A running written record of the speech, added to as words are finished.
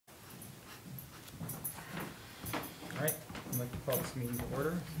like to call this meeting to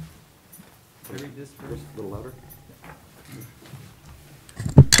order. Can I read this first? A little louder.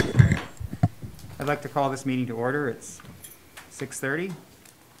 I'd like to call this meeting to order. It's 6:30.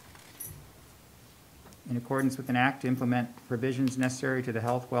 In accordance with an act to implement provisions necessary to the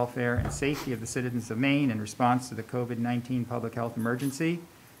health, welfare, and safety of the citizens of Maine in response to the COVID-19 public health emergency,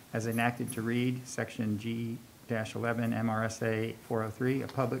 as enacted to read, Section G-11 MRSA 403,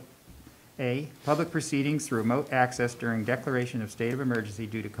 public proceedings through remote access during declaration of state of emergency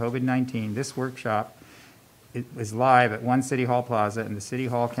due to COVID-19. This workshop is live at One City Hall Plaza in the City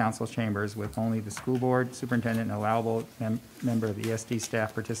Hall Council chambers with only the school board, superintendent, and allowable member of the ESD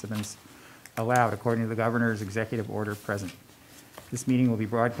staff participants allowed according to the governor's executive order present. This meeting will be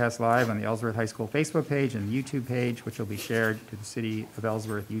broadcast live on the Ellsworth High School Facebook page and the YouTube page, which will be shared to the City of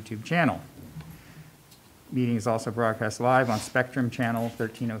Ellsworth YouTube channel. Meeting is also broadcast live on Spectrum Channel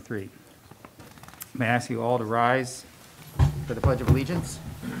 1303. May I ask you all to rise for the Pledge of Allegiance?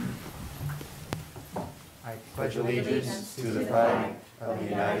 I pledge allegiance to the flag of the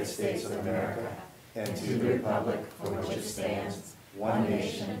United States of America and to the republic for which it stands, one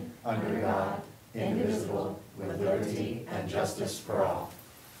nation, under God, indivisible, with liberty and justice for all.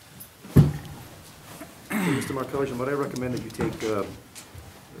 Mr. Markosian, might I recommend that you take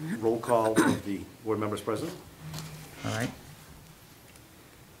roll call of the board members present? All right.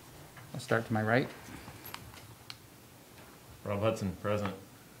 I'll start to my right. Rob Hudson, present.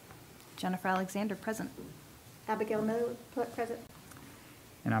 Jennifer Alexander, present. Abigail Miller, present.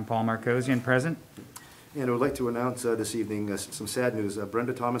 And I'm Paul Markosian, present. And I would like to announce this evening some sad news.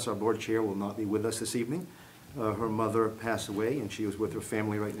 Brenda Thomas, our board chair, will not be with us this evening. Her mother passed away, and she was with her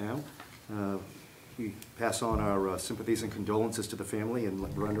family right now. We pass on our sympathies and condolences to the family, and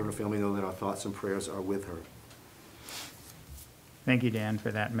let Brenda and her family know that our thoughts and prayers are with her. Thank you, Dan,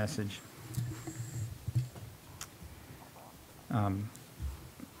 for that message.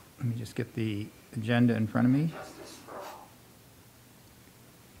 Let me just get the agenda in front of me.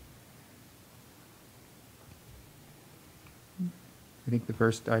 I think the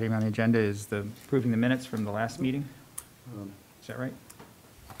first item on the agenda is approving the minutes from the last meeting. Is that right?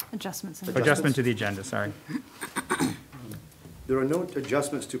 Adjustments. Adjustment to the agenda, sorry. There are no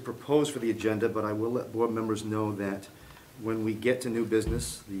adjustments to propose for the agenda, but I will let board members know that when we get to new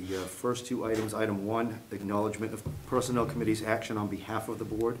business, the first two items, item 1, acknowledgement of Personnel Committee's action on behalf of the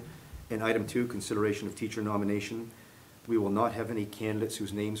board, and item 2, consideration of teacher nomination. We will not have any candidates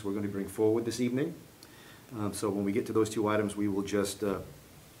whose names we're going to bring forward this evening. So when we get to those two items, we will just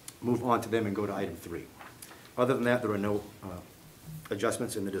move on to them and go to item 3. Other than that, there are no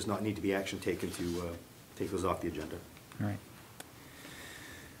adjustments, and there does not need to be action taken to take those off the agenda. All right.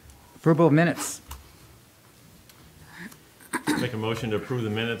 Approval of minutes. Make a motion to approve the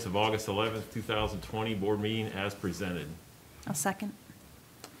minutes of August 11th, 2020 board meeting as presented. I'll second.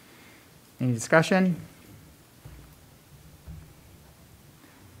 Any discussion?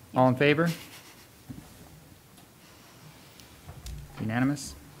 All in favor?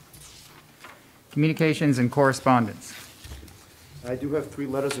 Unanimous. Communications and correspondence. I do have 3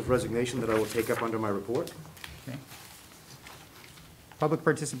 letters of resignation that I will take up under my report. Okay. Public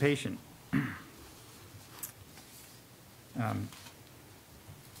participation.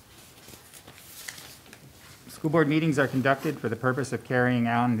 School board meetings are conducted for the purpose of carrying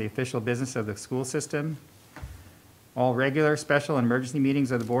out the official business of the school system. All regular, special, and emergency meetings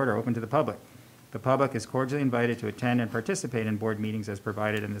of the board are open to the public. The public is cordially invited to attend and participate in board meetings as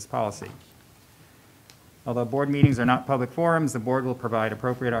provided in this policy. Although board meetings are not public forums, the board will provide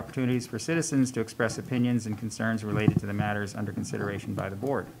appropriate opportunities for citizens to express opinions and concerns related to the matters under consideration by the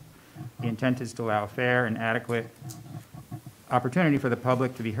board. The intent is to allow fair and adequate opportunity for the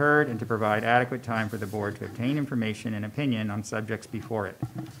public to be heard and to provide adequate time for the board to obtain information and opinion on subjects before it,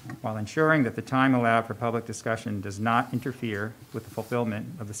 while ensuring that the time allowed for public discussion does not interfere with the fulfillment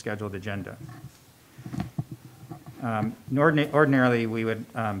of the scheduled agenda. Ordinarily,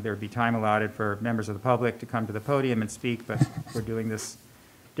 there would be time allotted for members of the public to come to the podium and speak, but we're doing this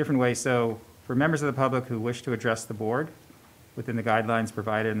different way. So for members of the public who wish to address the board within the guidelines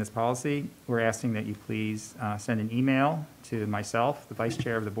provided in this policy, we're asking that you please send an email to myself, the vice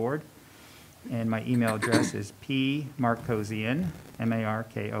chair of the board, and my email address is pmarkosian,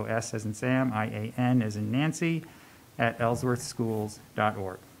 M-A-R-K-O-S as in Sam, I-A-N as in Nancy, at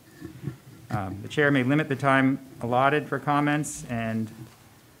ellsworthschools.org. The chair may limit the time allotted for comments, and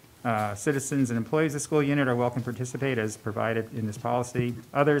citizens and employees of the school unit are welcome to participate as provided in this policy.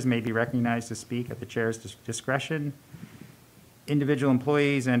 Others may be recognized to speak at the chair's discretion. Individual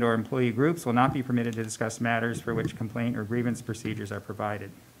employees and or employee groups will not be permitted to discuss matters for which complaint or grievance procedures are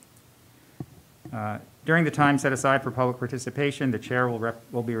provided. During the time set aside for public participation, the chair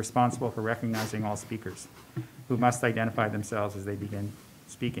will be responsible for recognizing all speakers, who must identify themselves as they begin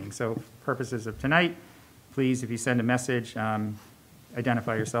speaking. So for purposes of tonight, please, if you send a message,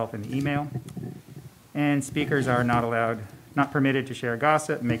 identify yourself in the email. And speakers are not permitted to share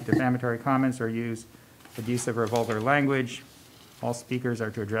gossip, make defamatory comments, or use abusive or vulgar language. All speakers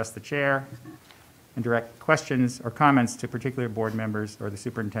are to address the chair and direct questions or comments to particular board members or the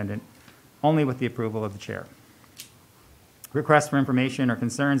superintendent only with the approval of the chair. Requests for information or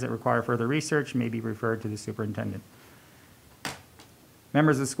concerns that require further research may be referred to the superintendent.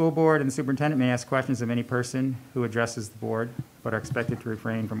 Members of the school board and the superintendent may ask questions of any person who addresses the board, but are expected to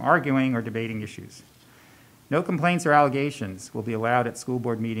refrain from arguing or debating issues. No complaints or allegations will be allowed at school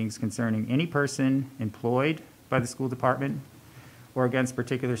board meetings concerning any person employed by the school department or against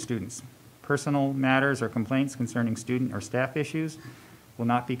particular students. Personal matters or complaints concerning student or staff issues will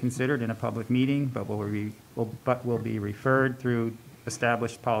not be considered in a public meeting, but will be referred through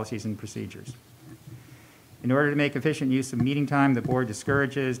established policies and procedures. In order to make efficient use of meeting time, the board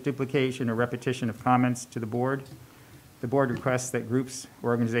discourages duplication or repetition of comments to the board. The board requests that groups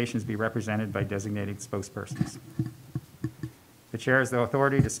or organizations be represented by designated spokespersons. The chair has the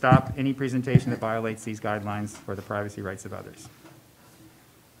authority to stop any presentation that violates these guidelines or the privacy rights of others.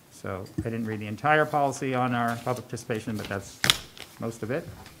 So I didn't read the entire policy on our public participation, but that's most of it.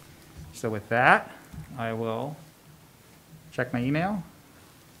 So with that, I will check my email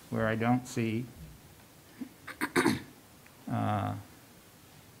where I don't see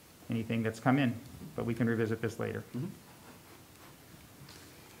anything that's come in, but we can revisit this later.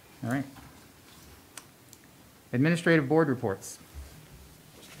 All right. Administrative board reports.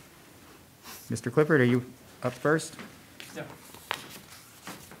 Mr. Clifford, are you up first? Yeah.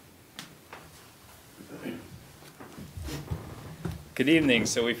 Good evening.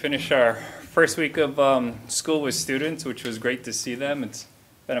 So we finished our first week of school with students, which was great to see them. It's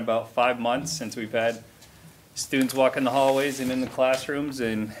been about 5 months since we've had students walk in the hallways and in the classrooms,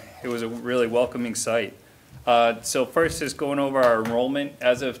 and it was a really welcoming sight. So first is going over our enrollment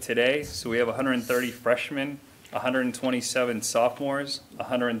as of today. So we have 130 freshmen, 127 sophomores,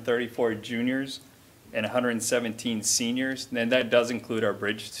 134 juniors, and 117 seniors. And that does include our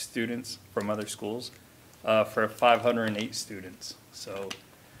bridge students from other schools, for 508 students. So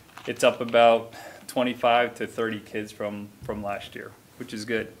it's up about 25 to 30 kids from last year, which is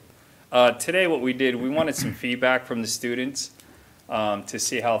good. Today what we did, we wanted some feedback from the students to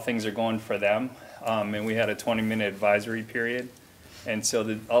see how things are going for them. And we had a 20-minute advisory period. And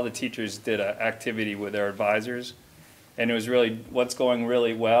so all the teachers did an activity with their advisors. And it was really what's going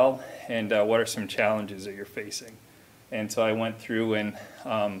really well and what are some challenges that you're facing. And so I went through and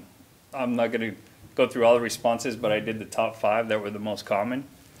I'm not going to go through all the responses, but I did the top 5 that were the most common.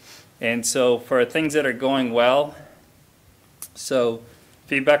 And so for things that are going well, so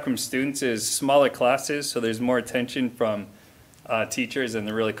feedback from students is smaller classes, so there's more attention from teachers and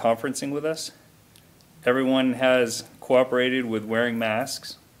they're really conferencing with us. Everyone has cooperated with wearing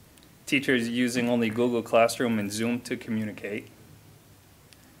masks. Teachers using only Google Classroom and Zoom to communicate.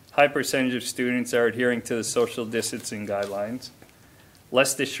 High percentage of students are adhering to the social distancing guidelines.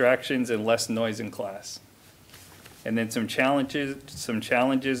 Less distractions and less noise in class. And then some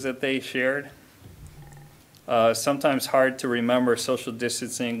challenges that they shared. Sometimes hard to remember social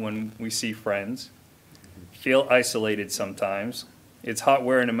distancing when we see friends. Feel isolated sometimes. It's hot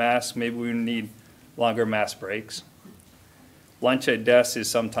wearing a mask, maybe we need longer mask breaks. Lunch at desk is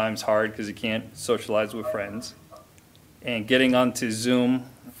sometimes hard because you can't socialize with friends. And getting onto Zoom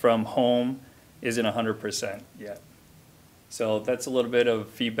from home isn't 100% yet. So that's a little bit of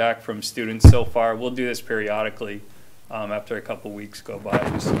feedback from students so far. We'll do this periodically after a couple weeks go by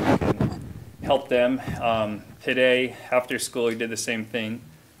just so we can help them. Today, after school, we did the same thing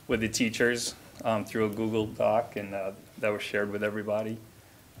with the teachers through a Google Doc, and that was shared with everybody.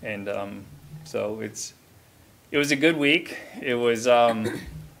 And so it was a good week. It was,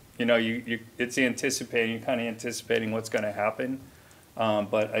 you know, it's anticipating, you're kind of anticipating what's going to happen.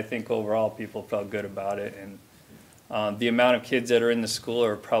 But I think overall people felt good about it. And the amount of kids that are in the school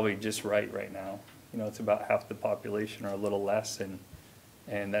are probably just right now. You know, it's about half the population or a little less, and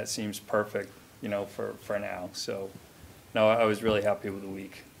that seems perfect, you know, for now. So, no, I was really happy with the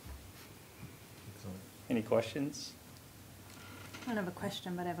week. Any questions? I don't have a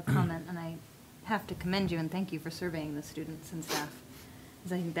question, but I have a comment, and I have to commend you and thank you for surveying the students and staff,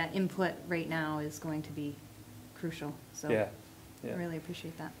 because I think that input right now is going to be crucial. So Yeah. I really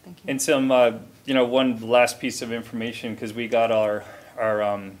appreciate that. Thank you. And some, you know, one last piece of information, because we got our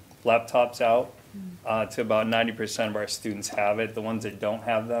laptops out to about 90% of our students have it. The ones that don't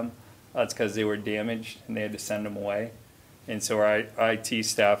have them, That's because they were damaged and they had to send them away. And so our IT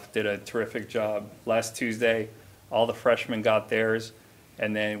staff did a terrific job. Last Tuesday, all the freshmen got theirs,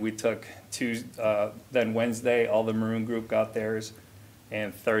 and then we took then Wednesday, all the maroon group got theirs,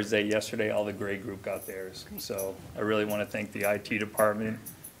 and Thursday, yesterday, all the gray group got theirs. So I really want to thank the IT department.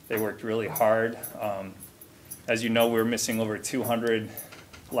 They worked really hard. As you know, we were missing over 200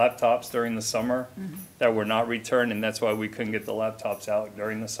 laptops during the summer that were not returned, and that's why we couldn't get the laptops out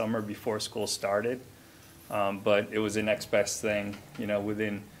during the summer before school started. But it was the next best thing. You know,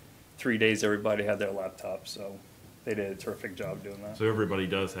 within 3 days, everybody had their laptops, so they did a terrific job doing that. So everybody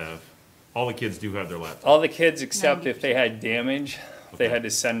does have, all the kids do have their laptops. All the kids, except if they had damage, they had to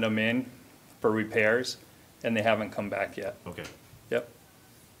send them in for repairs, and they haven't come back yet. Okay. Yep,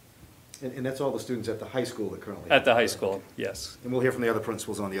 And that's all the students at the high school that currently. at the high school, yes. And we'll hear from the other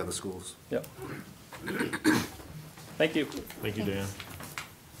principals on the other schools. Yep. Thank you. Thank you, Dan.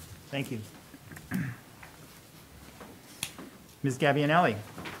 Thank you. Ms. Gabbianelli.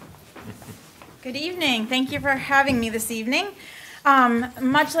 Good evening. Thank you for having me this evening.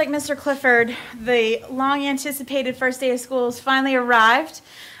 Much like Mr. Clifford, the long-anticipated first day of school has finally arrived.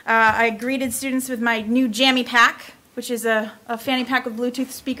 I greeted students with my new Jammy Pack, which is a fanny pack with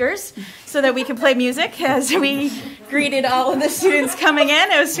Bluetooth speakers, so that we could play music as we greeted all of the students coming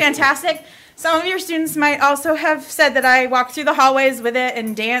in. It was fantastic. Some of your students might also have said that I walked through the hallways with it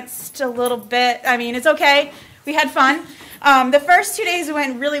and danced a little bit. I mean, it's okay. We had fun. The first 2 days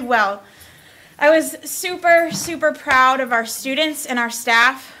went really well. I was super, super proud of our students and our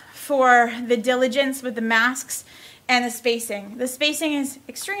staff for the diligence with the masks and the spacing. The spacing is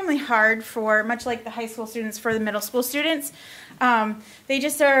extremely hard for, much like the high school students, for the middle school students. They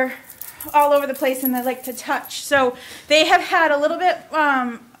just are all over the place and they like to touch. So they have had a little bit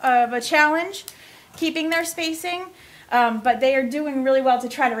of a challenge keeping their spacing, but they are doing really well to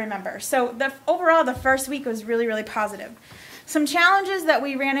try to remember. So overall, the first week was really, really positive. Some challenges that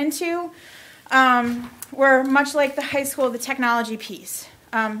we ran into were much like the high school, the technology piece.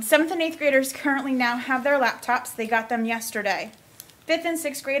 7th and 8th graders currently now have their laptops. They got them yesterday. 5th and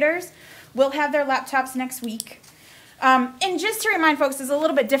 6th graders will have their laptops next week. And just to remind folks, it's a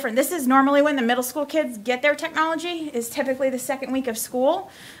little bit different. This is normally when the middle school kids get their technology, is typically the second week of school.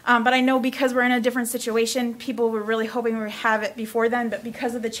 But I know because we're in a different situation, people were really hoping we would have it before then. But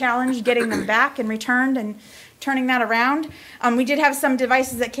because of the challenge getting them back and returned and turning that around, we did have some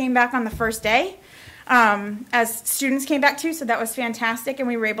devices that came back on the first day. As students came back too, so that was fantastic, and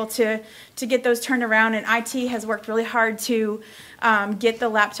we were able to get those turned around, and IT has worked really hard to get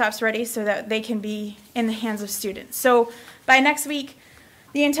the laptops ready so that they can be in the hands of students. So by next week,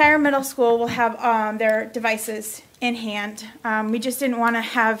 the entire middle school will have their devices in hand. We just didn't want to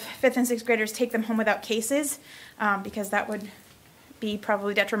have 5th and 6th graders take them home without cases, because that would be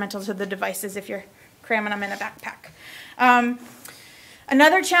probably detrimental to the devices if you're cramming them in a backpack.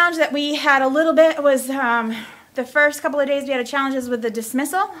 Another challenge that we had a little bit was the first couple of days we had challenges with the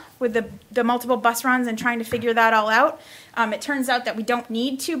dismissal, with the multiple bus runs and trying to figure that all out. It turns out that we don't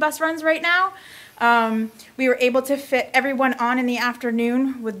need 2 bus runs right now. We were able to fit everyone on in the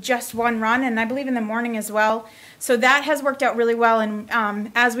afternoon with just 1 run, and I believe in the morning as well. So that has worked out really well,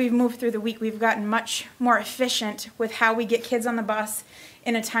 and as we've moved through the week, we've gotten much more efficient with how we get kids on the bus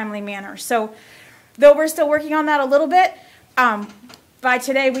in a timely manner. So though we're still working on that a little bit, by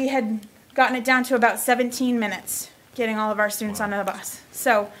today, we had gotten it down to about 17 minutes, getting all of our students onto the bus.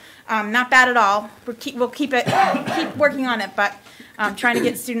 So not bad at all. We'll keep working on it, but trying to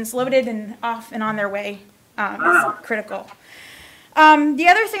get students loaded and off and on their way is critical. The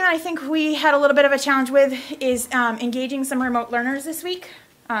other thing that I think we had a little bit of a challenge with is engaging some remote learners this week.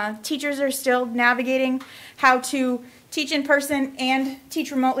 Teachers are still navigating how to teach in person and teach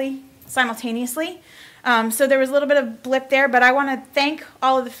remotely simultaneously. So there was a little bit of blip there, but I want to thank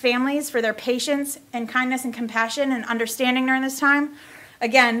all of the families for their patience and kindness and compassion and understanding during this time.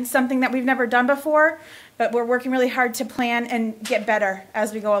 Again, something that we've never done before, but we're working really hard to plan and get better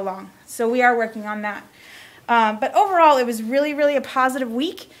as we go along. So we are working on that. But overall, it was really, really a positive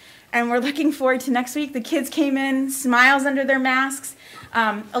week, and we're looking forward to next week. The kids came in, smiles under their masks,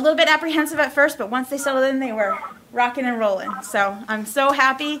 a little bit apprehensive at first, but once they settled in, they were rocking and rolling. So I'm so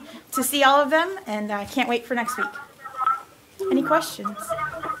happy to see all of them, and I can't wait for next week. Any questions?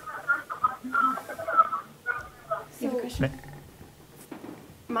 You have a question?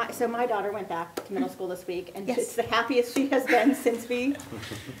 So my daughter went back to middle school this week, and Yes. it's the happiest she has been since we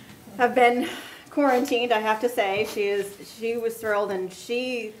have been quarantined, I have to say. She was thrilled, and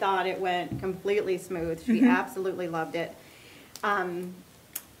she thought it went completely smooth. She absolutely loved it.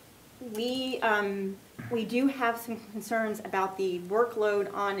 we do have some concerns about the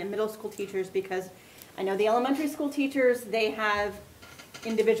workload on middle school teachers, because I know the elementary school teachers, they have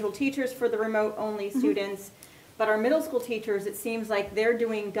individual teachers for the remote-only students, but our middle school teachers, it seems like they're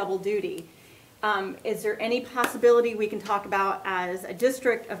doing double duty. Is there any possibility we can talk about as a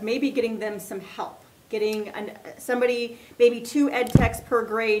district of maybe getting them some help? Getting somebody, maybe 2 ed techs per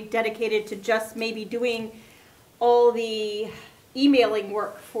grade dedicated to just maybe doing all the emailing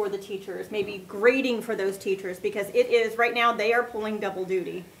work for the teachers, maybe grading for those teachers, because it is, right now, they are pulling double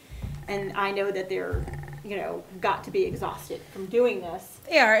duty. And I know that they're, you know, got to be exhausted from doing this.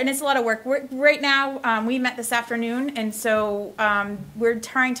 They are, and it's a lot of work. Right now, we met this afternoon, and so we're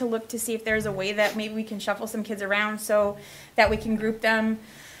trying to look to see if there's a way that maybe we can shuffle some kids around so that we can group them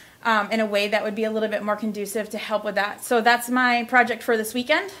in a way that would be a little bit more conducive to help with that. So that's my project for this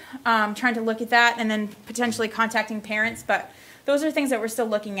weekend, trying to look at that and then potentially contacting parents, but those are things that we're still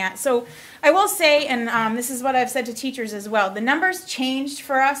looking at. So I will say, and this is what I've said to teachers as well, the numbers changed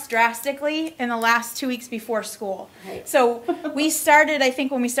for us drastically in the last 2 weeks before school. Right. So we started, I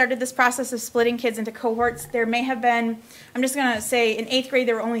think when we started this process of splitting kids into cohorts, there may have been, I'm just going to say in 8th grade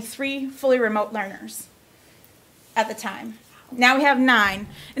there were only 3 fully remote learners at the time. Now we have 9,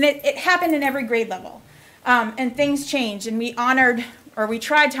 and it happened in every grade level. And things changed, and we honored, or we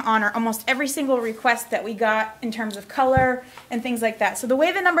tried to honor, almost every single request that we got in terms of color and things like that. So the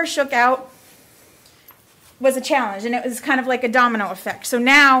way the numbers shook out was a challenge, and it was kind of like a domino effect. So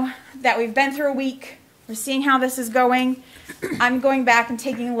now that we've been through a week, we're seeing how this is going. I'm going back and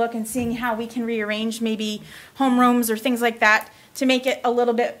taking a look and seeing how we can rearrange maybe homerooms or things like that to make it a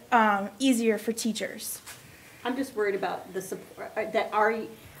little bit easier for teachers. I'm just worried about the support, that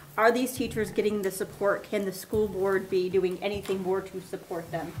are these teachers getting the support? Can the school board be doing anything more to support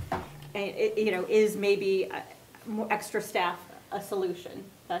them? And you know, is maybe more extra staff a solution?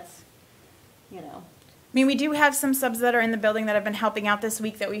 That's, you know. I mean, we do have some subs that are in the building that have been helping out this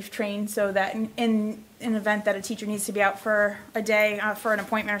week that we've trained, so that in an event that a teacher needs to be out for a day for an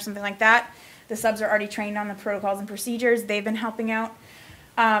appointment or something like that, the subs are already trained on the protocols and procedures. They've been helping out.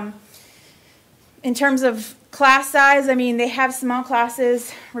 In terms of class size, I mean, they have small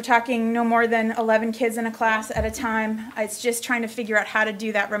classes. We're talking no more than 11 kids in a class at a time. It's just trying to figure out how to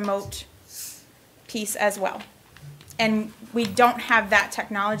do that remote piece as well. And we don't have that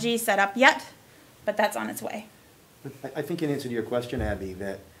technology set up yet, but that's on its way. I think in answer to your question, Abby,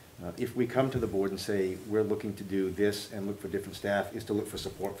 that if we come to the board and say, we're looking to do this and look for different staff, is to look for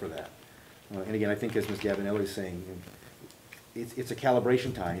support for that. And again, I think as Ms. Gavinelli is saying, it's a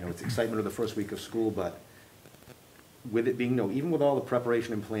calibration time, you know, it's excitement of the first week of school, but with it being, even with all the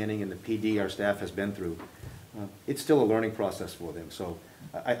preparation and planning and the PD our staff has been through, it's still a learning process for them. So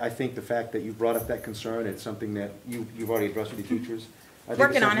I think the fact that you brought up that concern, it's something that you've already addressed with the teachers. I think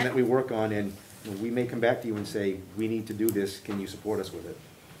Working it's on something it. that we work on, and we may come back to you and say, we need to do this, can you support us with it?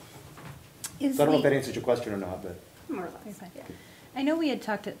 So I don't know if that answers your question or not, but. More or less. Okay. I know we had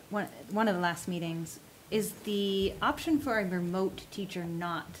talked at one of the last meetings. Is the option for a remote teacher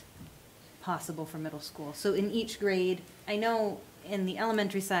not possible for middle school? So in each grade, I know in the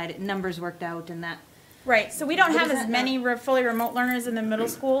elementary side, numbers worked out and that. Right, so we don't But have is as that many fully remote learners in the middle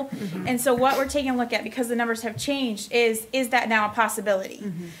school. And so what we're taking a look at, because the numbers have changed, is that now a possibility?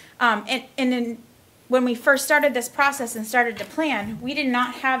 And then when we first started this process and started to plan, we did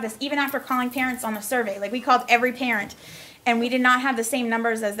not have this, even after calling parents on the survey. Like, we called every parent, and we did not have the same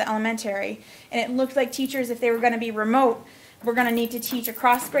numbers as the elementary. And it looked like teachers, if they were going to be remote, were going to need to teach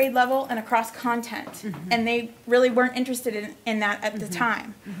across grade level and across content. And they really weren't interested in that at the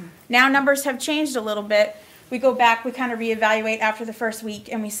time. Now numbers have changed a little bit. We go back, we kind of reevaluate after the first week,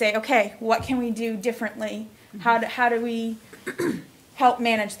 and we say, okay, what can we do differently? How do we help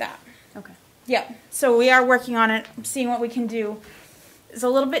manage that? Okay. Yeah, so we are working on it, seeing what we can do. It's a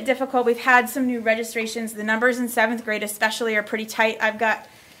little bit difficult. We've had some new registrations. The numbers in 7th grade especially are pretty tight. I've got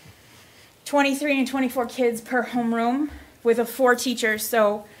 23 and 24 kids per homeroom with 4 teachers.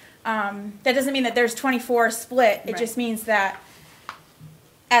 So that doesn't mean that there's 24 split. It just means that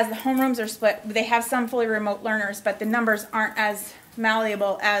as the homerooms are split, they have some fully remote learners, but the numbers aren't as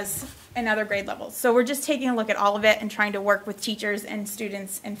malleable as in other grade levels. So we're just taking a look at all of it and trying to work with teachers and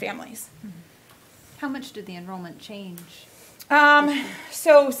students and families. How much did the enrollment change?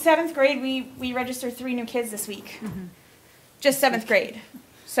 So 7th grade, we registered 3 new kids this week. Just 7th grade.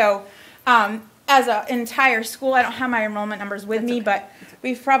 So as an entire school, I don't have my enrollment numbers with me, but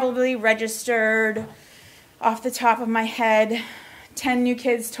we've probably registered, off the top of my head, 10 new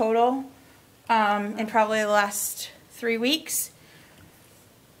kids total in probably the last 3 weeks.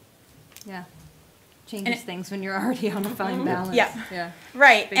 Yeah. Changes things when you're already on a fine balance. Yeah.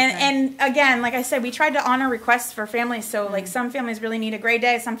 Right, Big and again, like I said, we tried to honor requests for families, so like some families really need a gray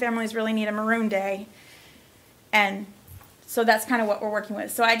day, some families really need a maroon day. And so that's kind of what we're working with.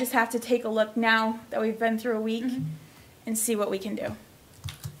 So I just have to take a look now that we've been through a week and see what we can do.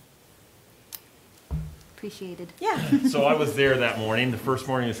 Appreciated. Yeah. So I was there that morning, the first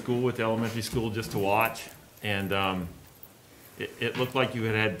morning of school with the elementary school, just to watch, and it looked like you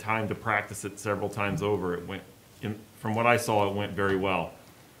had time to practice it several times over. It went, from what I saw, it went very well.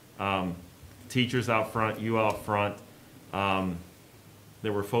 Teachers out front, you out front.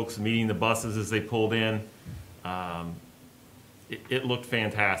 There were folks meeting the buses as they pulled in. It looked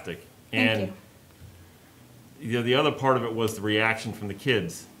fantastic. Thank you. The other part of it was the reaction from the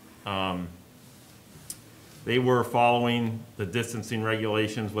kids. They were following the distancing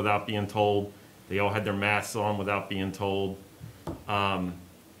regulations without being told. They all had their masks on without being told.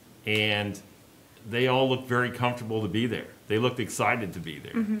 And they all looked very comfortable to be there. They looked excited to be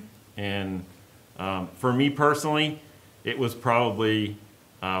there. And for me personally, it was probably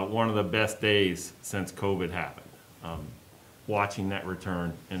one of the best days since COVID happened, watching that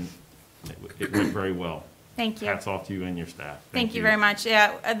return, and it went very well. Thank you. Hats off to you and your staff. Thank you very much.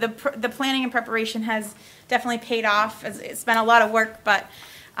 Yeah, the planning and preparation has definitely paid off. It's been a lot of work, but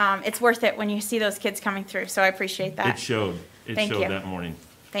it's worth it when you see those kids coming through, so I appreciate that. It showed. It Thank showed you. that morning.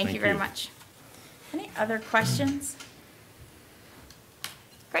 Thank you very much. Any other questions?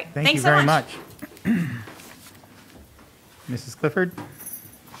 Great. Thank Thanks you so very much. much. Mrs. Clifford?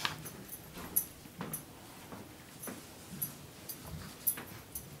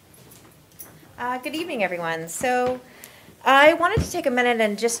 Good evening, everyone. So I wanted to take a minute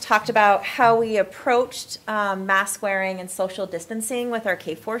and just talk about how we approached mask wearing and social distancing with our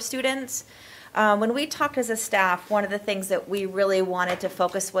K-4 students. When we talked as a staff, one of the things that we really wanted to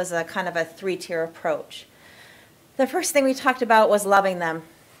focus was a kind of a three-tier approach. The first thing we talked about was loving them,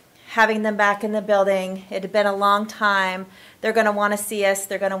 having them back in the building. It had been a long time. They're going to want to see us.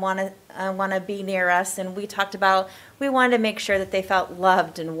 They're going to want to be near us. And we talked about, we wanted to make sure that they felt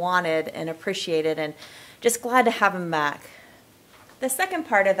loved and wanted and appreciated, and just glad to have them back. The second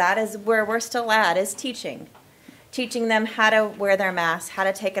part of that is where we're still at, is teaching. Teaching them how to wear their masks, how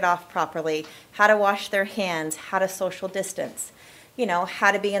to take it off properly, how to wash their hands, how to social distance, you know,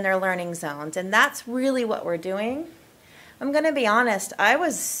 how to be in their learning zones. And that's really what we're doing. I'm going to be honest, I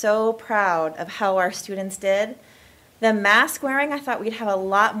was so proud of how our students did. The mask wearing, I thought we'd have a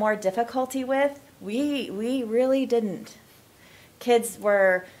lot more difficulty with. We really didn't. Parents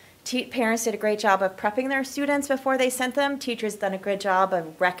did a great job of prepping their students before they sent them. Teachers done a good job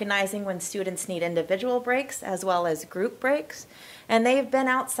of recognizing when students need individual breaks as well as group breaks. And they've been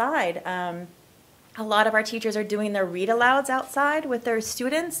outside. A lot of our teachers are doing their read-alouds outside with their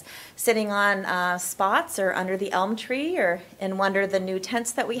students, sitting on spots or under the elm tree or in one of the new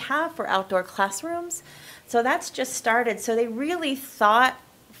tents that we have for outdoor classrooms. So that's just started. So they really thought,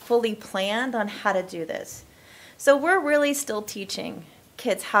 fully planned on how to do this. So we're really still teaching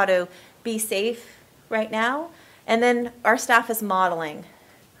kids how to be safe right now. And then our staff is modeling.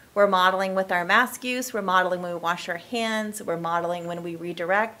 We're modeling with our mask use. We're modeling when we wash our hands. We're modeling when we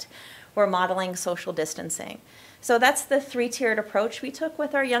redirect. We're modeling social distancing. So that's the three-tiered approach we took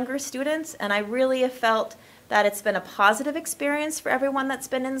with our younger students. And I really have felt that it's been a positive experience for everyone that's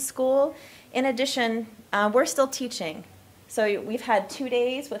been in school. In addition, we're still teaching. So we've had 2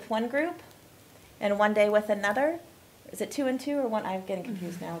 days with one group and 1 day with another. Is it 2 and 2 or 1? I'm getting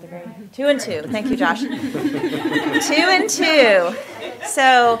confused now with the grade. 2 and 2. Thank you, Josh. 2 and 2.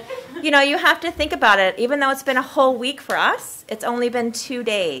 So, you know, you have to think about it. Even though it's been a whole week for us, it's only been 2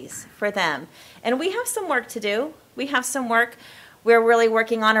 days for them. And we have some work to do. We have some work. We're really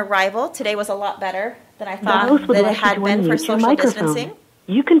working on Arrival. Today was a lot better than I thought that it had been for social distancing.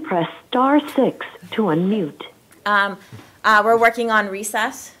 You can press *6 to unmute. We're working on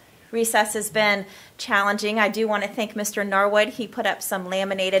Recess. Recess has been challenging. I do want to thank Mr. Norwood. He put up some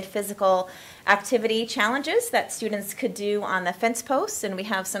laminated physical activity challenges that students could do on the fence posts, and we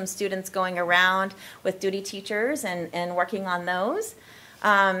have some students going around with duty teachers and working on those.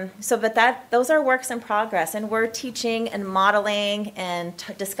 Those are works in progress, and we're teaching and modeling and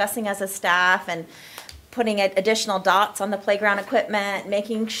discussing as a staff and putting additional dots on the playground equipment,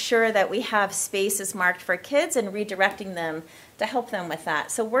 making sure that we have spaces marked for kids and redirecting them to help them with that.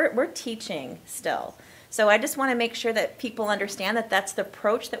 So we're teaching still. So I just want to make sure that people understand that that's the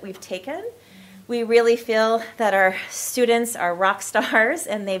approach that we've taken. We really feel that our students are rock stars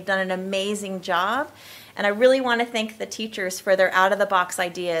and they've done an amazing job. And I really want to thank the teachers for their out-of-the-box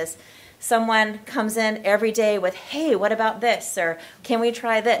ideas. Someone comes in every day with, hey, what about this? Or can we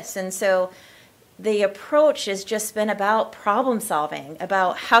try this? And so the approach has just been about problem solving,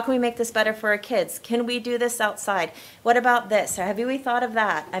 about how can we make this better for our kids? Can we do this outside? What about this? Or have we thought of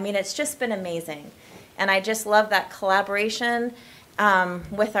that? I mean, it's just been amazing. And I just love that collaboration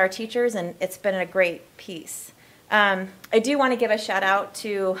with our teachers, and it's been a great piece. I do want to give a shout out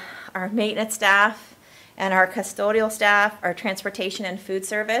to our maintenance staff and our custodial staff, our transportation and food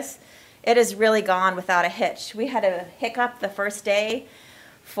service. It has really gone without a hitch. We had a hiccup the first day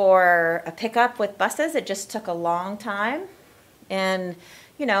for a pickup with buses. It just took a long time. And,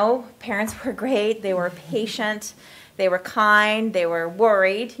 you know, parents were great. They were patient. They were kind. They were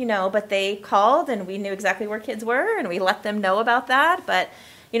worried, you know, but they called and we knew exactly where kids were and we let them know about that. But,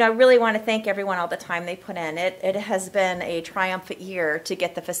 you know, I really want to thank everyone all the time they put in. It has been a triumphant year to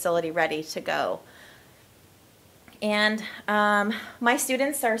get the facility ready to go. And my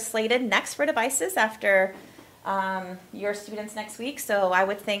students are slated next for devices after your students next week. So I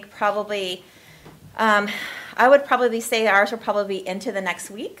would think probably, I would probably say ours will probably be into the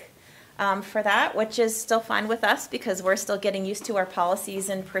next week for that, which is still fine with us because we're still getting used to our policies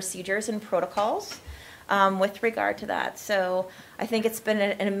and procedures and protocols with regard to that. So I think it's been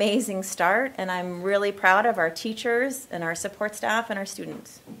an amazing start, and I'm really proud of our teachers and our support staff and our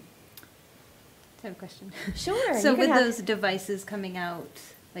students. I have a question. Sure. So you can with have- those devices coming out,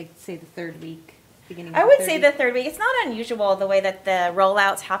 like say the third week, beginning of I the would third say week? the third week. It's not unusual the way that the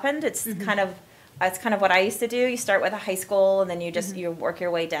rollouts happened. It's kind of what I used to do. You start with a high school and then you just you work your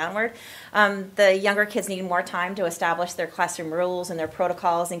way downward. The younger kids need more time to establish their classroom rules and their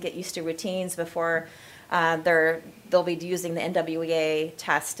protocols and get used to routines before they'll be using the NWEA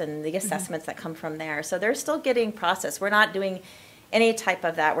test and the assessments that come from there. So they're still getting processed. We're not doing any type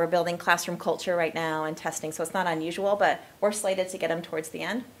of that. We're building classroom culture right now and testing, so it's not unusual, but we're slated to get them towards the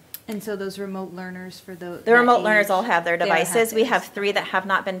end. And so those remote learners for The that remote age, learners all have their they all have devices. We have theirs. 3 that have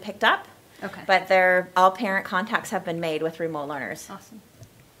not been picked up, Okay. but all parent contacts have been made with remote learners. Awesome.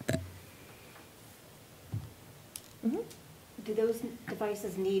 Do those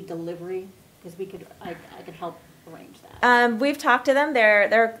devices need delivery? Because I could help arrange that. We've talked to them.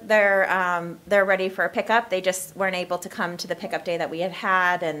 They're ready for a pickup. They just weren't able to come to the pickup day that we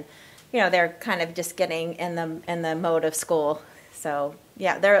had, and you know they're kind of just getting in the mode of school. So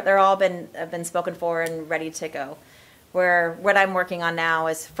yeah, they're all have been spoken for and ready to go. What I'm working on now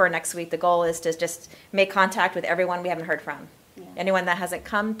is for next week. The goal is to just make contact with everyone we haven't heard from. Yeah. Anyone that hasn't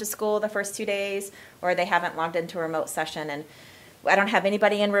come to school the first 2 days, or they haven't logged into a remote session. And I don't have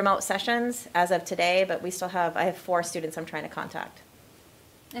anybody in remote sessions as of today, but I have 4 students I'm trying to contact.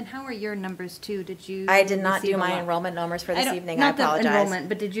 And how are your numbers too? Did you? I did not do receive a my lot- enrollment numbers for this don't- evening. I not the apologize. enrollment,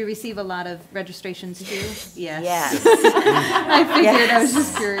 but did you receive a lot of registrations too? Yes. Yes. I figured. I was Yes.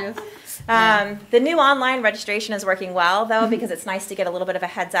 just curious. The new online registration is working well, though, because it's nice to get a little bit of a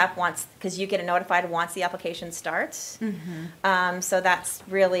heads up because you get notified once the application starts. So that's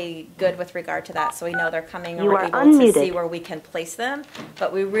really good with regard to that. So we know they're coming, and You we're are able to see unmuted. where we can place them.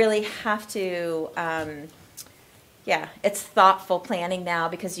 But we really have to, it's thoughtful planning now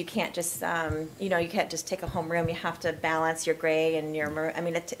because you can't just, you can't just take a homeroom. You have to balance your gray and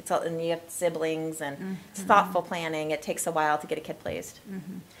and you have siblings, and it's thoughtful planning. It takes a while to get a kid placed.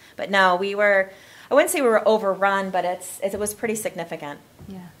 But no, I wouldn't say we were overrun, but it was pretty significant.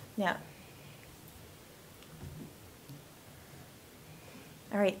 Yeah. Yeah.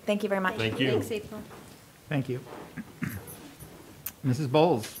 All right, thank you very much. Thank you. Thanks, April. Thank you. Mrs.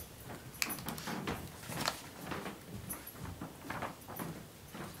 Bowles?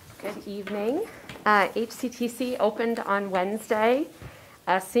 Good evening. HCTC opened on Wednesday,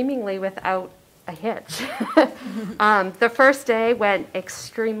 seemingly without a hitch. The first day went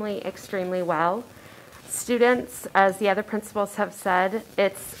extremely, extremely well. Students, as the other principals have said,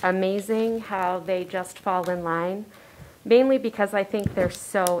 it's amazing how they just fall in line, mainly because I think they're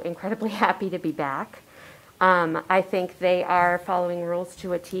so incredibly happy to be back. I think they are following rules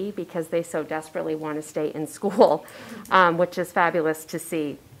to a T because they so desperately want to stay in school, which is fabulous to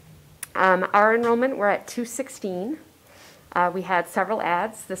see. Our enrollment, we're at 216. We had several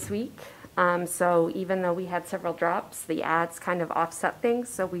ads this week. So even though we had several drops, the ads kind of offset things.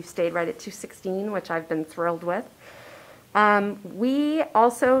 So we've stayed right at 216, which I've been thrilled with. We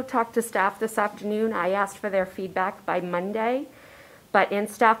also talked to staff this afternoon. I asked for their feedback by Monday. But in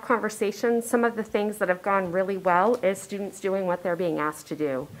staff conversations, some of the things that have gone really well is students doing what they're being asked to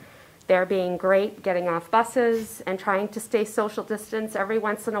do. They're being great getting off buses and trying to stay social distance. Every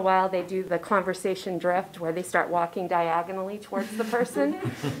once in a while, they do the conversation drift where they start walking diagonally towards the person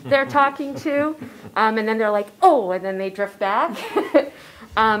they're talking to. And then they're like, oh, and then they drift back.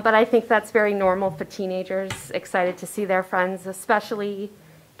 But I think that's very normal for teenagers, excited to see their friends, especially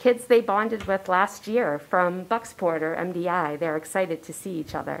kids they bonded with last year from Bucksport or MDI. They're excited to see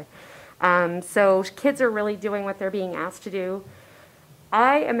each other. So kids are really doing what they're being asked to do.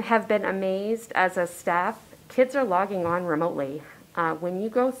 Have been amazed as a staff. Kids are logging on remotely. When you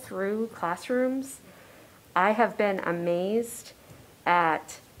go through classrooms, I have been amazed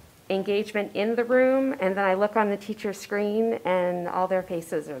at engagement in the room, and then I look on the teacher screen and all their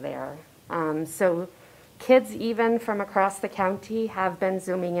faces are there. So kids even from across the county have been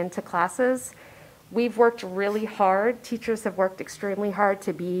Zooming into classes. We've worked really hard. Teachers have worked extremely hard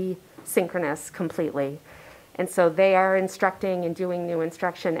to be synchronous completely. And so they are instructing and doing new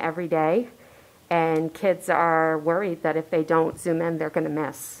instruction every day. And kids are worried that if they don't Zoom in, they're going to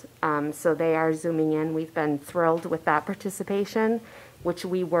miss. So they are Zooming in. We've been thrilled with that participation, which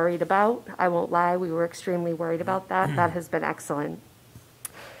we worried about. I won't lie, we were extremely worried about that. That has been excellent.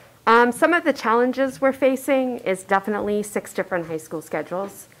 Some of the challenges we're facing is definitely 6 different high school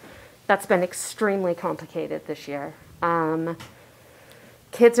schedules. That's been extremely complicated this year.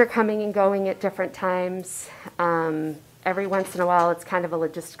 Kids are coming and going at different times. Every once in a while, it's kind of a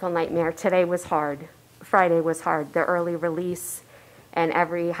logistical nightmare. Today was hard. Friday was hard. The early release and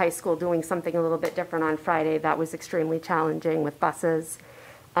every high school doing something a little bit different on Friday, that was extremely challenging with buses.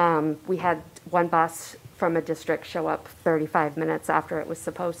 We had one bus from a district show up 35 minutes after it was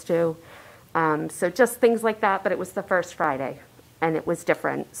supposed to. So just things like that, but it was the first Friday and it was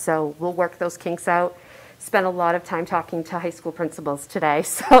different. So we'll work those kinks out. Spent a lot of time talking to high school principals today,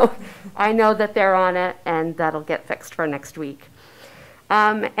 so I know that they're on it and that'll get fixed for next week.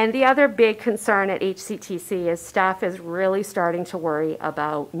 And the other big concern at HCTC is staff is really starting to worry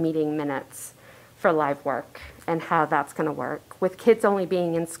about meeting minutes for live work and how that's going to work. With kids only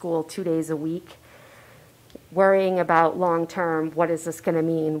being in school 2 days a week, worrying about long-term, what is this going to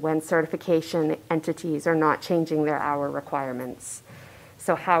mean when certification entities are not changing their hour requirements?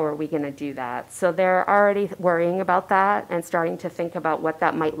 So how are we going to do that? So they're already worrying about that and starting to think about what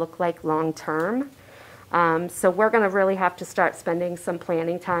that might look like long-term. So we're going to really have to start spending some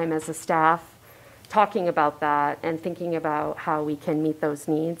planning time as a staff talking about that and thinking about how we can meet those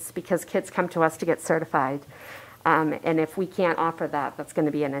needs, because kids come to us to get certified. And if we can't offer that, that's going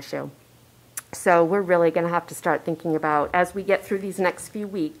to be an issue. So we're really going to have to start thinking about, as we get through these next few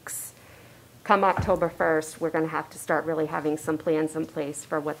weeks, come October 1st, we're going to have to start really having some plans in place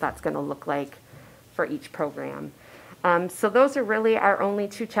for what that's going to look like for each program. So those are really our only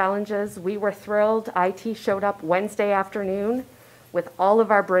 2 challenges. We were thrilled. IT showed up Wednesday afternoon with all of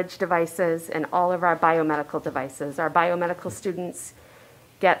our bridge devices and all of our biomedical devices. Our biomedical students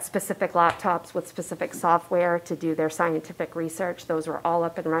get specific laptops with specific software to do their scientific research. Those were all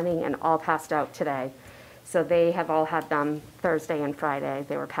up and running and all passed out today. So they have all had them Thursday and Friday.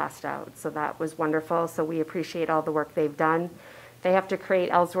 They were passed out. So that was wonderful. So we appreciate all the work they've done. They have to create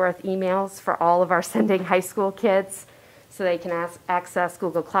Ellsworth emails for all of our sending high school kids so they can access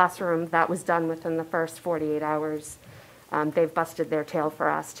Google Classroom. That was done within the first 48 hours. They've busted their tail for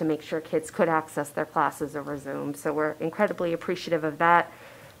us to make sure kids could access their classes over Zoom. So we're incredibly appreciative of that.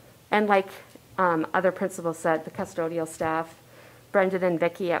 And like other principals said, the custodial staff, Brendan and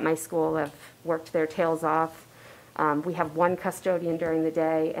Vicki at my school have worked their tails off. We have 1 custodian during the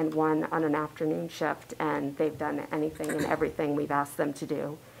day and 1 on an afternoon shift, and they've done anything and everything we've asked them to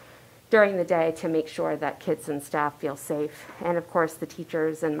do during the day to make sure that kids and staff feel safe. And of course, the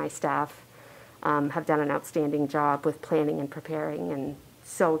teachers and my staff have done an outstanding job with planning and preparing, and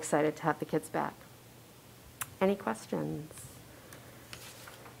so excited to have the kids back. Any questions?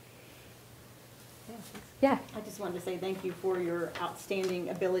 Yeah. I just wanted to say thank you for your outstanding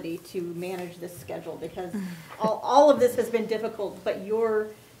ability to manage this schedule, because all of this has been difficult, but your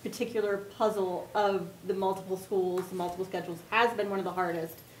particular puzzle of the multiple schools, the multiple schedules has been one of the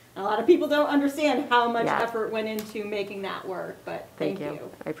hardest. And a lot of people don't understand how much effort went into making that work, but thank you.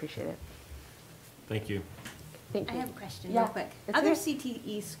 I appreciate it. Thank you. Thank I you. have a question Yeah, real quick. it's Other okay.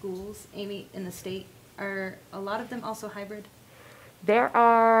 CTE schools, Amy, in the state, are a lot of them also hybrid? There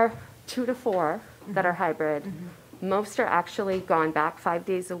are 2 to 4 that are hybrid. Most are actually gone back 5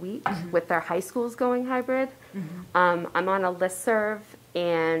 days a week with their high schools going hybrid. I'm on a listserv,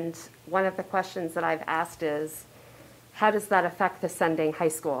 and one of the questions that I've asked is, how does that affect the sending high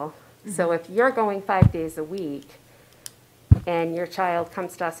school? So if you're going 5 days a week and your child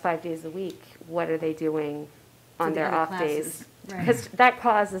comes to us 5 days a week, what are they doing on the their other off classes, days? right. Because that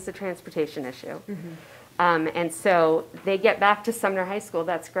causes a transportation issue. And so they get back to Sumner High School,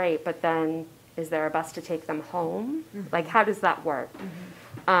 that's great, but then is there a bus to take them home? Like, how does that work?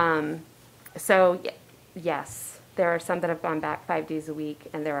 Yes, there are some that have gone back 5 days a week,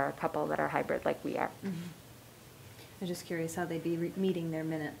 and there are a couple that are hybrid like we are. I'm just curious how they'd be meeting their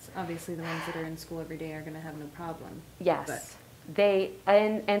minutes. Obviously, the ones that are in school every day are gonna have no problem. Yes. But- They,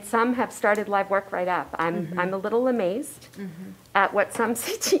 and some have started live work right up. I'm a little amazed at what some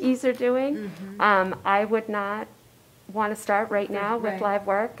CTEs are doing. I would not want to start right now with Right. live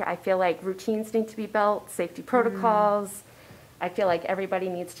work. I feel like routines need to be built, safety protocols. I feel like everybody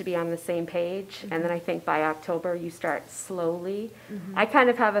needs to be on the same page. And then I think by October, you start slowly. I kind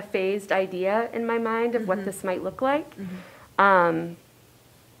of have a phased idea in my mind of what this might look like.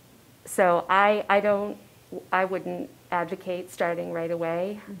 So I wouldn't advocate starting right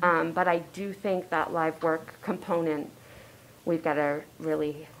away, but I do think that live work component, we've got to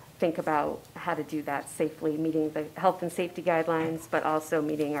really think about how to do that safely, meeting the health and safety guidelines, but also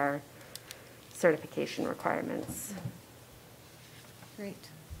meeting our certification requirements. Great,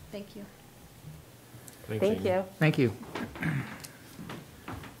 thank you. Thank Amy. you. Thank you.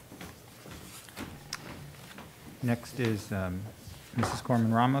 Next is Mrs.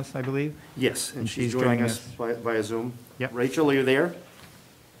 Corman Ramos, I believe. Yes, and she's she's joining joining us us. via Zoom. Yep. Rachel, are you there?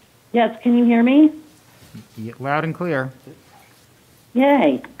 Yes, can you hear me? Loud and clear.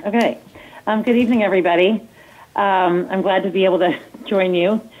 Yay. Okay. Good evening, everybody. I'm glad to be able to join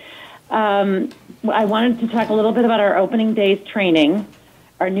you. I wanted to talk a little bit about our opening days training.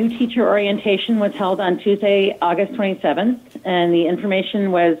 Our new teacher orientation was held on Tuesday, August 27th, and the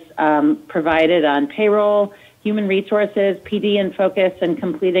information was provided on payroll, human resources, PD and focus, and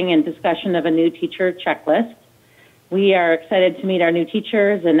completing and discussion of a new teacher checklist. We are excited to meet our new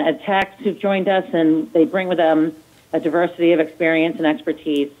teachers and ed techs who've joined us, and they bring with them a diversity of experience and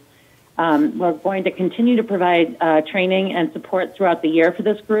expertise. We're going to continue to provide training and support throughout the year for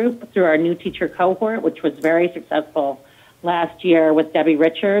this group through our new teacher cohort, which was very successful last year with Debbie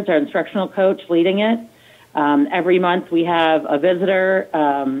Richards, our instructional coach, leading it. Every month we have a visitor.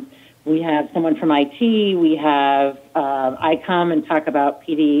 We have someone from IT. We have I come and talk about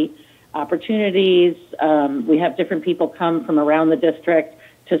PD opportunities. We have different people come from around the district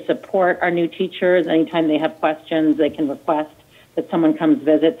to support our new teachers. Anytime they have questions, they can request that someone comes,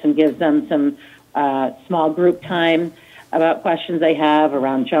 visits, and gives them some small group time about questions they have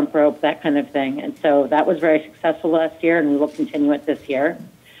around jump rope, that kind of thing. And so that was very successful last year, and we will continue it this year.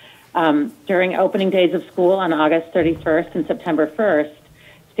 During opening days of school on August 31st and September 1st,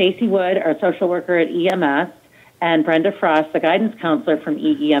 Stacy Wood, our social worker at EMS, and Brenda Frost, the guidance counselor from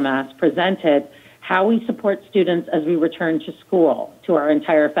EEMS, presented how we support students as we return to school to our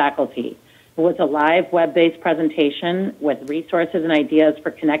entire faculty. It was a live web-based presentation with resources and ideas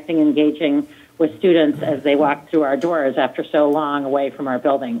for connecting and engaging with students as they walk through our doors after so long away from our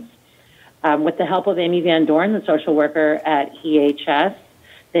buildings. With the help of Amy Van Dorn, the social worker at EHS,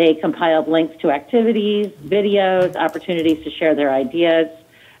 they compiled links to activities, videos, opportunities to share their ideas.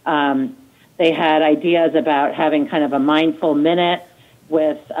 They had ideas about having kind of a mindful minute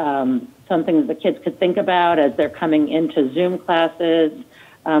with something that the kids could think about as they're coming into Zoom classes,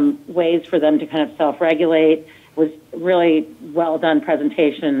 ways for them to kind of self-regulate. It was really well done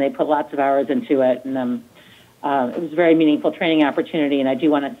presentation. They put lots of hours into it, and it was a very meaningful training opportunity, and I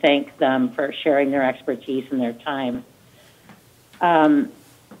do want to thank them for sharing their expertise and their time.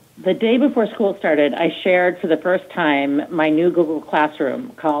 The day before school started, I shared for the first time my new Google Classroom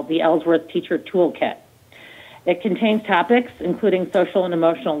called the Ellsworth Teacher Toolkit. It contains topics including social and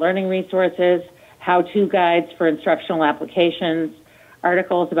emotional learning resources, how-to guides for instructional applications,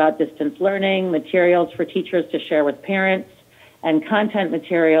 articles about distance learning, materials for teachers to share with parents, and content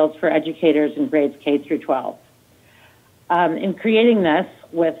materials for educators in grades K through 12. In creating this,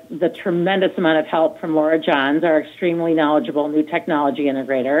 with the tremendous amount of help from Laura Johns, our extremely knowledgeable new technology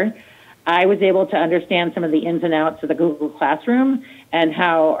integrator, I was able to understand some of the ins and outs of the Google Classroom and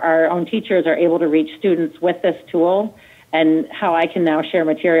how our own teachers are able to reach students with this tool, and how I can now share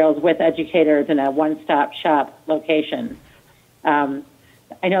materials with educators in a one-stop shop location.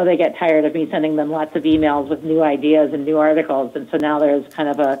 I know they get tired of me sending them lots of emails with new ideas and new articles, and so now there's kind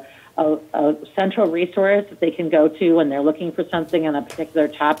of a central resource that they can go to when they're looking for something on a particular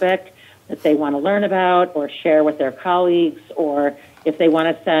topic that they want to learn about or share with their colleagues, or if they want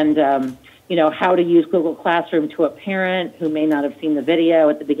to send, how to use Google Classroom to a parent who may not have seen the video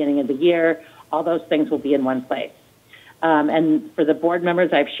at the beginning of the year. All those things will be in one place. And for the board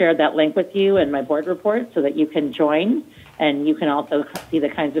members, I've shared that link with you in my board report so that you can join, and you can also see the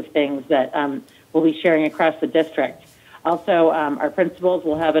kinds of things that we'll be sharing across the district. Also, our principals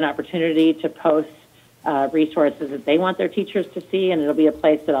will have an opportunity to post resources that they want their teachers to see, and it'll be a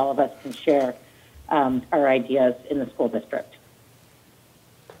place that all of us can share our ideas in the school district.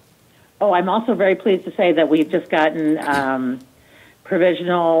 Oh, I'm also very pleased to say that we've just gotten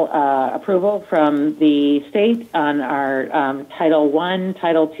provisional approval from the state on our Title I,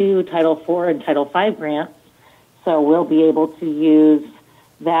 Title II, Title IV, and Title V grants. So we'll be able to use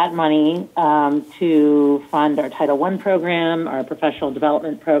that money to fund our Title I program, our professional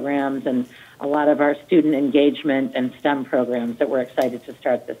development programs, and a lot of our student engagement and STEM programs that we're excited to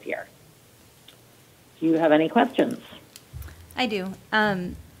start this year. Do you have any questions? I do.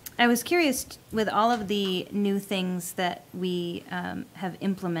 I was curious, with all of the new things that we have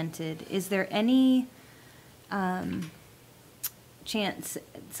implemented, is there any chance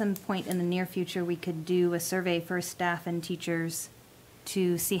at some point in the near future we could do a survey for staff and teachers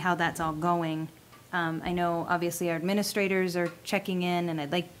to see how that's all going? I know obviously our administrators are checking in, and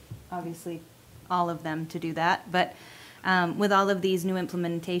I'd like obviously all of them to do that, but with all of these new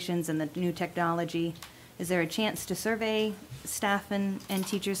implementations and the new technology, is there a chance to survey staff and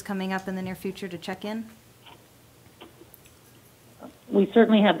teachers coming up in the near future to check in? We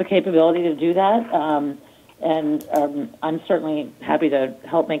certainly have the capability to do that, and I'm certainly happy to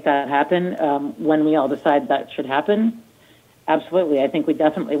help make that happen when we all decide that should happen. Absolutely. I think we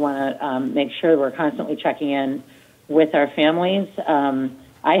definitely want to make sure we're constantly checking in with our families.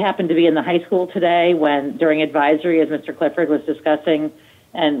 I happened to be in the high school today during advisory, as Mr. Clifford was discussing,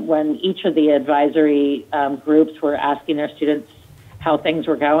 and when each of the advisory groups were asking their students how things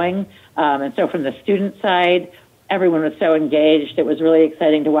were going. And so from the student side, everyone was so engaged. It was really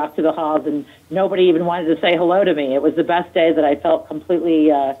exciting to walk through the halls, and nobody even wanted to say hello to me. It was the best day that I felt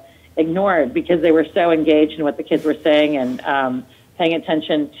completely ignored, because they were so engaged in what the kids were saying and paying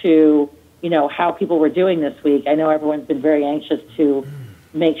attention to, how people were doing this week. I know everyone's been very anxious to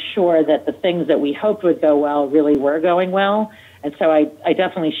make sure that the things that we hoped would go well really were going well. And so I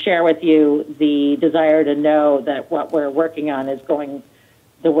definitely share with you the desire to know that what we're working on is going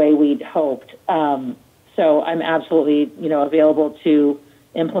the way we'd hoped. So I'm absolutely, available to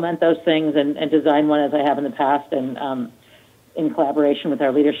implement those things and design one as I have in the past, and in collaboration with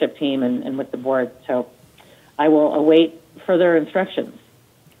our leadership team and with the board. So I will await further instructions.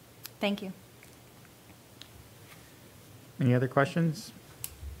 Thank you. Any other questions?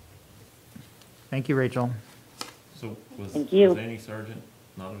 Thank you, Rachel. So Thank you. was Annie Sargent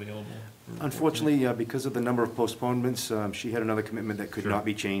not available? Unfortunately, because of the number of postponements, she had another commitment that could Sure. not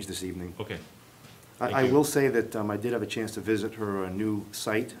be changed this evening. Okay. I will say that I did have a chance to visit her new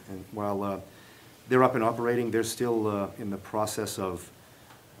site, and while they're up and operating, they're still in the process of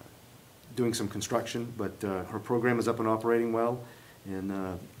doing some construction, but her program is up and operating well,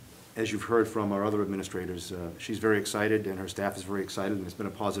 and as you've heard from our other administrators, she's very excited, and her staff is very excited, and it's been a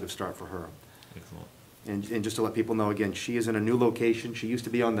positive start for her. Excellent. And just to let people know, again, she is in a new location. She used to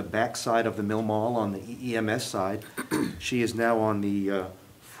be on the back side of the Mill Mall on the EMS side. She is now on the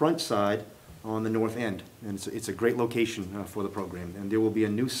front side on the north end, and it's a great location for the program. And there will be a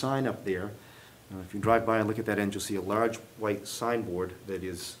new sign up there. If you drive by and look at that end, you'll see a large white signboard that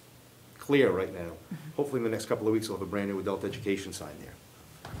is clear right now. Hopefully in the next couple of weeks, we'll have a brand new adult education sign there.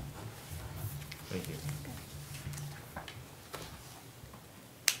 Thank you.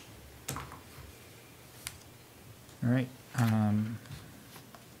 All right.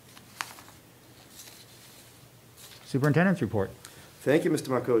 Superintendent's report. Thank you, Mr.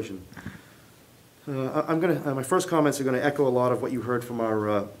 Markosian. My first comments are going to echo a lot of what you heard from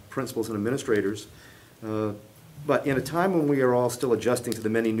our principals and administrators. But in a time when we are all still adjusting to the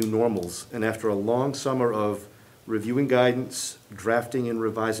many new normals, and after a long summer of reviewing guidance, drafting and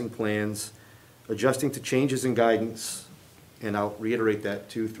revising plans, adjusting to changes in guidance, and I'll reiterate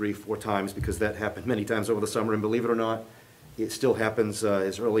that 2, 3, 4 times because that happened many times over the summer, and believe it or not, it still happens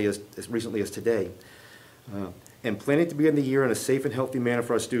as recently as today. And planning to begin the year in a safe and healthy manner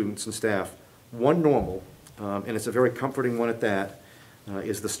for our students and staff. One normal, and it's a very comforting one at that,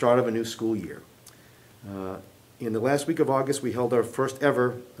 is the start of a new school year. In the last week of August, we held our first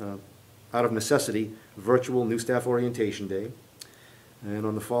ever, out of necessity, virtual New Staff Orientation Day. And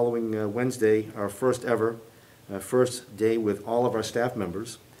on the following Wednesday, our first ever, first day with all of our staff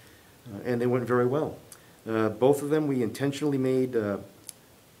members, and they went very well. Both of them we intentionally made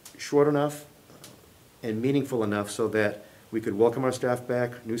short enough and meaningful enough so that we could welcome our staff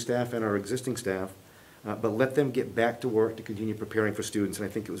back, new staff and our existing staff, but let them get back to work to continue preparing for students, and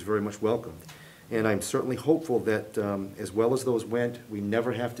I think it was very much welcomed. And I'm certainly hopeful that as well as those went, we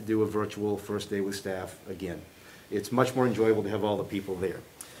never have to do a virtual first day with staff again. It's much more enjoyable to have all the people there.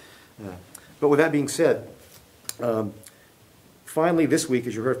 But with that being said, finally this week,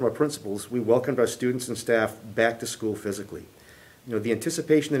 as you heard from our principals, we welcomed our students and staff back to school physically. The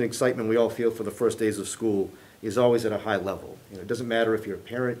anticipation and excitement we all feel for the first days of school is always at a high level. It doesn't matter if you're a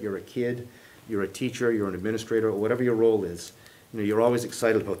parent, you're a kid, you're a teacher, you're an administrator, or whatever your role is. you're always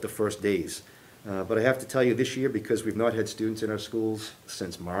excited about the first days. But I have to tell you, this year, because we've not had students in our schools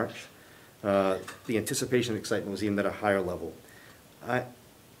since March, the anticipation and excitement was even at a higher level.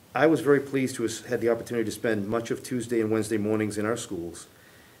 I was very pleased to have had the opportunity to spend much of Tuesday and Wednesday mornings in our schools,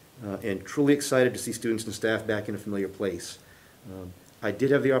 and truly excited to see students and staff back in a familiar place. I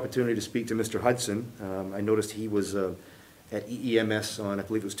did have the opportunity to speak to Mr. Hudson. I noticed he was at EEMS on, I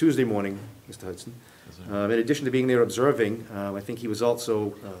believe it was Tuesday morning, Mr. Hudson. In addition to being there observing, I think he was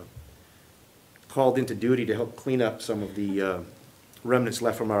also called into duty to help clean up some of the remnants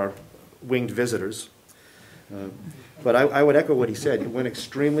left from our winged visitors. But I would echo what he said. It went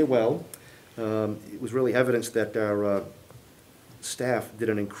extremely well. It was really evidence that our staff did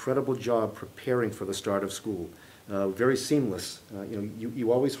an incredible job preparing for the start of school. Very seamless.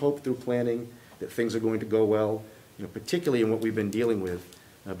 You always hope through planning that things are going to go well, particularly in what we've been dealing with.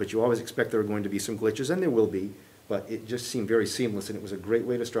 But you always expect there are going to be some glitches, and there will be, but it just seemed very seamless, and it was a great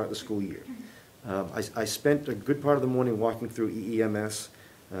way to start the school year. I spent a good part of the morning walking through EEMS,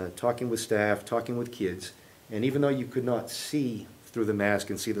 talking with staff, talking with kids, and even though you could not see through the mask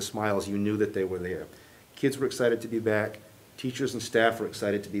and see the smiles, you knew that they were there. Kids were excited to be back. Teachers and staff were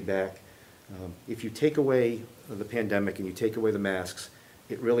excited to be back. If you take away the pandemic and you take away the masks,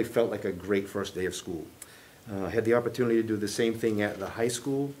 it really felt like a great first day of school. I had the opportunity to do the same thing at the high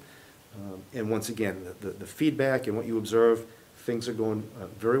school. And once again, the feedback and what you observe, things are going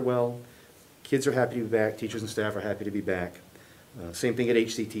very well. Kids are happy to be back. Teachers and staff are happy to be back. Same thing at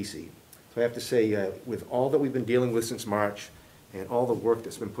HCTC. So I have to say, with all that we've been dealing with since March and all the work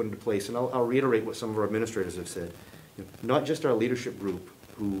that's been put into place, and I'll reiterate what some of our administrators have said, not just our leadership group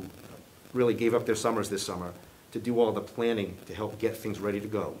who really gave up their summers this summer to do all the planning to help get things ready to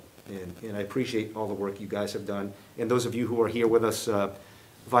go. And I appreciate all the work you guys have done, and those of you who are here with us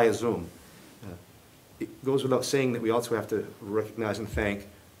via Zoom. It goes without saying that we also have to recognize and thank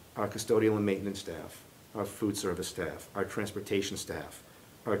our custodial and maintenance staff, our food service staff, our transportation staff,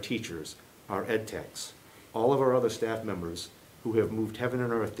 our teachers, our ed techs, all of our other staff members who have moved heaven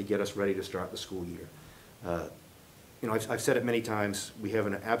and earth to get us ready to start the school year. I've said it many times, we have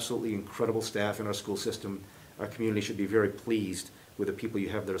an absolutely incredible staff in our school system. Our community should be very pleased with the people you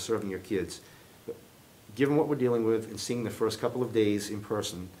have that are serving your kids. But given what we're dealing with and seeing the first couple of days in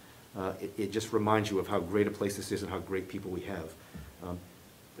person, it just reminds you of how great a place this is and how great people we have.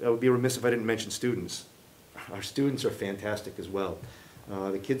 I would be remiss if I didn't mention students. Our students are fantastic as well.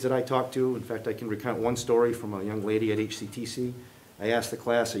 The kids that I talked to, in fact, I can recount one story from a young lady at HCTC. I asked the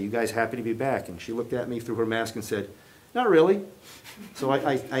class, "Are you guys happy to be back?" And she looked at me through her mask and said, "Not really." So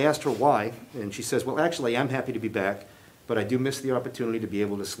I asked her why, and she says, "Well, actually, I'm happy to be back, but I do miss the opportunity to be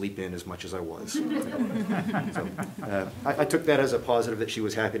able to sleep in as much as I was." So, I took that as a positive that she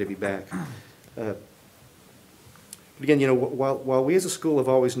was happy to be back. But again, while we as a school have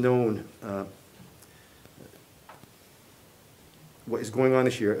always known what is going on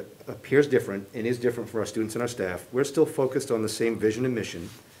this year appears different and is different for our students and our staff, we're still focused on the same vision and mission,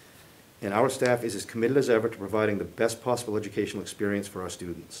 and our staff is as committed as ever to providing the best possible educational experience for our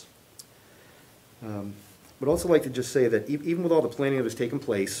students. But also like to just say that even with all the planning that has taken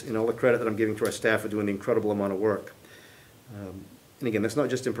place and all the credit that I'm giving to our staff for doing an incredible amount of work, and again, that's not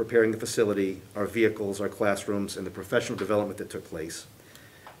just in preparing the facility, our vehicles, our classrooms, and the professional development that took place.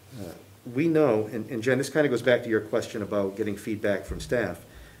 We know, and Jen, this kind of goes back to your question about getting feedback from staff.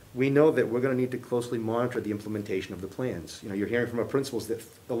 We know that we're going to need to closely monitor the implementation of the plans. You're hearing from our principals that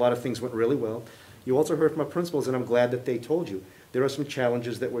a lot of things went really well. You also heard from our principals, and I'm glad that they told you, there are some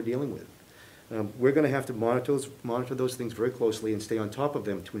challenges that we're dealing with. We're going to have to monitor those things very closely and stay on top of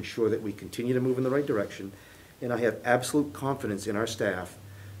them to ensure that we continue to move in the right direction. And I have absolute confidence in our staff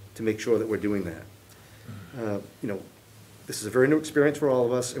to make sure that we're doing that. This is a very new experience for all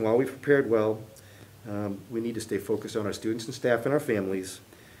of us, and while we've prepared well, we need to stay focused on our students and staff and our families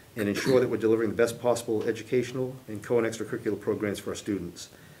and ensure that we're delivering the best possible educational and co- and extracurricular programs for our students.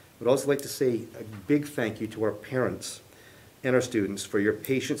 I'd also like to say a big thank you to our parents and our students for your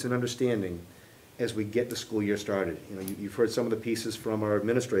patience and understanding as we get the school year started. You've heard some of the pieces from our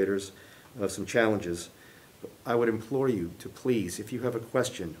administrators of some challenges. I would implore you to please, if you have a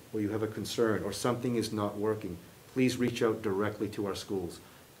question or you have a concern or something is not working, please reach out directly to our schools.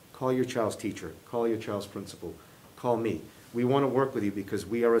 Call your child's teacher, call your child's principal, call me. We want to work with you because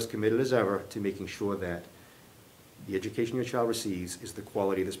we are as committed as ever to making sure that the education your child receives is the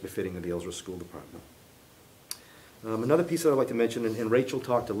quality that's befitting of the Ellsworth School Department. Another piece that I'd like to mention, and Rachel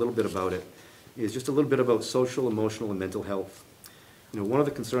talked a little bit about it, is just a little bit about social, emotional, and mental health. One of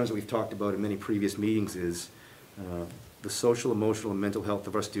the concerns that we've talked about in many previous meetings is the social, emotional, and mental health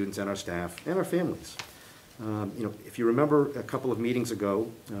of our students and our staff and our families. If you remember a couple of meetings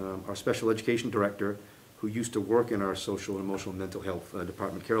ago, our special education director, who used to work in our social and emotional mental health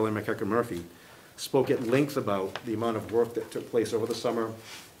department, Caroline McEachern Murphy, spoke at length about the amount of work that took place over the summer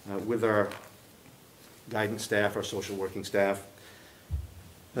with our guidance staff, our social working staff,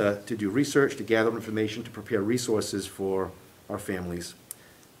 to do research, to gather information, to prepare resources for our families.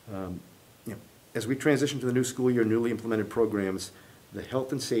 As we transition to the new school year, newly implemented programs, the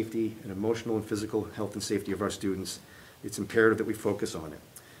health and safety and emotional and physical health and safety of our students, it's imperative that we focus on it.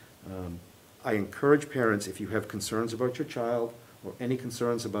 I encourage parents, if you have concerns about your child or any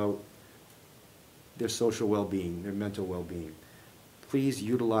concerns about their social well-being, their mental well-being, please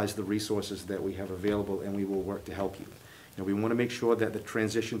utilize the resources that we have available, and we will work to help you. We want to make sure that the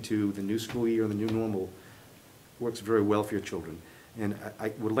transition to the new school year and the new normal works very well for your children. And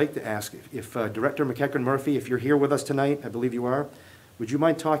I would like to ask if Director McEachern Murphy, if you're here with us tonight, I believe you are, would you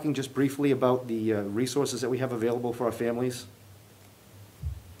mind talking just briefly about the resources that we have available for our families?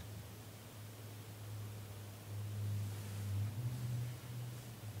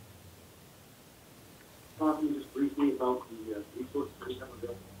 Talking just briefly about the resources that we have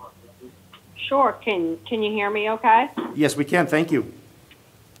available for our families. Sure. Can you hear me okay? Yes, we can. Thank you.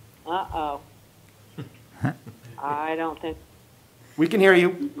 Uh-oh. I don't think. We can hear you.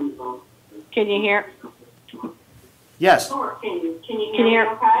 Can you hear? Yes. Sure. Can you hear me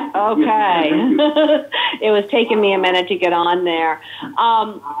okay? Okay. It was taking me a minute to get on there.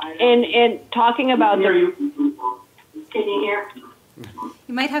 In talking about the. Can you hear?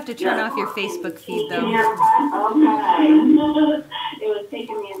 You might have to turn off your Facebook feed, though. Okay. It was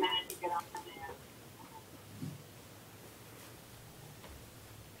taking me a minute to get on there.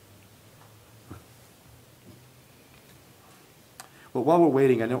 Well, while we're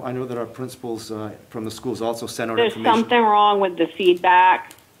waiting, I know that our principals from the schools also sent out There's information. something wrong with the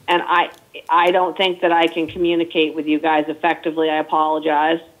feedback, and I don't think that I can communicate with you guys effectively. I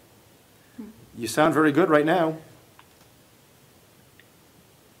apologize. You sound very good right now.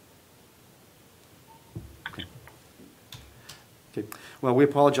 Okay. Well, we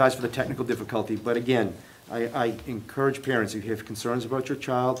apologize for the technical difficulty, but again, I encourage parents, if you have concerns about your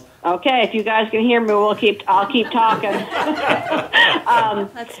child. Okay, if you guys can hear me, I'll keep talking.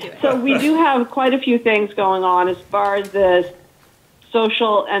 Let's do it. So we do have quite a few things going on as far as the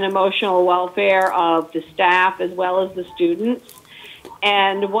social and emotional welfare of the staff as well as the students.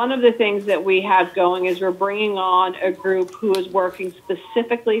 And one of the things that we have going is we're bringing on a group who is working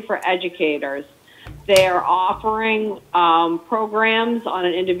specifically for educators. They are offering programs on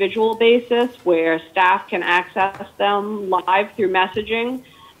an individual basis where staff can access them live through messaging.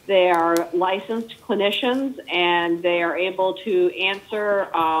 They are licensed clinicians, and they are able to answer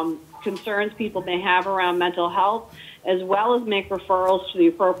concerns people may have around mental health, as well as make referrals to the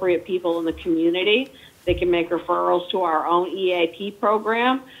appropriate people in the community. They can make referrals to our own EAP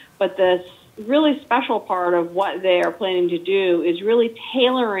program, but the really special part of what they are planning to do is really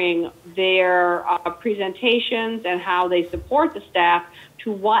tailoring their presentations and how they support the staff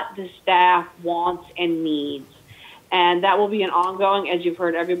to what the staff wants and needs. And that will be an ongoing, as you've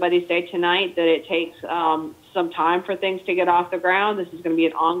heard everybody say tonight, that it takes some time for things to get off the ground. This is going to be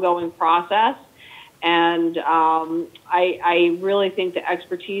an ongoing process. And I really think the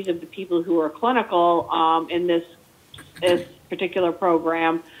expertise of the people who are clinical in this particular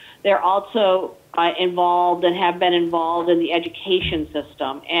program, they're also involved and have been involved in the education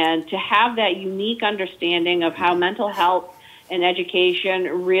system. And to have that unique understanding of how mental health and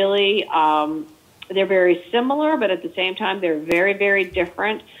education really, they're very similar, but at the same time, they're very, very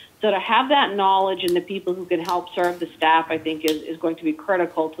different. So to have that knowledge and the people who can help serve the staff, I think, is going to be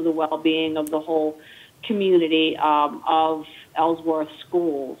critical to the well-being of the whole community of Ellsworth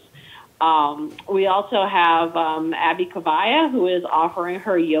schools. We also have Abby Kavaya, who is offering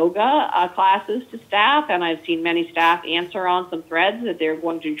her yoga classes to staff, and I've seen many staff answer on some threads that they're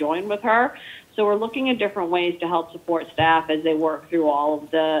going to join with her. So we're looking at different ways to help support staff as they work through all of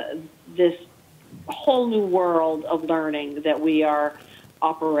this whole new world of learning that we are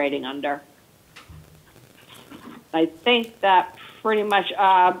operating under. I think that pretty much,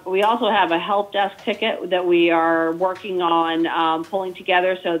 we also have a help desk ticket that we are working on pulling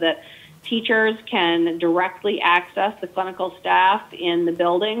together so that teachers can directly access the clinical staff in the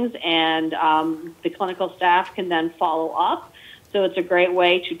buildings, and the clinical staff can then follow up. So it's a great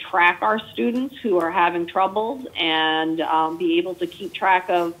way to track our students who are having troubles and be able to keep track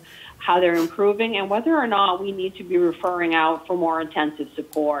of how they're improving and whether or not we need to be referring out for more intensive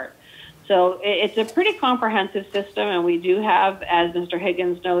support. So it's a pretty comprehensive system, and we do have, as Mr.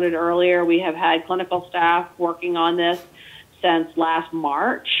 Higgins noted earlier, we have had clinical staff working on this since last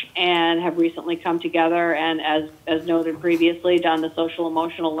March and have recently come together and, as noted previously, done the social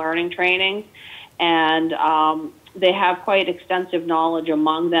emotional learning trainings. And they have quite extensive knowledge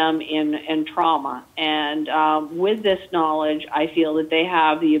among them in trauma. And with this knowledge, I feel that they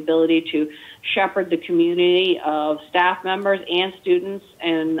have the ability to shepherd the community of staff members and students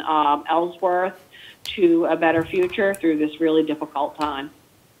in Ellsworth to a better future through this really difficult time.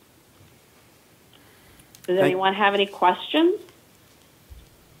 Does anyone have any questions?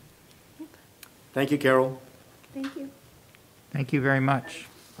 Thank you, Carol. Thank you. Thank you very much.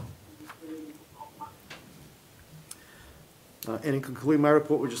 And in concluding my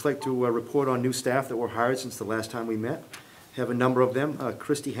report, we'd just like to report on new staff that were hired since the last time we met. Have a number of them.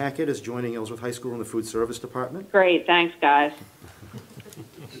 Christy Hackett is joining Ellsworth High School in the food service department. Great, thanks, guys.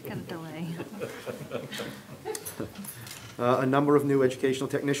 Got a delay. A number of new educational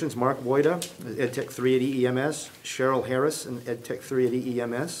technicians. Mark Boyda, EdTech 3 at EEMS. Cheryl Harris, in EdTech 3 at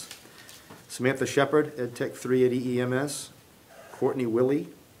EEMS. Samantha Shepard, EdTech 3 at EEMS. Courtney Willie,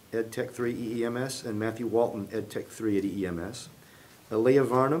 EdTech 3 EEMS. And Matthew Walton, EdTech 3 at EEMS. Leah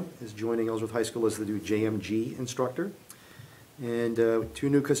Varnum is joining Ellsworth High School as the new JMG instructor. And 2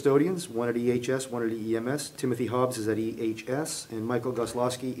 new custodians, one at EHS, one at EEMS. Timothy Hobbs is at EHS, and Michael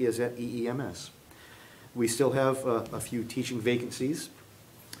Goslowski is at EEMS. We still have a few teaching vacancies.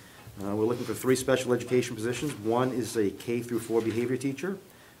 We're looking for 3 special education positions. One is a K through 4 behavior teacher,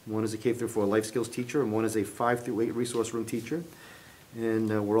 one is a K through 4 life skills teacher, and one is a 5 through 8 resource room teacher.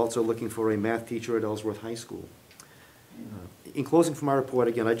 And we're also looking for a math teacher at Ellsworth High School. In closing for my report,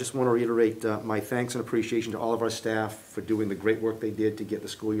 again, I just want to reiterate my thanks and appreciation to all of our staff for doing the great work they did to get the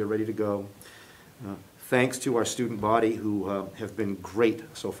school year ready to go. Thanks to our student body who have been great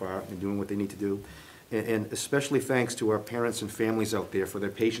so far in doing what they need to do. And especially thanks to our parents and families out there for their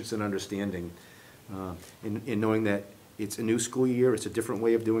patience and understanding in knowing that it's a new school year, it's a different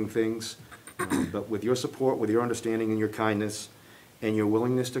way of doing things, but with your support, with your understanding and your kindness, and your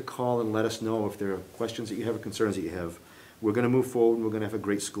willingness to call and let us know if there are questions that you have or concerns that you have, we're going to move forward and we're going to have a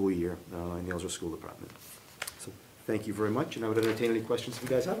great school year in the Ellsworth School Department. So thank you very much, and I would entertain any questions if you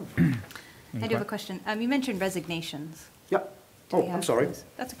guys have them. I do have a question. You mentioned resignations. Yep. Do Oh, we I'm have sorry. those?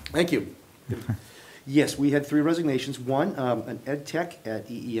 That's okay. Thank you. Yes, we had 3 resignations. One, an ed tech at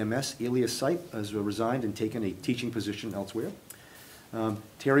EEMS, Elias Sipe, has resigned and taken a teaching position elsewhere.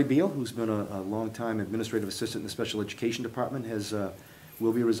 Terry Beal, who's been a long-time administrative assistant in the special education department,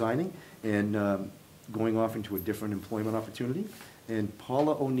 will be resigning and going off into a different employment opportunity. And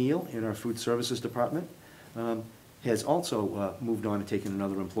Paula O'Neill in our food services department has also moved on and taken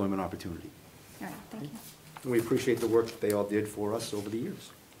another employment opportunity. All right, thank you. And we appreciate the work that they all did for us over the years.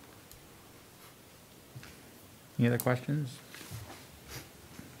 Any other questions?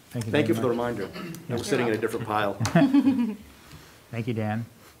 Thank you. Thank you very for the much. reminder. I was sitting in a different pile. Thank you, Dan.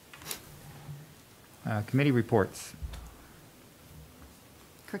 Committee reports.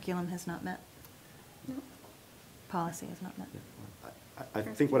 Curriculum has not met. Policy has not met. I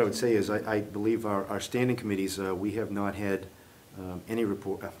think what I would say is I believe our standing committees, we have not had any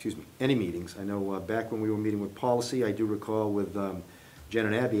meetings. I know back when we were meeting with policy, I do recall with Jen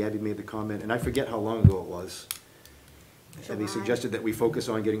and Abby made the comment, and I forget how long ago it was. And they suggested that we focus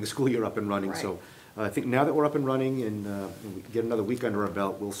on getting the school year up and running. So I think now that we're up and running and we get another week under our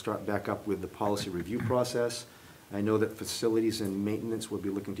belt, we'll start back up with the policy review process. I know that facilities and maintenance will be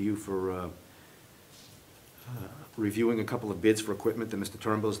looking to you for reviewing a couple of bids for equipment that Mr.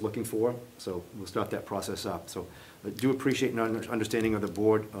 Turnbull is looking for. So we'll start that process up. So I do appreciate an understanding of the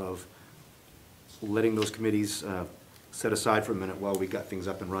board of letting those committees set aside for a minute while we got things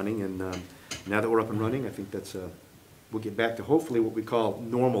up and running. And now that we're up and running, I think that's we'll get back to hopefully what we call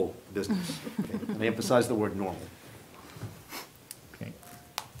normal business. Okay? And I emphasize the word normal. Okay.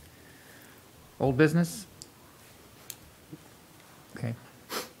 Old business? Okay.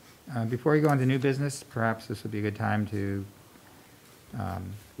 Before you go on to new business, perhaps this would be a good time to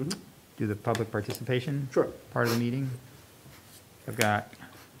do the public participation part of the meeting. I've got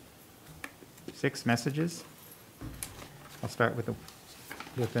 6 messages. I'll start with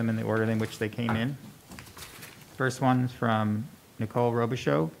them in the order in which they came in. First one's from Nicole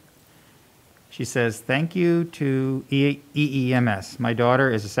Robichaud. She says, "Thank you to EEMS. My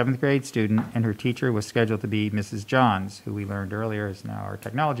daughter is a 7th grade student, and her teacher was scheduled to be Mrs. Johns, who we learned earlier is now our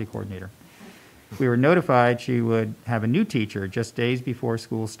technology coordinator. We were notified she would have a new teacher just days before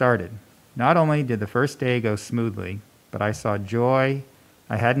school started. Not only did the first day go smoothly, but I saw joy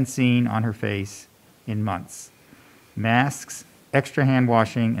I hadn't seen on her face in months. Masks, extra hand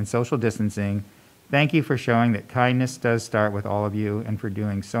washing, and social distancing. Thank you for showing that kindness does start with all of you and for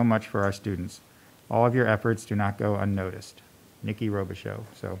doing so much for our students. All of your efforts do not go unnoticed. Nikki Robichaux.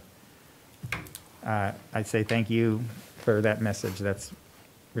 So I'd say thank you for that message. That's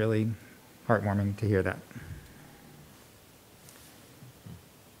really heartwarming to hear that.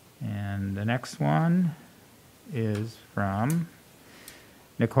 And the next one is from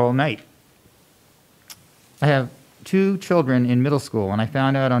Nicole Knight. I have 2 children in middle school, and I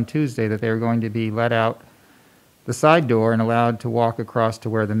found out on Tuesday that they were going to be let out the side door and allowed to walk across to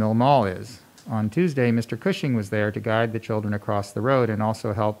where the Mill Mall is. On Tuesday, Mr. Cushing was there to guide the children across the road and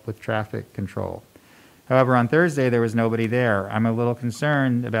also help with traffic control. However, on Thursday, there was nobody there. I'm a little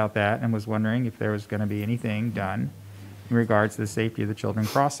concerned about that and was wondering if there was going to be anything done in regards to the safety of the children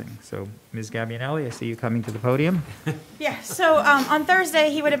crossing. So, Ms. Gabbianelli, I see you coming to the podium. Yeah, so on Thursday,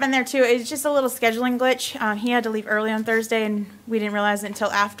 he would have been there too. It's just a little scheduling glitch. He had to leave early on Thursday, and we didn't realize it until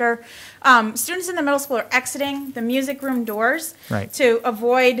after. Students in the middle school are exiting the music room doors Right. to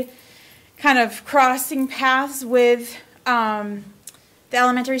avoid kind of crossing paths with the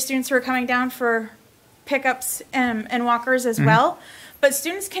elementary students who are coming down for pickups and walkers as well. But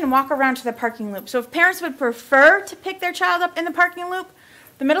students can walk around to the parking loop. So if parents would prefer to pick their child up in the parking loop,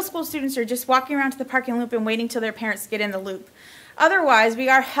 the middle school students are just walking around to the parking loop and waiting till their parents get in the loop. Otherwise, we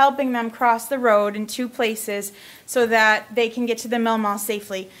are helping them cross the road in 2 places so that they can get to the Mill Mall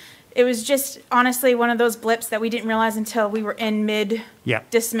safely. It was just honestly one of those blips that we didn't realize until we were in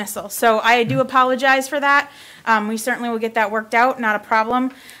mid-dismissal. So I do apologize for that. We certainly will get that worked out, not a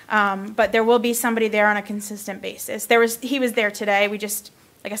problem. But there will be somebody there on a consistent basis. He was there today. We just,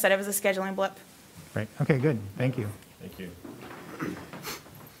 like I said, it was a scheduling blip. Right. Okay, good. Thank you. Thank you.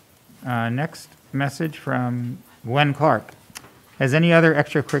 Next message from Gwen Clark. Has any other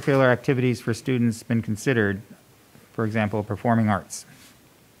extracurricular activities for students been considered, for example, performing arts?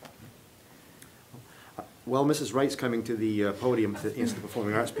 While Mrs. Wright's coming to the podium to answer the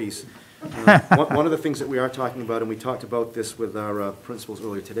performing arts piece, one of the things that we are talking about, and we talked about this with our principals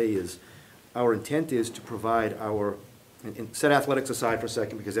earlier today, is our intent is to provide our, and set athletics aside for a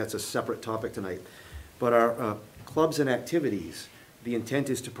second because that's a separate topic tonight, but our clubs and activities, the intent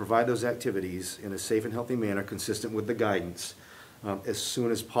is to provide those activities in a safe and healthy manner consistent with the guidance as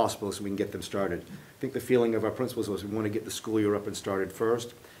soon as possible so we can get them started. I think the feeling of our principals was we want to get the school year up and started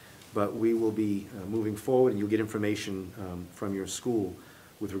first. But we will be moving forward, and you'll get information from your school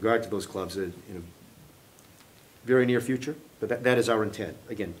with regard to those clubs in a very near future. But that is our intent.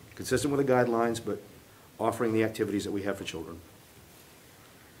 Again, consistent with the guidelines, but offering the activities that we have for children.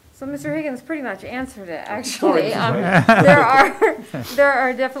 So Mr. Higgins pretty much answered it, actually. There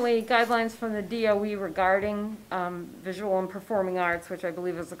are definitely guidelines from the DOE regarding visual and performing arts, which I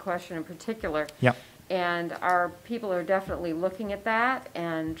believe is the question in particular. Yep. And our people are definitely looking at that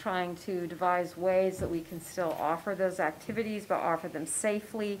and trying to devise ways that we can still offer those activities, but offer them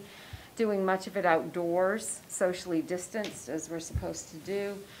safely, doing much of it outdoors, socially distanced, as we're supposed to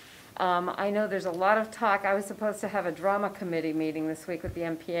do. I know there's a lot of talk. I was supposed to have a drama committee meeting this week with the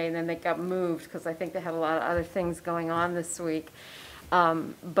MPA, and then they got moved because I think they had a lot of other things going on this week.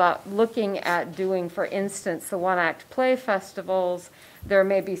 But looking at doing, for instance, the one-act play festivals, there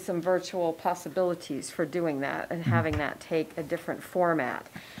may be some virtual possibilities for doing that and having that take a different format.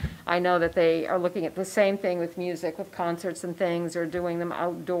 I know that they are looking at the same thing with music, with concerts and things, or doing them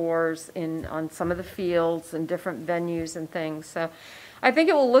outdoors on some of the fields and different venues and things. So I think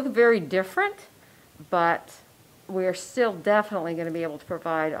it will look very different, but we're still definitely going to be able to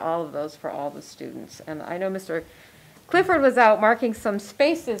provide all of those for all the students. And I know Mr. Clifford was out marking some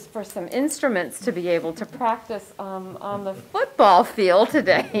spaces for some instruments to be able to practice on the football field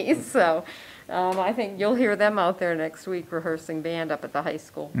today. So I think you'll hear them out there next week rehearsing band up at the high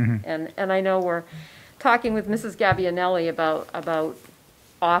school. And I know we're talking with Mrs. Gabbianelli about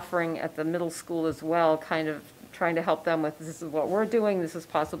offering at the middle school as well, kind of trying to help them with this is what we're doing, this is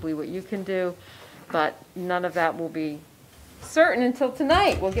possibly what you can do, but none of that will be certain until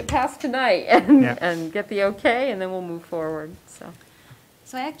tonight. We'll get past tonight and get the okay, and then we'll move forward. So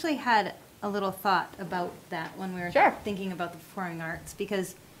I actually had a little thought about that when we were thinking about the performing arts,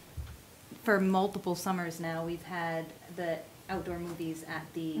 because for multiple summers now we've had the outdoor movies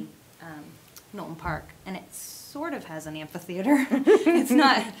at the Knowlton Park, and it sort of has an amphitheater. It's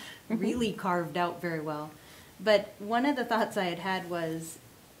not really carved out very well. But one of the thoughts I had was,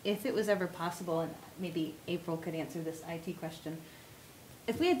 if it was ever possible, and maybe April could answer this IT question,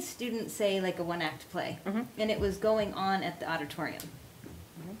 if we had students say like a one-act play, and it was going on at the auditorium,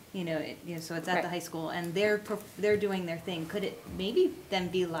 so it's at the high school, and they're doing their thing, could it maybe then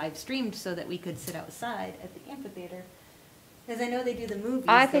be live streamed so that we could sit outside at the amphitheater? Because I know they do the movies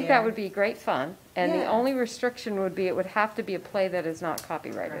I think there. that would be great fun, and the only restriction would be it would have to be a play that is not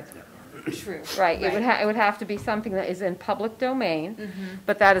copyrighted. True. Right, it would have to be something that is in public domain,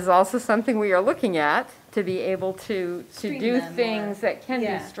 but that is also something we are looking at, to be able to Stream do them things or- that can be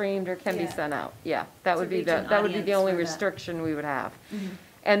yeah. streamed or can be Yeah. sent out. Yeah, that To would be reach the, an that would be the audience only for that. restriction we would have.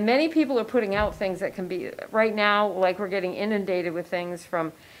 And many people are putting out things that can be, right now, like we're getting inundated with things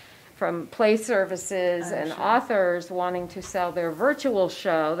from play services and authors wanting to sell their virtual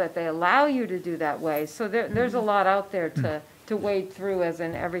show, that they allow you to do that way. So there's a lot out there to wade through, as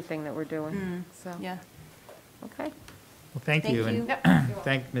in everything that we're doing, so. Yeah. Okay. Well, thank you. Thank And you.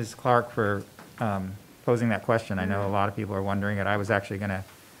 thank Ms. Clark for posing that question. I know a lot of people are wondering it. I was actually going to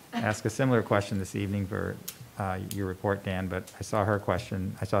ask a similar question this evening for your report, Dan, but I saw her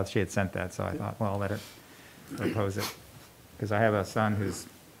question. I saw she had sent that, so I thought, well, I'll let her pose it. Because I have a son who's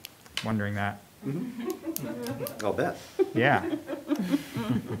wondering that. I'll bet. Yeah.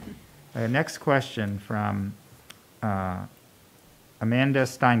 Next question from Amanda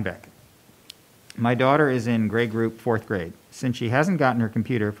Steinbeck. My daughter is in grade group 4th grade. Since she hasn't gotten her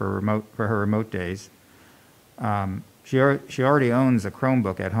computer for her remote days, she already owns a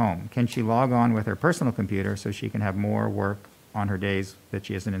Chromebook at home. Can she log on with her personal computer so she can have more work on her days that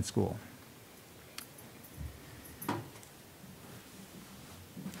she isn't in school?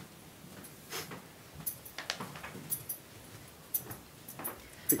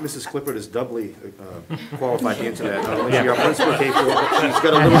 I think Mrs. Clifford is doubly qualified to answer that. Not only is she our principal K-4, but she's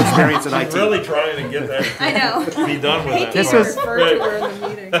got a little experience in IT. Really trying to get that. I know. Be done with that. This part. was- Refer to her in the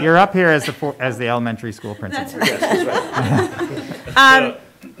meeting. You're up here as the elementary school principal. That's right. Yes, that's right.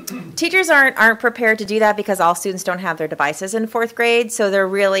 Teachers aren't prepared to do that because all students don't have their devices in 4th grade, so they're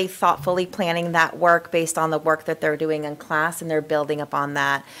really thoughtfully planning that work based on the work that they're doing in class, and they're building upon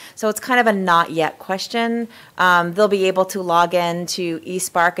that. So it's kind of a not yet question. They'll be able to log in to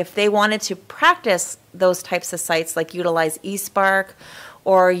eSpark if they wanted to practice those types of sites, like utilize eSpark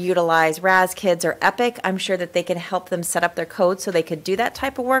or utilize RazKids or Epic. I'm sure that they can help them set up their code so they could do that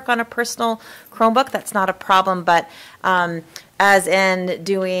type of work on a personal Chromebook. That's not a problem, but as in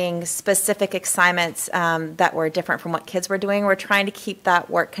doing specific assignments that were different from what kids were doing, we're trying to keep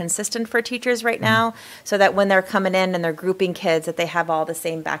that work consistent for teachers right now, so that when they're coming in and they're grouping kids, that they have all the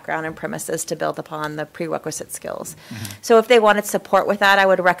same background and premises to build upon the prerequisite skills. So if they wanted support with that, I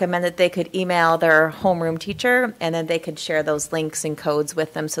would recommend that they could email their homeroom teacher, and then they could share those links and codes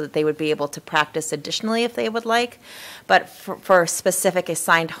with them so that they would be able to practice additionally if they would like. But for specific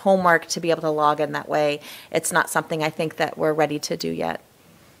assigned homework to be able to log in that way, it's not something I think that we're ready to do yet.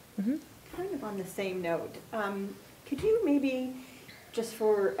 Kind of on the same note, could you maybe, just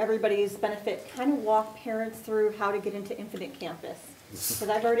for everybody's benefit, kind of walk parents through how to get into Infinite Campus? Because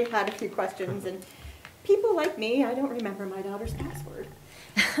I've already had a few questions, and people like me, I don't remember my daughter's password.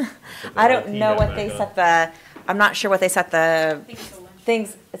 I don't know what they set I'm not sure what they set the I think it's a lunch.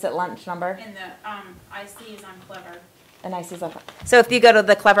 things, is it lunch number? And the IC is on Clever. And I see stuff. So if you go to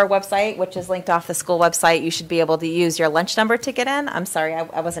the Clever website, which is linked off the school website, you should be able to use your lunch number to get in. I'm sorry,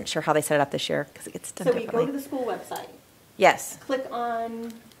 I wasn't sure how they set it up this year because it gets done So we go to differently. the school website, Yes, click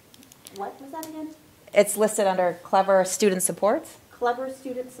on, what was that again? it's listed under Clever Student Support. Clever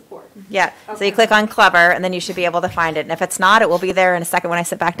Student Support. Yeah, so Okay. you click on Clever and then you should be able to find it. And if it's not, it will be there in a second when I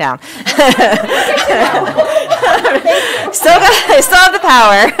sit back down. Still have the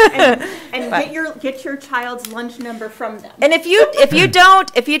power. And But- get your child's lunch number from them. And if you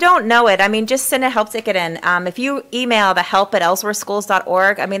don't know it, I mean, just send a help ticket in. If you email the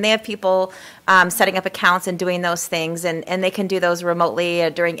help@ellsworthschools.org, I mean, they have people setting up accounts and doing those things, and they can do those remotely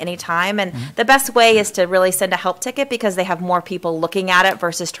during any time. And the best way is to really send a help ticket because they have more people looking at it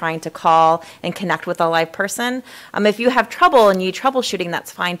versus trying to call and connect with a live person. If you have trouble and you troubleshooting,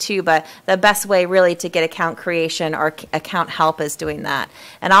 that's fine too. But the best way really to get account creation or account help is doing that.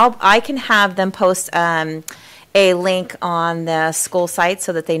 And I can have them post a link on the school site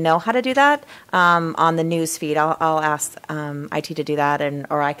so that they know how to do that on the news feed. I'll ask IT to do that,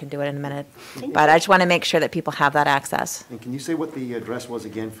 or I can do it in a minute. But I just want to make sure that people have that access. And can you say what the address was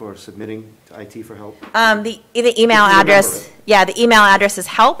again for submitting to IT for help? The email If you address, remember it. yeah, the email address is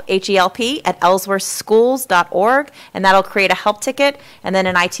help, HELP, @ellsworthschools.org, and that'll create a help ticket, and then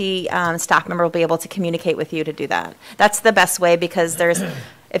an IT staff member will be able to communicate with you to do that. That's the best way because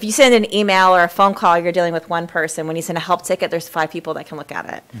if you send an email or a phone call, you're dealing with one person. When you send a help ticket, there's 5 people that can look at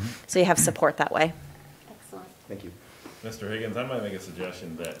it. So you have support that way. Excellent. Thank you. Mr. Higgins, I might make a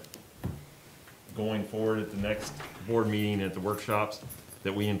suggestion that going forward at the next board meeting, at the workshops,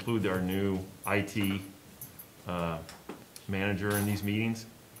 that we include our new IT manager in these meetings,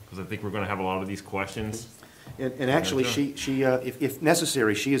 because I think we're going to have a lot of these questions. And actually, if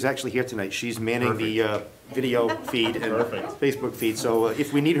necessary, she is actually here tonight. She's manning the video feed and Facebook feed, so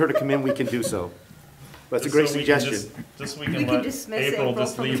if we need her to come in, we can do so. That's a great suggestion. Just so we can You can let dismiss April April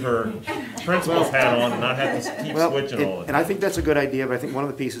just from- leave her principal's hat on and not have to keep switching all the And time. I think that's a good idea, but I think one of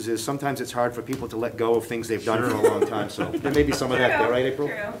the pieces is sometimes it's hard for people to let go of things they've done for a long time, so there may be some of that there, right,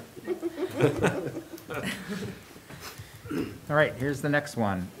 April? All right, here's the next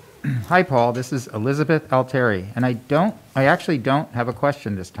one. Hi, Paul, this is Elizabeth Alteri, and I actually don't have a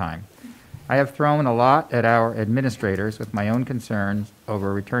question this time. I have thrown a lot at our administrators with my own concerns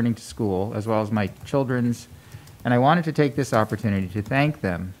over returning to school, as well as my children's, and I wanted to take this opportunity to thank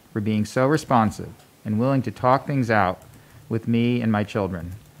them for being so responsive and willing to talk things out with me and my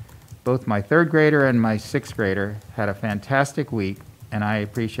children. Both my third grader and my sixth grader had a fantastic week, and I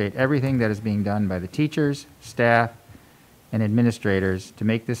appreciate everything that is being done by the teachers, staff, and administrators to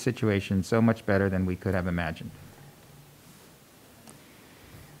make this situation so much better than we could have imagined.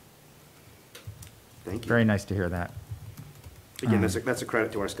 Thank you. Very nice to hear that. Again, that's a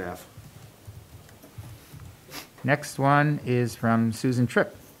credit to our staff. Next one is from Susan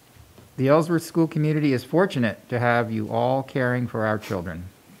Tripp. The Ellsworth School community is fortunate to have you all caring for our children.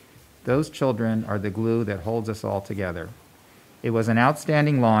 Those children are the glue that holds us all together. It was an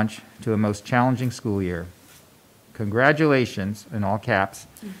outstanding launch to a most challenging school year. Congratulations, in all caps,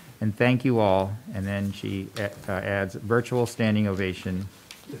 and thank you all. And then she adds virtual standing ovation.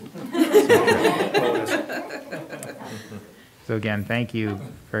 So again, thank you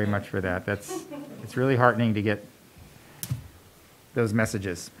very much for that. It's really heartening to get those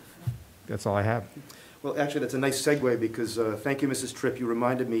messages. That's all I have. Well, actually, that's a nice segue because, thank you, Mrs. Tripp. You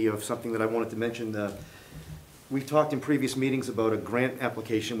reminded me of something that I wanted to mention. We've talked in previous meetings about a grant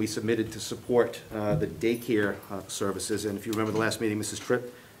application we submitted to support the daycare services. And if you remember the last meeting, Mrs.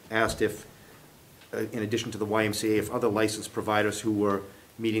 Tripp asked if, in addition to the YMCA, if other licensed providers who were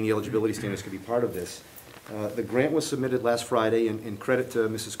meeting the eligibility standards could be part of this. The grant was submitted last Friday, and credit to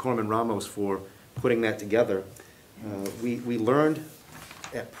Mrs. Corman Ramos for putting that together. We learned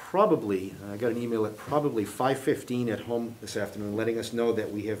at probably, I got an email at probably 5:15 at home this afternoon letting us know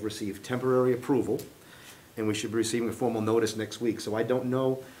that we have received temporary approval and we should be receiving a formal notice next week. So I don't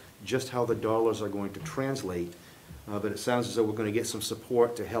know just how the dollars are going to translate, but it sounds as though we're going to get some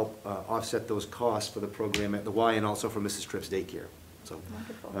support to help offset those costs for the program at the Y and also for Mrs. Tripp's daycare. So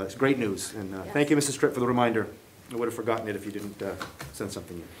it's great news, and thank you, Mrs. Tripp, for the reminder. I would have forgotten it if you didn't send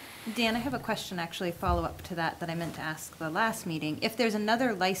something in. Dan, I have a question, actually, follow-up to that I meant to ask the last meeting. If there's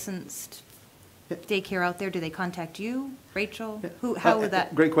another licensed daycare out there, do they contact you, Rachel? How would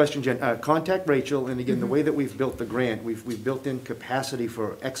that? Great question, Jen. Contact Rachel, and again, the way that we've built the grant, we've built in capacity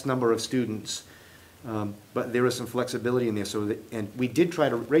for X number of students, but there is some flexibility in there. So and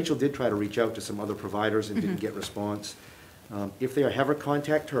Rachel did try to reach out to some other providers and didn't get response. If they have her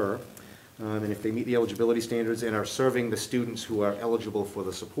contact her, and if they meet the eligibility standards and are serving the students who are eligible for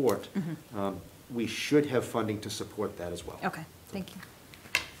the support, we should have funding to support that as well. Okay, thank you.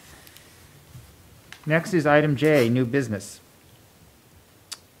 Next is item J, new business.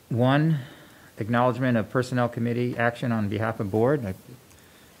 1, acknowledgement of Personnel Committee action on behalf of board.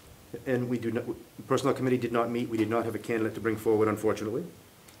 And we do not, Personnel Committee did not meet. We did not have a candidate to bring forward, unfortunately.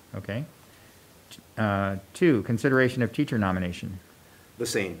 Okay. 2, consideration of teacher nomination. The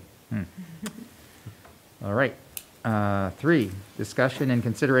same. All right. 3, discussion and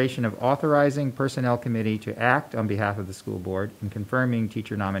consideration of authorizing Personnel Committee to act on behalf of the school board and confirming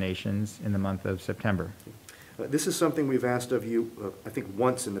teacher nominations in the month of September. This is something we've asked of you, I think,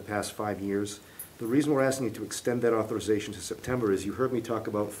 once in the past 5 years. The reason we're asking you to extend that authorization to September is you heard me talk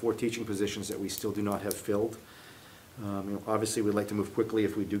about 4 teaching positions that we still do not have filled. Obviously, we'd like to move quickly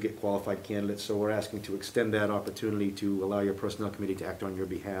if we do get qualified candidates, so we're asking to extend that opportunity to allow your Personnel Committee to act on your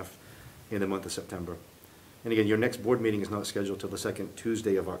behalf in the month of September. And again, your next board meeting is not scheduled till the second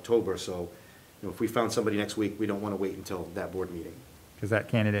Tuesday of October, so if we found somebody next week, we don't want to wait until that board meeting. Because that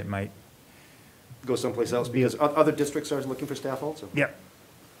candidate might. Go someplace else, because other districts are looking for staff also. Yep.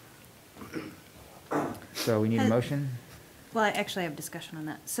 So we need a motion? Well, I actually have discussion on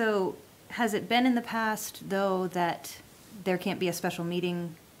that. So has it been in the past, though, that there can't be a special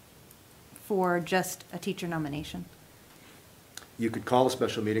meeting for just a teacher nomination? You could call a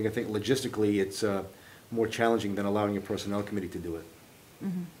special meeting. I think logistically, it's more challenging than allowing your Personnel Committee to do it.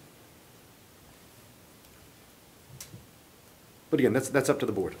 But again, that's up to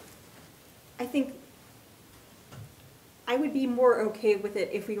the board. I think I would be more okay with it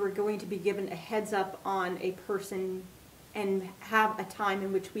if we were going to be given a heads up on a person and have a time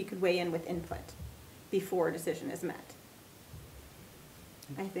in which we could weigh in with input before a decision is met.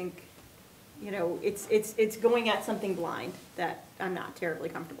 I think you know, it's going at something blind that I'm not terribly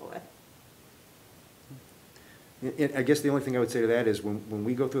comfortable with. I guess the only thing I would say to that is when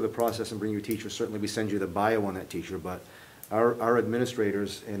we go through the process and bring you a teacher, certainly we send you the bio on that teacher, but our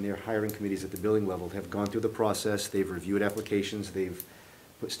administrators and their hiring committees at the building level have gone through the process, they've reviewed applications, they've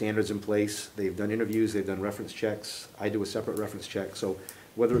put standards in place, they've done interviews, they've done reference checks. I do a separate reference check. So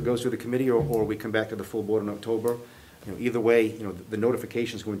whether it goes through the committee or we come back to the full board in October, you know, either way, you know, the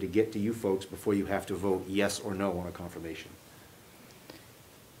notification is going to get to you folks before you have to vote yes or no on a confirmation.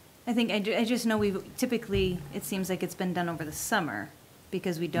 I think, I just know we've, typically, it seems like it's been done over the summer,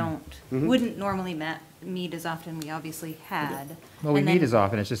 because we wouldn't normally meet as often, we obviously had. Well, we And meet then- as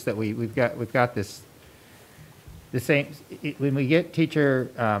often, it's just that we've got this, the same, when we get teacher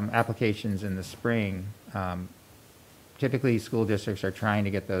applications in the spring, typically school districts are trying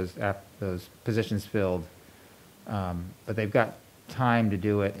to get those positions filled, but they've got time to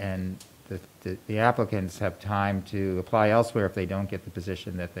do it, and the applicants have time to apply elsewhere if they don't get the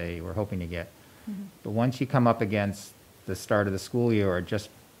position that they were hoping to get. But once you come up against the start of the school year or just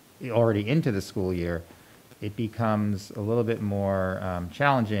already into the school year, it becomes a little bit more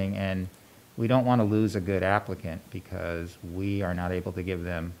challenging, and we don't want to lose a good applicant because we are not able to give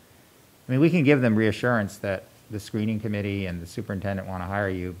them, I mean, we can give them reassurance that the screening committee and the superintendent want to hire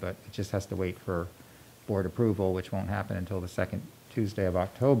you, but it just has to wait for board approval, which won't happen until the second Tuesday of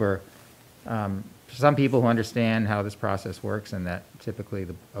October. For some people who understand how this process works and that typically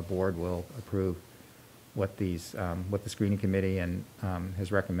a board will approve what the screening committee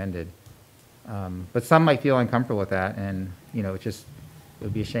has recommended. But some might feel uncomfortable with that, and, you know, it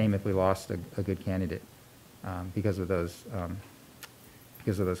would be a shame if we lost a good candidate because of those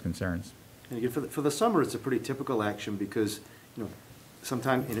concerns. And again, for the summer, it's a pretty typical action because, you know,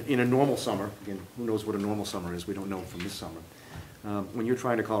 sometime in a normal summer, again, who knows what a normal summer is, we don't know from this summer. When you're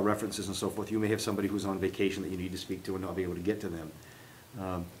trying to call references and so forth, you may have somebody who's on vacation that you need to speak to and not be able to get to them.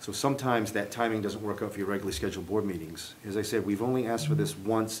 So sometimes that timing doesn't work out for your regularly scheduled board meetings. As I said, we've only asked for this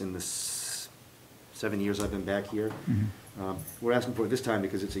once in the 7 years I've been back here. We're asking for it this time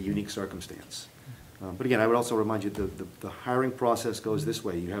because it's a unique circumstance. But again, I would also remind you, the hiring process goes this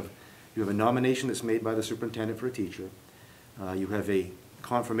way. You have a nomination that's made by the superintendent for a teacher. You have a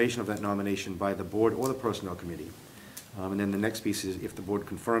confirmation of that nomination by the board or the personnel committee. And then the next piece is, if the board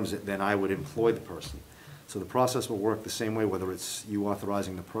confirms it, then I would employ the person. So the process will work the same way, whether it's you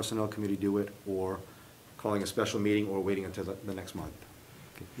authorizing the personnel committee to do it, or calling a special meeting, or waiting until the next month.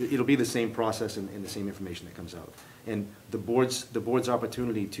 Okay. It'll be the same process and the same information that comes out. And the board's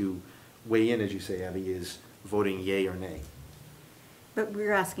opportunity to weigh in, as you say, Abby, is voting yay or nay. But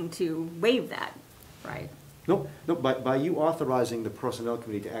we're asking to waive that, right? No, by you authorizing the personnel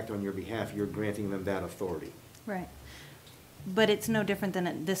committee to act on your behalf, you're granting them that authority. Right. But it's no different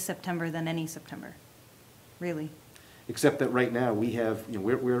than this September than any September, really. Except that right now, we have, you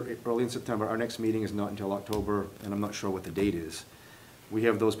know, we're early in September, our next meeting is not until October, and I'm not sure what the date is. We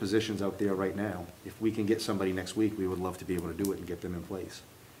have those positions out there right now. If we can get somebody next week, we would love to be able to do it and get them in place.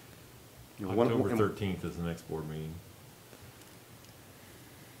 You know, October 13th is the next board meeting.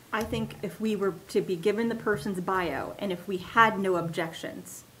 I think if we were to be given the person's bio, and if we had no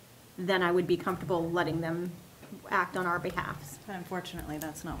objections, then I would be comfortable letting them act on our behalf. But unfortunately,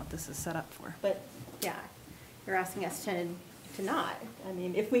 that's not what this is set up for. But, yeah, you're asking us to not. I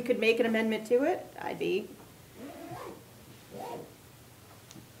mean, if we could make an amendment to it, I'd be.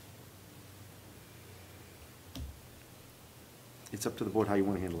 It's up to the board how you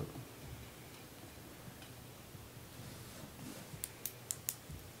want to handle it.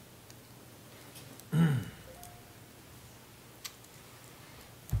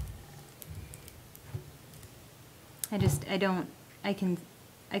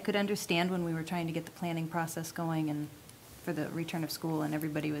 I could understand when we were trying to get the planning process going and for the return of school and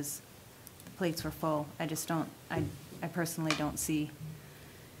the plates were full. I personally don't see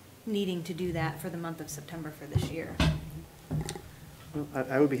needing to do that for the month of September for this year. Well,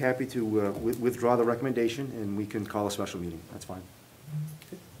 I would be happy to withdraw the recommendation, and we can call a special meeting. That's fine.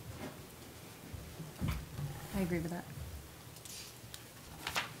 I agree with that.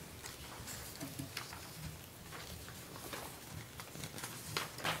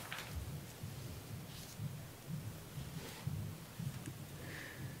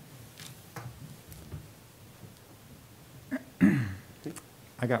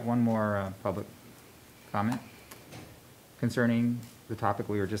 I got one more public comment concerning the topic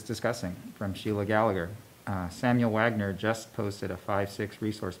we were just discussing from Sheila Gallagher. Samuel Wagner just posted a 5-6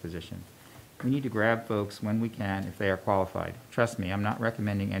 resource position. We need to grab folks when we can if they are qualified. Trust me, I'm not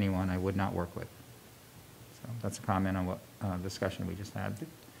recommending anyone I would not work with. So that's a comment on what discussion we just had.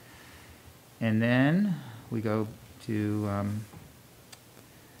 And then we go to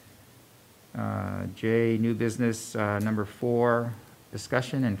J, new business, number 4,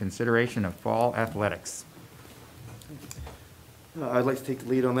 discussion and consideration of fall athletics. I'd like to take the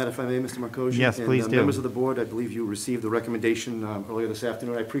lead on that, if I may, Mr. Markosian. Yes, please And do. members of the board, I believe you received the recommendation earlier this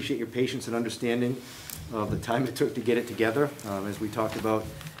afternoon. I appreciate your patience and understanding of the time it took to get it together. As we talked about,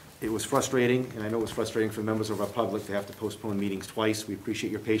 it was frustrating, and I know it was frustrating for members of our public to have to postpone meetings twice. We appreciate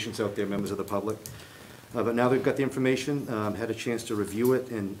your patience out there, members of the public. But now they've got the information, had a chance to review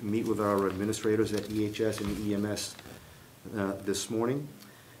it and meet with our administrators at EHS and EMS this morning.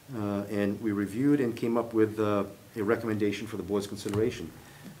 And we reviewed and came up with a recommendation for the board's consideration.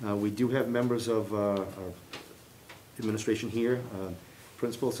 We do have members of our administration here,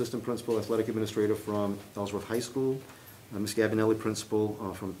 principal, assistant principal, athletic administrator from Ellsworth High School, Ms. Gabinelli,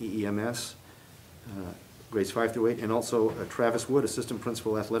 principal from EEMS, grades 5 through 8, and also Travis Wood, assistant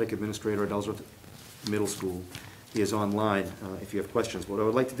principal, athletic administrator at Ellsworth Middle School. He is online if you have questions. What I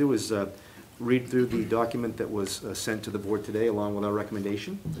would like to do is read through the document that was sent to the board today along with our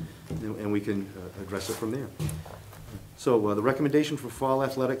recommendation, and we can address it from there. So the recommendation for fall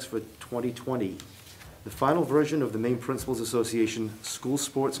athletics for 2020. The final version of the Maine Principals Association School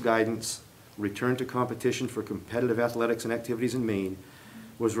Sports Guidance Return to Competition for Competitive Athletics and Activities in Maine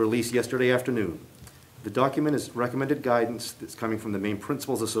was released yesterday afternoon. The document is recommended guidance that's coming from the Maine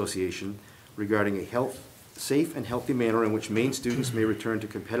Principals Association regarding a safe and healthy manner in which Maine students may return to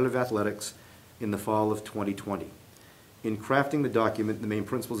competitive athletics in the fall of 2020. In crafting the document, the Maine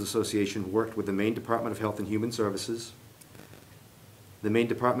Principals Association worked with the Maine Department of Health and Human Services, the Maine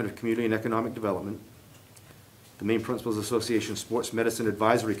Department of Community and Economic Development, the Maine Principals Association Sports Medicine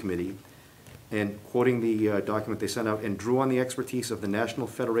Advisory Committee, and quoting the document they sent out, and drew on the expertise of the National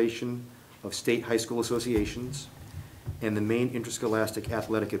Federation of State High School Associations and the Maine Interscholastic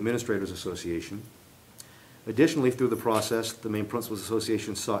Athletic Administrators Association. Additionally, through the process, the Maine Principals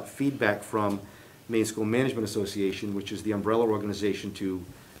Association sought feedback from Maine School Management Association, which is the umbrella organization to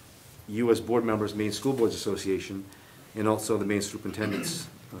you as board members, Maine School Boards Association, and also the Maine Superintendents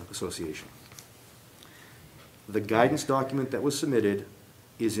Association. The guidance document that was submitted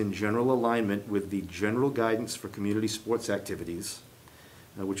is in general alignment with the general guidance for community sports activities,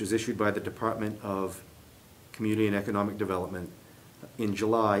 which was issued by the Department of Community and Economic Development in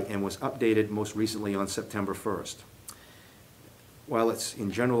July and was updated most recently on September 1st. While it's in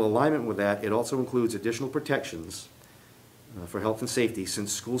general alignment with that, it also includes additional protections for health and safety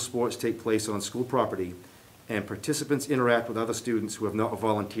since school sports take place on school property and participants interact with other students who have not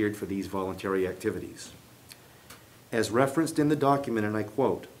volunteered for these voluntary activities. As referenced in the document, and I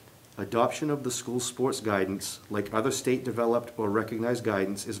quote, "Adoption of the school sports guidance, like other state-developed or recognized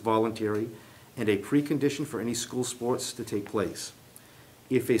guidance, is voluntary and a precondition for any school sports to take place.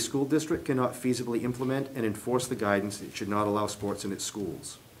 If a school district cannot feasibly implement and enforce the guidance, it should not allow sports in its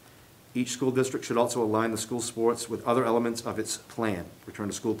schools. Each school district should also align the school sports with other elements of its plan, return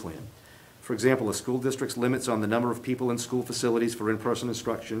to school plan. For example, a school district's limits on the number of people in school facilities for in-person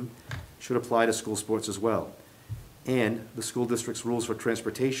instruction should apply to school sports as well. And the school district's rules for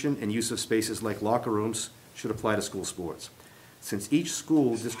transportation and use of spaces like locker rooms should apply to school sports. Since each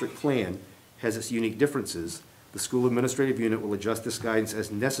school district plan has its unique differences, the school administrative unit will adjust this guidance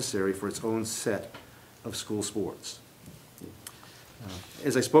as necessary for its own set of school sports."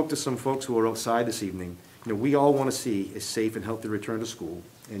 As I spoke to some folks who are outside this evening, we all want to see a safe and healthy return to school,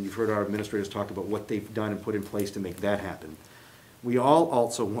 and you've heard our administrators talk about what they've done and put in place to make that happen. We all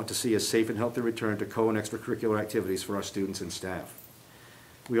also want to see a safe and healthy return to co- and extracurricular activities for our students and staff.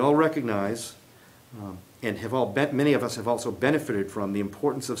 We all recognize, and many of us have also benefited from the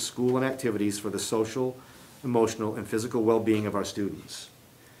importance of school and activities for the social, emotional, and physical well-being of our students.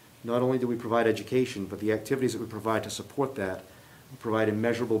 Not only do we provide education, but the activities that we provide to support that provide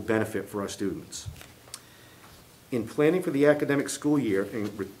immeasurable benefit for our students. In planning for the academic school year and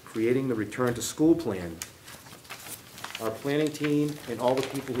creating the return to school plan, our planning team and all the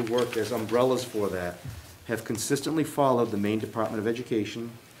people who work as umbrellas for that have consistently followed the Maine Department of Education,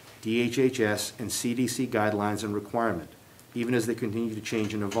 DHHS, and CDC guidelines and requirement, even as they continue to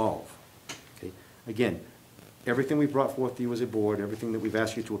change and evolve. Okay? Again, everything we've brought forth to you as a board, everything that we've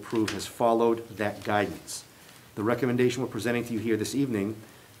asked you to approve has followed that guidance. The recommendation we're presenting to you here this evening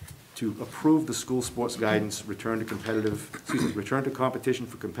to approve the school sports guidance, return to competition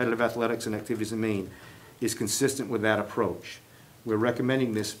for competitive athletics and activities in Maine is consistent with that approach. We're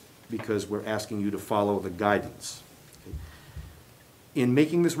recommending this because we're asking you to follow the guidance. Okay. In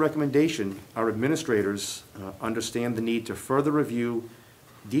making this recommendation, our administrators understand the need to further review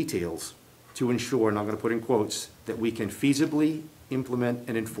details to ensure, and I'm going to put in quotes, that we can feasibly implement,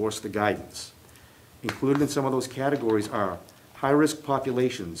 and enforce the guidance. Included in some of those categories are high-risk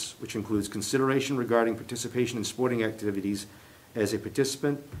populations, which includes consideration regarding participation in sporting activities as a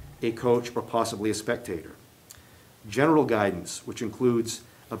participant, a coach, or possibly a spectator. General guidance, which includes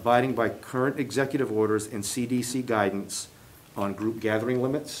abiding by current executive orders and CDC guidance on group gathering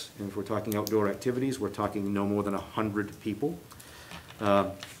limits. And if we're talking outdoor activities, we're talking no more than 100 people.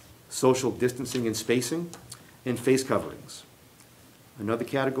 Social distancing and spacing, and face coverings. Another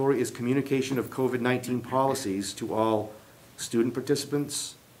category is communication of COVID-19 policies to all student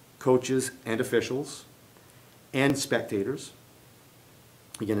participants, coaches, and officials, and spectators.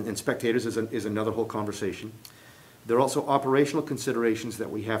 Again, and spectators is another whole conversation. There are also operational considerations that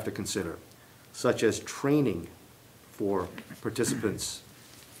we have to consider, such as training for participants,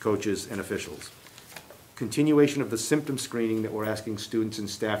 coaches, and officials. Continuation of the symptom screening that we're asking students and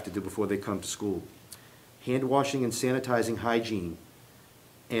staff to do before they come to school. Hand washing and sanitizing hygiene,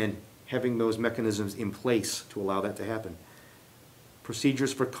 and having those mechanisms in place to allow that to happen.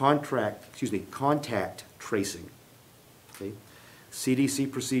 Procedures for contact tracing. Okay?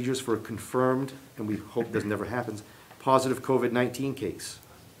 CDC procedures for a confirmed, and we hope this never happens, positive COVID-19 case.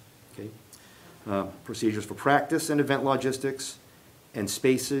 Okay? Procedures for practice and event logistics, and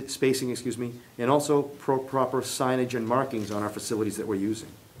spacing, and also proper signage and markings on our facilities that we're using.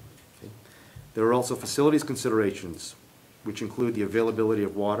 Okay? There are also facilities considerations, which include the availability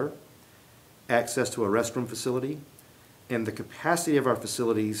of water, access to a restroom facility, and the capacity of our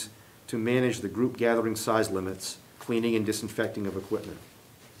facilities to manage the group gathering size limits, cleaning and disinfecting of equipment.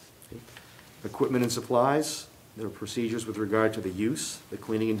 Okay? Equipment and supplies, there are procedures with regard to the use, the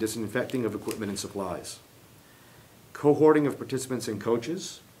cleaning and disinfecting of equipment and supplies. Cohorting of participants and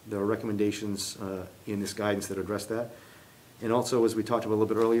coaches, there are recommendations in this guidance that address that. And also, as we talked about a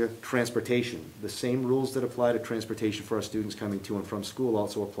little bit earlier, transportation. The same rules that apply to transportation for our students coming to and from school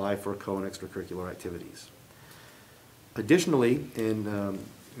also apply for co- and extracurricular activities. Additionally, and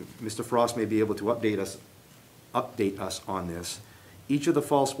Mr. Frost may be able to update us on this, each of the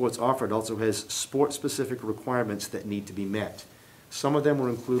fall sports offered also has sport-specific requirements that need to be met. Some of them were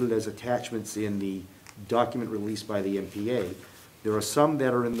included as attachments in the document released by the MPA. There are some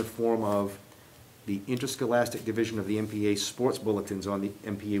that are in the form of the Interscholastic Division of the MPA sports bulletins on the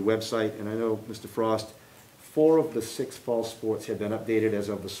MPA website. And I know, Mr. Frost, 4 of the 6 fall sports have been updated as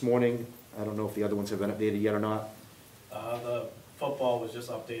of this morning. I don't know if the other ones have been updated yet or not. The football was just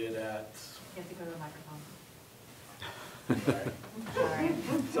updated at... You have to go to the microphone.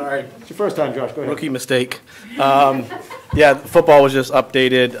 Sorry. It's your first time, Josh. Go ahead. Rookie mistake. Yeah, football was just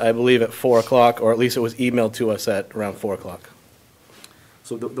updated, I believe, at 4 o'clock, or at least it was emailed to us at around 4 o'clock.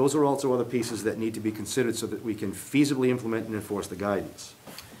 So those are also other pieces that need to be considered so that we can feasibly implement and enforce the guidance.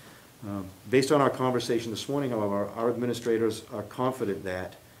 Based on our conversation this morning, however, our administrators are confident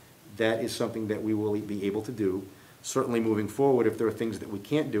that that is something that we will be able to do. Certainly moving forward, if there are things that we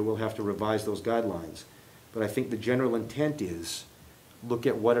can't do, we'll have to revise those guidelines. But I think the general intent is look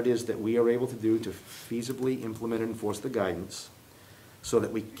at what it is that we are able to do to feasibly implement and enforce the guidance so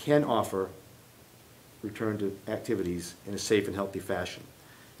that we can offer return to activities in a safe and healthy fashion.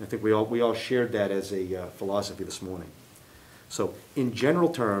 And I think we all shared that as a philosophy this morning. So in general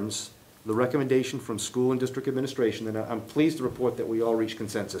terms, the recommendation from school and district administration, and I'm pleased to report that we all reached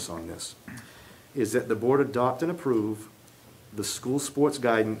consensus on this, is that the board adopt and approve the school sports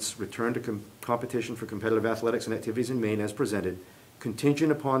guidance return to competition for competitive athletics and activities in Maine as presented,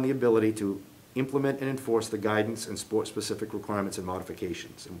 contingent upon the ability to implement and enforce the guidance and sport-specific requirements and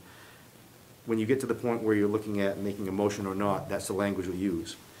modifications. And when you get to the point where you're looking at making a motion or not, that's the language we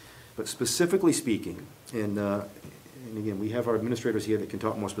use. But specifically speaking, and again, we have our administrators here that can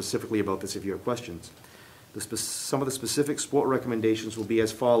talk more specifically about this if you have questions. Some of the specific sport recommendations will be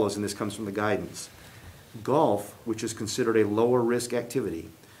as follows, and this comes from the guidance. Golf, which is considered a lower risk activity,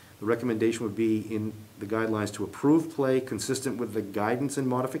 the recommendation would be in the guidelines to approve play consistent with the guidance and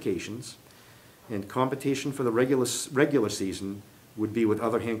modifications, and competition for the regular season would be with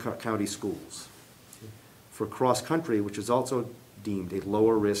other Hancock County schools. For cross-country, which is also deemed a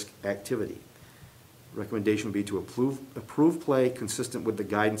lower risk activity, recommendation would be to approve play consistent with the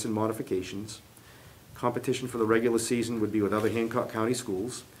guidance and modifications. Competition for the regular season would be with other Hancock County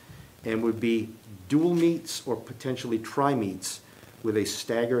schools, and would be dual meets or potentially tri-meets with a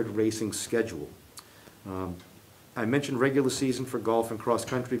staggered racing schedule. I mentioned regular season for golf and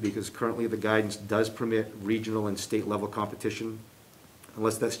cross-country because currently the guidance does permit regional and state level competition,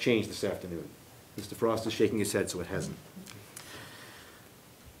 unless that's changed this afternoon. Mr. Frost is shaking his head, so it hasn't.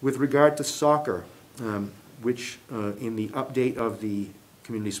 With regard to soccer, which in the update of the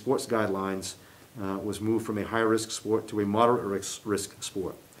community sports guidelines, was moved from a high-risk sport to a moderate-risk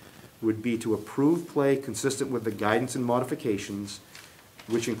sport, would be to approve play consistent with the guidance and modifications,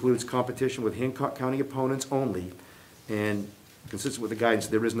 which includes competition with Hancock County opponents only, and consistent with the guidance,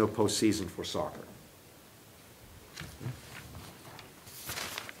 there is no postseason for soccer.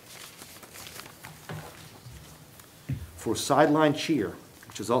 For sideline cheer,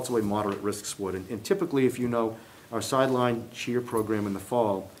 which is also a moderate-risk sport, and typically, if you know, our sideline cheer program in the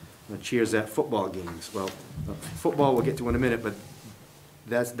fall cheers at football games. Well, football we'll get to in a minute, but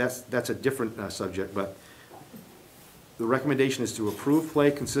that's a different subject. But the recommendation is to approve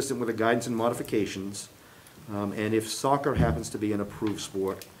play consistent with the guidance and modifications, and if soccer happens to be an approved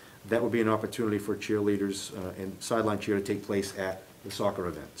sport, that would be an opportunity for cheerleaders and sideline cheer to take place at the soccer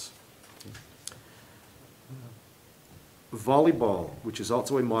events. Volleyball, which is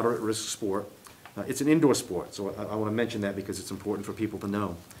also a moderate-risk sport, it's an indoor sport, so I want to mention that because it's important for people to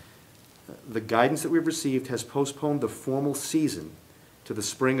know. The guidance that we've received has postponed the formal season to the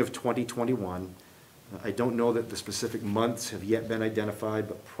spring of 2021. I don't know that the specific months have yet been identified,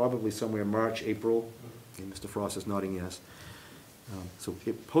 but probably somewhere March, April. And Mr. Frost is nodding yes. So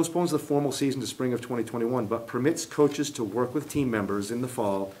it postpones the formal season to spring of 2021, but permits coaches to work with team members in the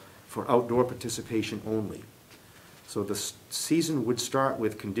fall for outdoor participation only. So the season would start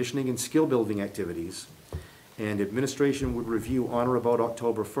with conditioning and skill building activities, and administration would review on or about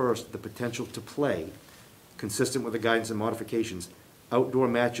October 1st the potential to play, consistent with the guidance and modifications, outdoor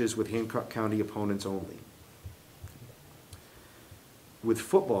matches with Hancock County opponents only. With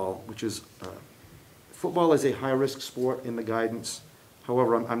football, which is, football is a high-risk sport in the guidance.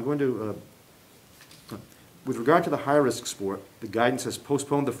 However, I'm going to, with regard to the high-risk sport, the guidance has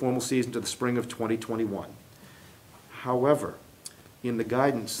postponed the formal season to the spring of 2021. However, in the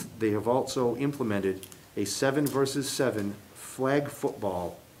guidance, they have also implemented a 7-versus-7 flag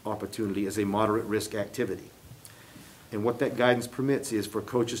football opportunity as a moderate-risk activity. And what that guidance permits is for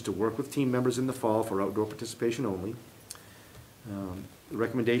coaches to work with team members in the fall for outdoor participation only. The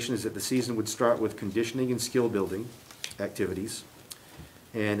recommendation is that the season would start with conditioning and skill building activities,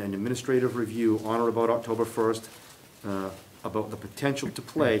 and an administrative review on or about October 1st about the potential to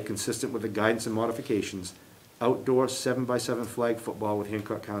play, consistent with the guidance and modifications, outdoor 7-by-7 flag football with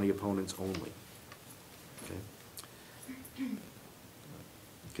Hancock County opponents only.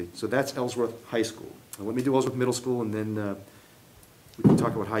 Okay, so that's Ellsworth High School. Now let me do Ellsworth Middle School, and then we can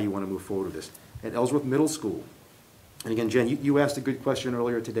talk about how you want to move forward with this. At Ellsworth Middle School, and again, Jen, you asked a good question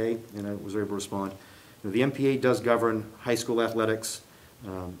earlier today, and I was able to respond. You know, the MPA does govern high school athletics,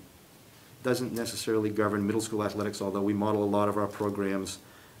 doesn't necessarily govern middle school athletics, although we model a lot of our programs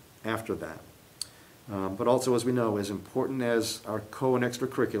after that. But also, as we know, as important as our co and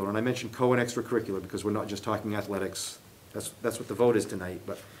extracurricular, and I mentioned co and extracurricular because we're not just talking athletics, that's what the vote is tonight,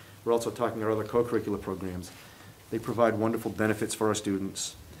 but we're also talking our other co-curricular programs. They provide wonderful benefits for our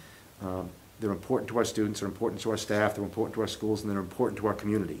students. They're important to our students, they're important to our staff, they're important to our schools, and they're important to our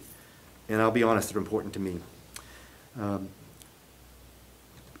community. And I'll be honest, they're important to me.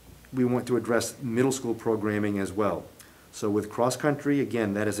 We want to address middle school programming as well. So with cross-country,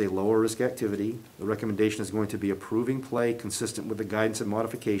 again, that is a lower risk activity. The recommendation is going to be approving play consistent with the guidance and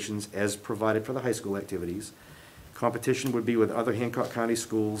modifications as provided for the high school activities. Competition would be with other Hancock County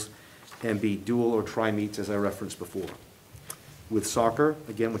schools and be dual or tri-meets, as I referenced before. With soccer,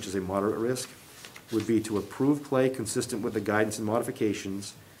 again, which is a moderate risk, would be to approve play consistent with the guidance and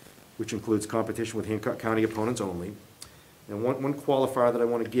modifications, which includes competition with Hancock County opponents only. And one qualifier that I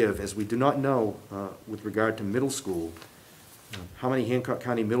want to give, as we do not know with regard to middle school, how many Hancock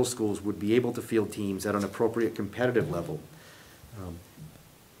County middle schools would be able to field teams at an appropriate competitive level.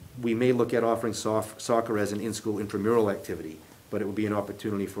 We may look at offering soccer as an in-school intramural activity, but it would be an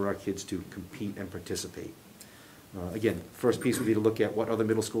opportunity for our kids to compete and participate. Again, first piece would be to look at what other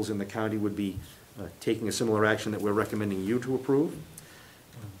middle schools in the county would be taking a similar action that we're recommending you to approve.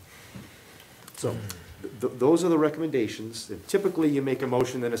 So those are the recommendations. Typically, you make a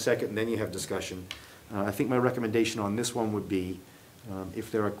motion, then a second, and then you have discussion. I think my recommendation on this one would be,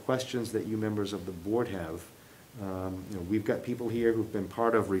 if there are questions that you members of the board have, you know, we've got people here who've been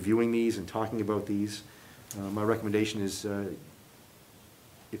part of reviewing these and talking about these. My recommendation is,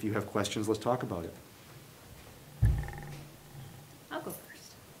 if you have questions, let's talk about it. I'll go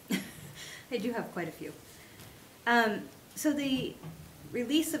first. I do have quite a few. So the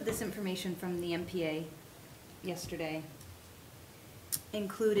release of this information from the MPA yesterday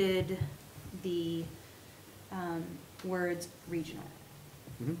included the words regional.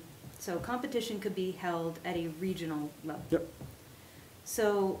 Mm-hmm. So competition could be held at a regional level. Yep.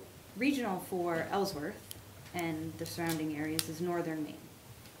 So regional for Ellsworth and the surrounding areas is northern Maine.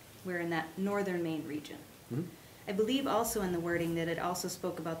 we're in that northern Maine region. Mhm. I believe also in the wording that it also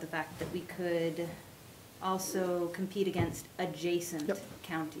spoke about the fact that we could also compete against adjacent Yep.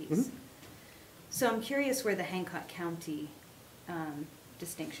 counties. Mhm. So I'm curious where the Hancock County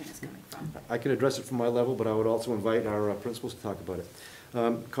distinction is coming from. I can address it from my level, but I would also invite our principals to talk about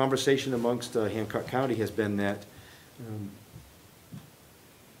it. Conversation amongst Hancock County has been that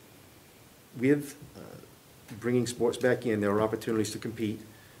with bringing sports back in, there are opportunities to compete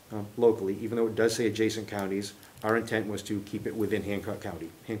locally, even though it does say adjacent counties. Our intent was to keep it within Hancock County.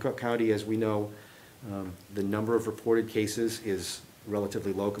 Hancock County, as we know, the number of reported cases is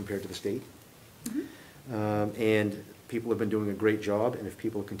relatively low compared to the state. And people have been doing a great job, and if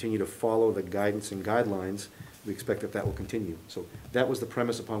people continue to follow the guidance and guidelines, we expect that that will continue. So that was the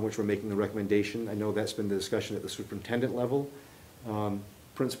premise upon which we're making the recommendation. I know that's been the discussion at the superintendent level.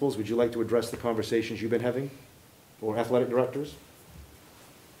 Principals, would you like to address the conversations you've been having? Or athletic directors?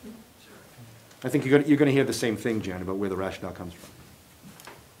 I think you're going to hear the same thing, Jen, about where the rationale comes from.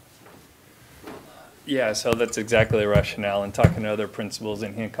 Yeah, so that's exactly the rationale. And talking to other principals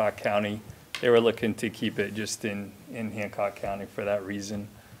in Hancock County, they were looking to keep it just in Hancock County for that reason,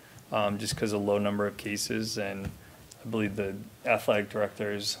 just because of low number of cases. And I believe the athletic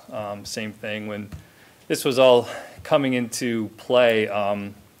directors, same thing. When this was all coming into play,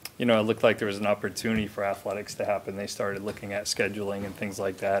 you know, it looked like there was an opportunity for athletics to happen. They started looking at scheduling and things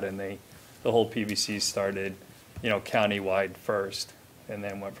like that, and the whole PBC started, you know, countywide first, and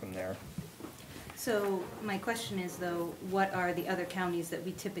then went from there. So my question is though, what are the other counties that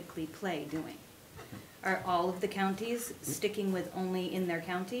we typically play doing? Are all of the counties sticking with only in their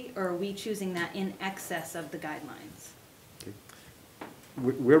county, or are we choosing that in excess of the guidelines?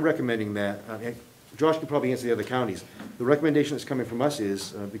 We're recommending that, Josh could probably answer the other counties. The recommendation that's coming from us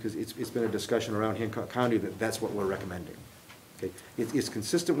is, because it's been a discussion around Hancock County, that's what we're recommending. Okay, it's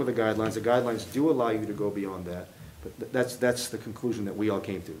consistent with the guidelines. The guidelines do allow you to go beyond that, but that's the conclusion that we all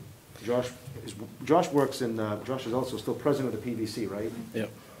came to. Josh works in, Josh is also still president of the PVC, right?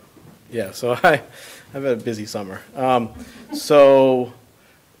 Yep. Yeah, so I've had a busy summer. I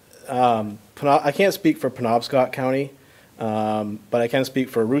can't speak for Penobscot County, but I can speak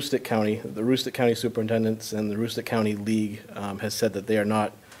for Aroostook County. The Aroostook County Superintendents and the Aroostook County League has said that they are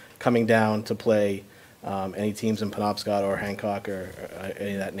not coming down to play any teams in Penobscot or Hancock or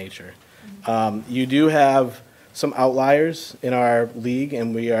any of that nature. You do have some outliers in our league,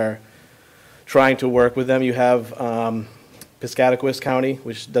 and we are trying to work with them. You have Piscataquis County,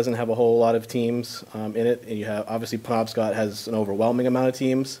 which doesn't have a whole lot of teams in it, and you have, obviously, Penobscot has an overwhelming amount of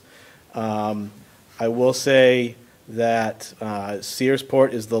teams. I will say that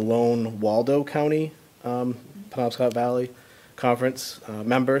Searsport is the lone Waldo County Penobscot Valley Conference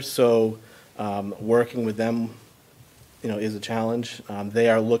member, so working with them, you know, is a challenge. They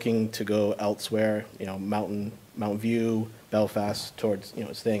are looking to go elsewhere, you know, Mountain View, Belfast, towards, you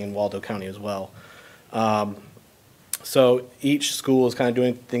know, staying in Waldo County as well. So each school is kind of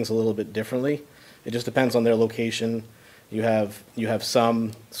doing things a little bit differently. It just depends on their location. You have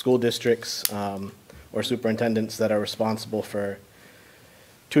some school districts or superintendents that are responsible for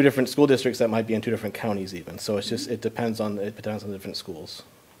two different school districts that might be in two different counties even. So it's just, it depends on the different schools.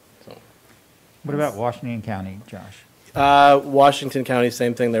 So. What about Washington County, Josh? Washington County,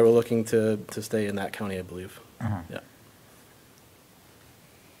 same thing. They were looking to stay in that county, I believe. Yeah.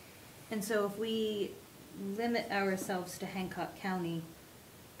 And so if we limit ourselves to Hancock County,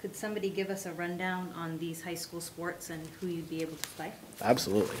 could somebody give us a rundown on these high school sports and who you'd be able to play?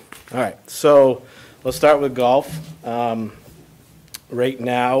 Absolutely. All right, so let's start with golf. Right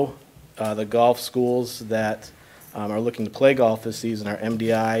now, the golf schools that are looking to play golf this season are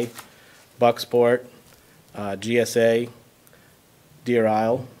MDI, Bucksport, GSA, Deer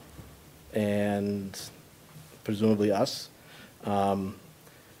Isle, and presumably us.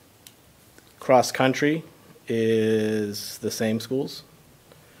 Cross country is the same schools.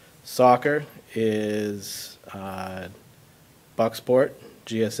 Soccer is Bucksport,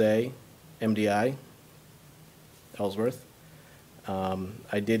 GSA, MDI, Ellsworth.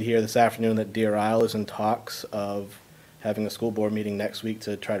 I did hear this afternoon that Deer Isle is in talks of having a school board meeting next week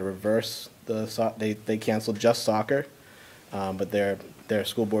to try to reverse they canceled just soccer, but their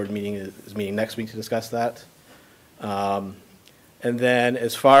school board meeting is meeting next week to discuss that. And then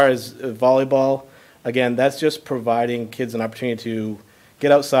as far as volleyball, again, that's just providing kids an opportunity to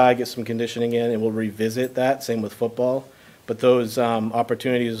get outside, get some conditioning in, and we'll revisit that. Same with football. But those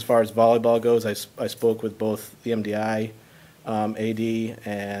opportunities as far as volleyball goes, I spoke with both the MDI AD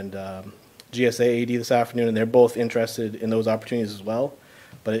and GSA AD this afternoon, and they're both interested in those opportunities as well.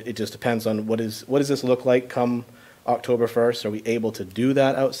 But it just depends on what does this look like come October 1st. Are we able to do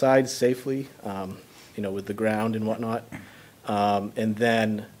that outside safely, with the ground and whatnot? And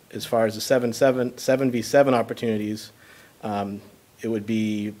then as far as the 7v7 opportunities, it would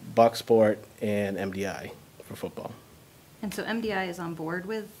be Bucksport and MDI for football. And so MDI is on board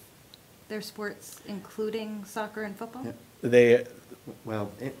with their sports, including soccer and football? They,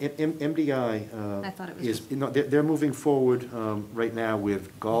 Well, MDI I thought it was is, just- they're moving forward right now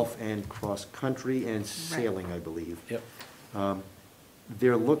with golf and cross-country and sailing, I believe. Yep.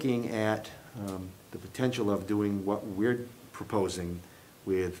 They're looking at the potential of doing what we're proposing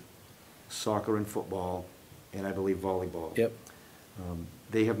with soccer and football, and I believe volleyball. Yep.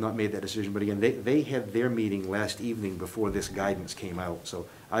 They have not made that decision, but again, they had their meeting last evening before this guidance came out, so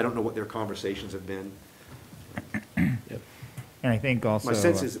I don't know what their conversations have been. And I think also.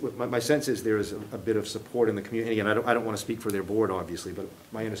 My sense is there is a bit of support in the community, and again, I don't want to speak for their board, obviously, but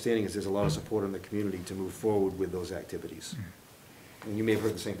my understanding is there's a lot of support in the community to move forward with those activities. And you may have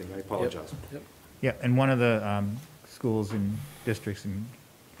heard the same thing, I apologize. Yep. Yeah, and one of the schools and districts in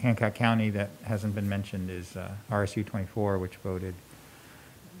Hancock County that hasn't been mentioned is RSU 24, which voted,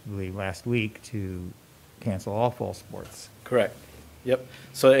 I believe, last week to cancel all fall sports. Correct. Yep.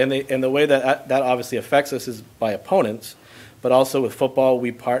 So, and the way that obviously affects us is by opponents, but also with football,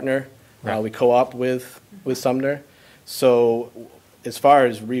 we partner, we co-op with Sumner. So as far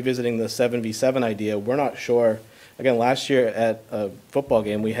as revisiting the 7v7 idea, we're not sure. Again, last year at a football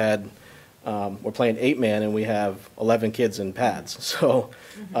game, we had, we're playing 8-man and we have 11 kids in pads. So,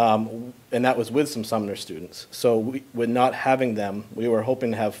 and that was with some Sumner students. So with not having them, we were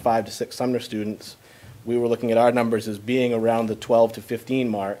hoping to have 5 to 6 Sumner students. We were looking at our numbers as being around the 12 to 15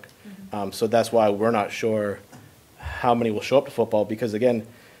 mark. So that's why we're not sure how many will show up to football, because again,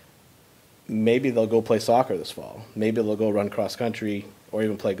 maybe they'll go play soccer this fall. Maybe they'll go run cross country or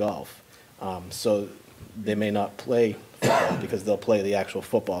even play golf. So they may not play football because they'll play the actual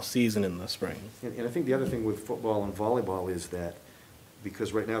football season in the spring. And I think the other thing with football and volleyball is that,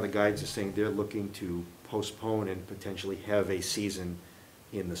 because right now the guides are saying they're looking to postpone and potentially have a season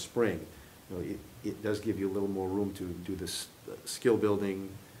in the spring. It does give you a little more room to do this skill building,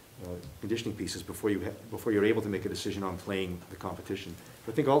 conditioning pieces before you're able to make a decision on playing the competition.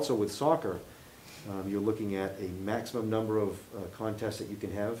 But I think also with soccer, you're looking at a maximum number of contests that you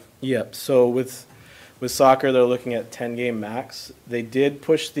can have. Yep. So with soccer, they're looking at 10-game max. They did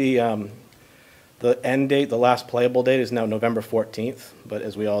push the end date. The last playable date is now November 14th. But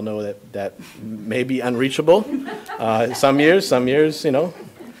as we all know, that may be unreachable. Some years, Are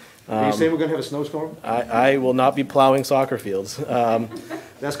you saying we're going to have a snowstorm? I will not be plowing soccer fields.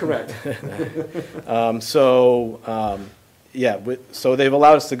 That's correct. So they've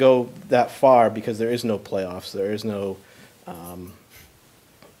allowed us to go that far because there is no playoffs. There is no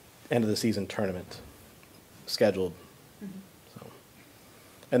end of the season tournament scheduled. So,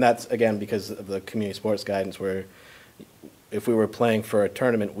 and that's, again, because of the community sports guidance, where if we were playing for a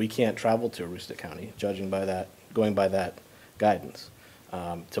tournament, we can't travel to Aroostook County, going by that guidance.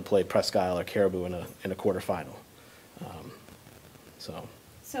 To play Presque Isle or Caribou in a quarterfinal.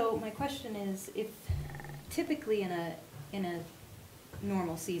 So my question is, if typically in a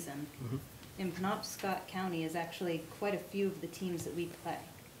normal season, in Penobscot County is actually quite a few of the teams that we play.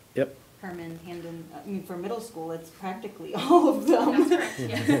 Yep. Herman, Hamden, I mean, for middle school, it's practically all of them. That's correct,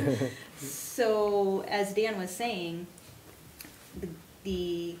 yeah. So as Dan was saying,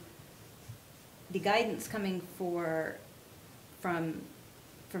 the guidance coming from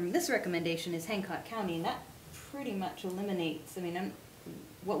this recommendation is Hancock County, and that pretty much eliminates,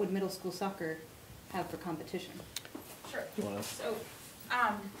 what would middle school soccer have for competition? Sure. So,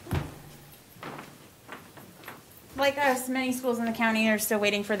 like us, many schools in the county are still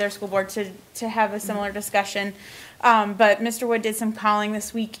waiting for their school board to have a similar discussion. But Mr. Wood did some calling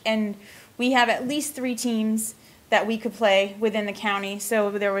this week, and we have at least 3 teams that we could play within the county.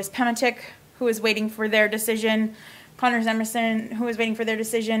 So there was Pematic, who was waiting for their decision, Connors Emerson, who was waiting for their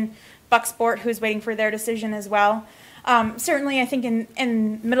decision, Bucksport, who is waiting for their decision as well. Certainly, I think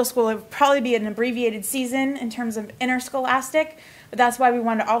in middle school, it would probably be an abbreviated season in terms of interscholastic, but that's why we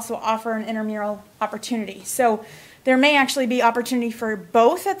wanted to also offer an intramural opportunity. So there may actually be opportunity for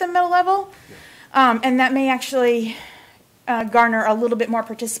both at the middle level, and that may actually garner a little bit more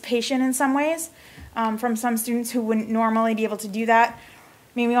participation in some ways from some students who wouldn't normally be able to do that.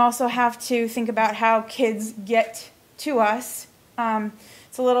 We also have to think about how kids get to us.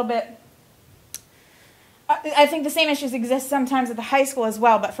 It's a little bit I think the same issues exist sometimes at the high school as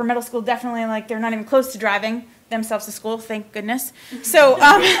well, but for middle school, definitely, like, they're not even close to driving themselves to school, thank goodness. So,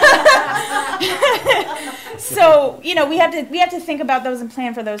 so, you know, we have to think about those and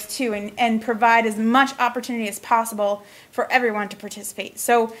plan for those too, and provide as much opportunity as possible for everyone to participate.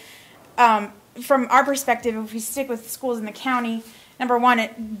 So, from our perspective, if we stick with schools in the county, number one,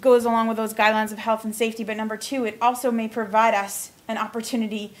 it goes along with those guidelines of health and safety, but number two, it also may provide us an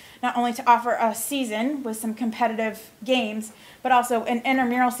opportunity not only to offer a season with some competitive games, but also an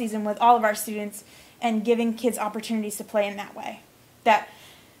intramural season with all of our students and giving kids opportunities to play in that way that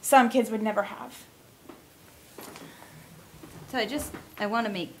some kids would never have. So I want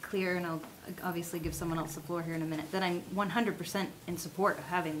to make clear, and I'll obviously give someone else the floor here in a minute, that I'm 100% in support of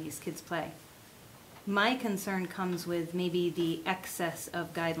having these kids play. My concern comes with maybe the excess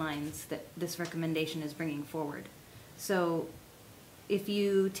of guidelines that this recommendation is bringing forward. So if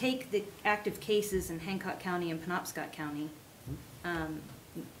you take the active cases in Hancock County and Penobscot County,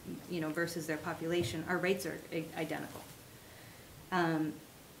 you know, versus their population, our rates are identical. And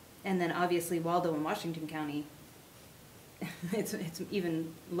then obviously Waldo and Washington County, it's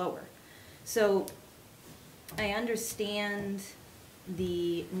even lower. So I understand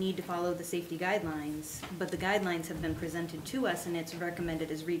the need to follow the safety guidelines, but the guidelines have been presented to us and it's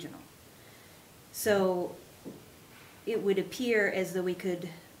recommended as regional. So it would appear as though we could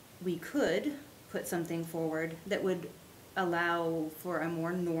put something forward that would allow for a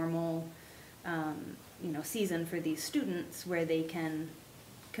more normal, you know, season for these students where they can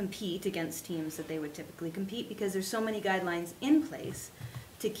compete against teams that they would typically compete, because there's so many guidelines in place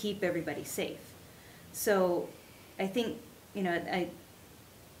to keep everybody safe. So I think, you know,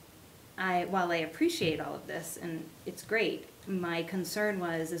 while I appreciate all of this and it's great, my concern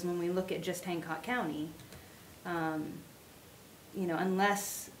is when we look at just Hancock County, you know,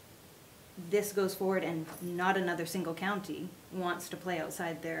 unless this goes forward and not another single county wants to play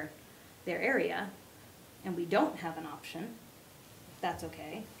outside their area, and we don't have an option, that's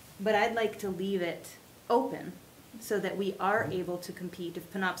okay. But I'd like to leave it open so that we are able to compete.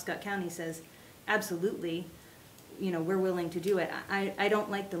 If Penobscot County says, absolutely, you know, we're willing to do it. I don't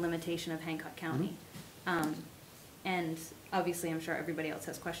like the limitation of Hancock County. And obviously I'm sure everybody else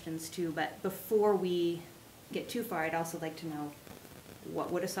has questions too, but before we get too far, I'd also like to know,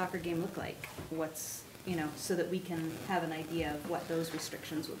 what would a soccer game look like? What's, you know, so that we can have an idea of what those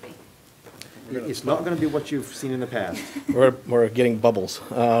restrictions would be. It's not going to be what you've seen in the past. We're getting bubbles.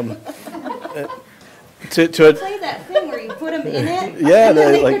 Play that thing where you put them in it. Yeah, and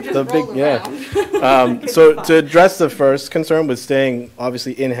then they like could the just big, roll yeah. around. So to address the first concern with staying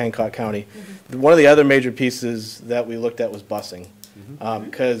obviously in Hancock County, one of the other major pieces that we looked at was busing,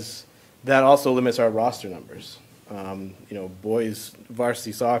 because that also limits our roster numbers. You know, boys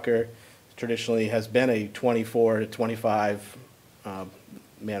varsity soccer traditionally has been a 24 to 25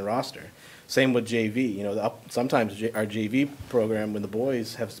 man roster. Same with JV. You know, sometimes our JV program when the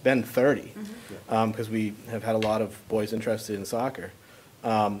boys have been 30, because we have had a lot of boys interested in soccer.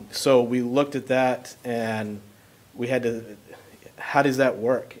 So we looked at that and we had to, how does that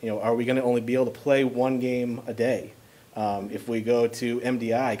work? You know, are we going to only be able to play one game a day? If we go to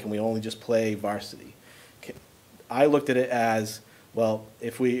MDI, can we only just play varsity? I looked at it as, well,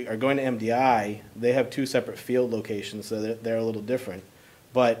 if we are going to MDI, they have two separate field locations, so they're a little different.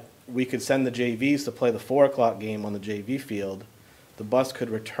 But we could send the JVs to play the 4 o'clock game on the JV field. The bus could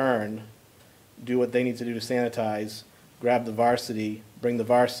return, do what they need to do to sanitize, grab the varsity, bring the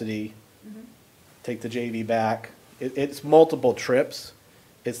varsity, take the JV back. It's multiple trips.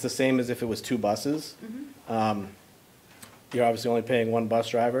 It's the same as if it was 2 buses. You're obviously only paying 1 bus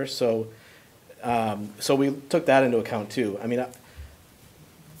driver, so so we took that into account too. I mean,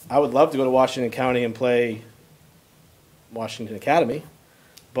 I would love to go to Washington County and play Washington Academy,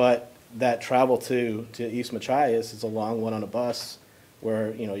 but that travel to East Machias is a long one on a bus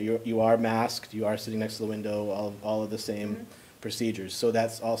where, you know, you are masked, you are sitting next to the window, all of the same procedures. So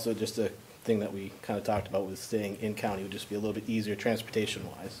that's also just a thing that we kind of talked about with staying in county. Would just be a little bit easier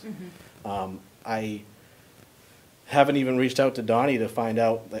transportation-wise. I haven't even reached out to Donnie to find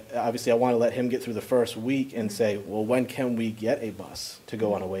out. Obviously, I want to let him get through the first week and say, well, when can we get a bus to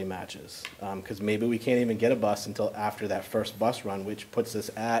go on away matches? Because maybe we can't even get a bus until after that first bus run, which puts us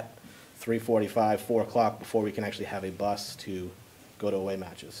at 3:45, 4 o'clock before we can actually have a bus to go to away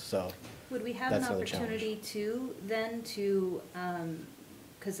matches. So would we have an opportunity too, then, to,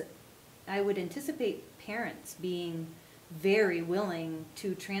 because I would anticipate parents being very willing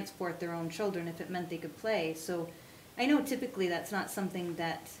to transport their own children if it meant they could play. So I know typically that's not something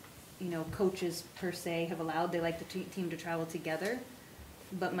that, you know, coaches per se have allowed. They like the team to travel together.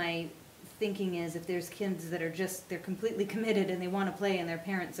 But my thinking is if there's kids that are just, they're completely committed and they want to play and their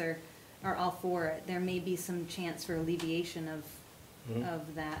parents are all for it, there may be some chance for alleviation of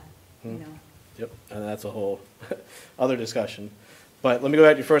that, you know. Yep, and that's a whole other discussion. But let me go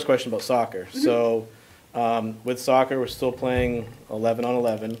back to your first question about soccer. So with soccer, we're still playing 11 on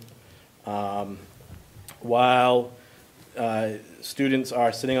 11. While students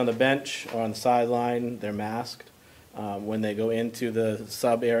are sitting on the bench or on the sideline, they're masked. When they go into the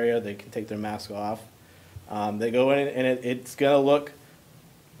sub area, they can take their mask off. They go in, and it's going to look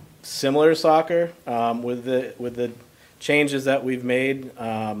similar to soccer with the changes that we've made.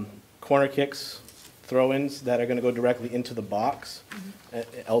 Corner kicks, throw-ins that are going to go directly into the box.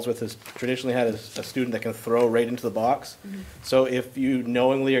 Ellsworth has traditionally had a student that can throw right into the box. So if you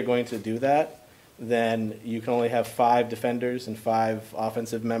knowingly are going to do that, then you can only have 5 defenders and 5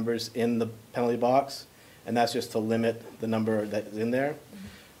 offensive members in the penalty box, and that's just to limit the number that's in there.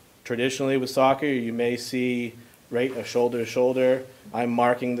 Traditionally with soccer, you may see right a shoulder to shoulder, I'm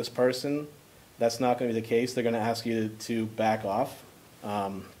marking this person. That's not going to be the case. They're going to ask you to back off.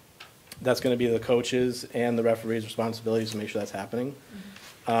 That's going to be the coaches and the referee's responsibilities to make sure that's happening.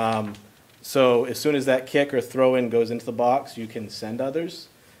 So as soon as that kick or throw-in goes into the box, you can send others.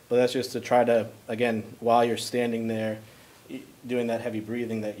 But that's just to try to, again, while you're standing there, doing that heavy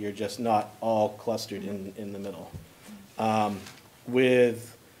breathing, that you're just not all clustered in the middle.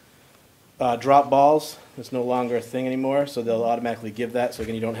 With drop balls, it's no longer a thing anymore, so they'll automatically give that. So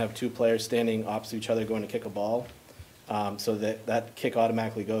again, you don't have 2 players standing opposite each other going to kick a ball. So that kick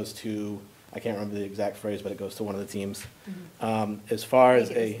automatically goes to, I can't remember the exact phrase, but it goes to one of the teams. As far as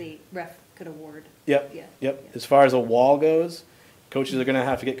the ref could award. Yep. Yeah. As far as a wall goes, coaches are going to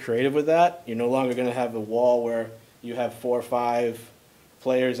have to get creative with that. You're no longer going to have a wall where you have 4 or 5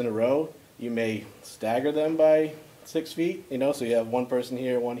 players in a row. You may stagger them by 6 feet, so you have one person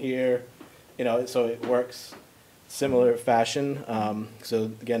here, one here, so it works similar fashion.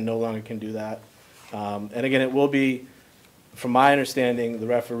 So again, no longer can do that. And again, it will be, from my understanding, the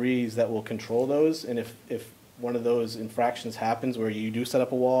referees that will control those. And if one of those infractions happens where you do set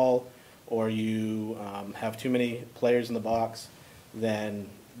up a wall or you have too many players in the box, then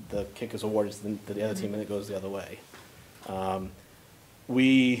the kick is awarded to the other team and it goes the other way.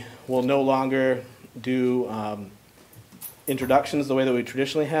 We will no longer do introductions the way that we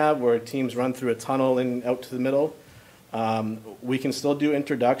traditionally have, where teams run through a tunnel and out to the middle. We can still do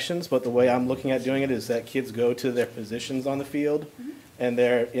introductions, but the way I'm looking at doing it is that kids go to their positions on the field, and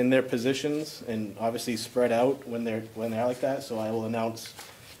they're in their positions, and obviously spread out when they're like that. So I will announce,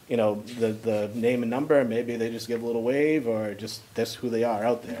 the name and number, and maybe they just give a little wave, or just that's who they are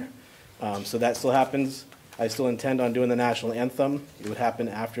out there. So that still happens. I still intend on doing the national anthem. It would happen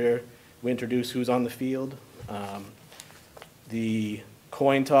after we introduce who's on the field. The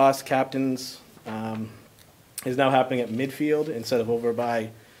coin toss captains is now happening at midfield instead of over by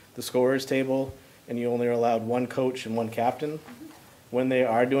the scorer's table, and you only are allowed 1 coach and 1 captain. When they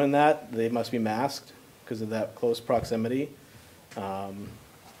are doing that, they must be masked because of that close proximity. I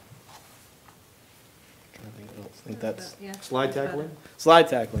think that's Slide tackling? Slide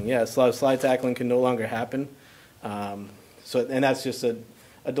tackling, yeah. Slide tackling can no longer happen. And that's just a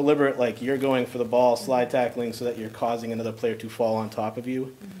deliberate, like, you're going for the ball, slide tackling, so that you're causing another player to fall on top of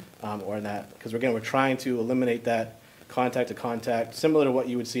you, or that. Because again, we're trying to eliminate that contact to contact, similar to what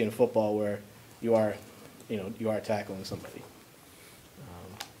you would see in football, where you are tackling somebody.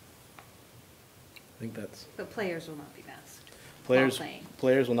 I think that's. But players will not be masked.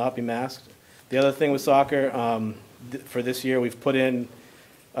 Players will not be masked. The other thing with soccer, for this year, we've put in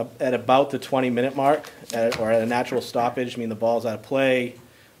at about the 20-minute mark, or at a natural stoppage, the ball's out of play.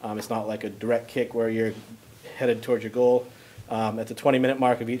 It's not like a direct kick where you're headed towards your goal. At the 20-minute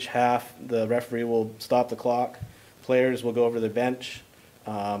mark of each half, the referee will stop the clock. Players will go over to their bench.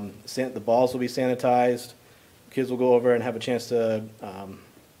 The balls will be sanitized. Kids will go over and have a chance to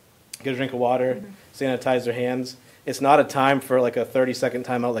get a drink of water, sanitize their hands. It's not a time for like a 30-second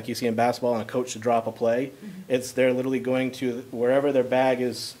timeout like you see in basketball and a coach to drop a play. They're literally going to wherever their bag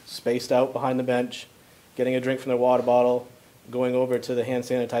is spaced out behind the bench, getting a drink from their water bottle, going over to the hand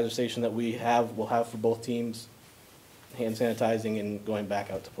sanitizer station that we'll have for both teams, hand sanitizing, and going back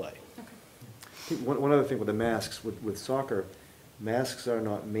out to play. One other thing with the masks, with soccer, masks are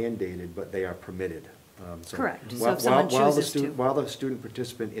not mandated, but they are permitted. Correct. While, So if someone while chooses to. While the student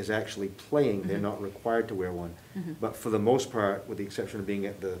participant is actually playing, they're not required to wear one. But for the most part, with the exception of being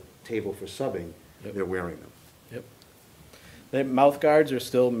at the table for subbing, they're wearing them. Yep. The mouth guards are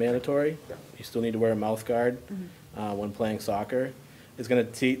still mandatory. You still need to wear a mouth guard when playing soccer. It's going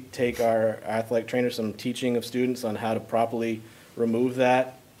to take our athletic trainers some teaching of students on how to properly remove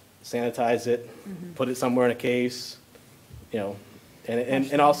that sanitize it, put it somewhere in a case, you know,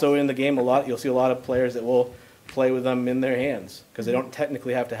 and also in the game, you'll see a lot of players that will play with them in their hands, because they don't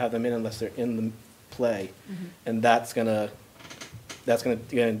technically have to have them in unless they're in the play. And that's gonna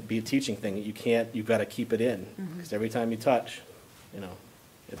be a teaching thing. You've got to keep it in, because every time you touch, you know,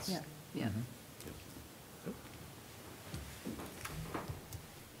 it's. Yeah, yeah.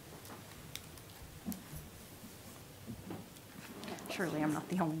 Surely I'm not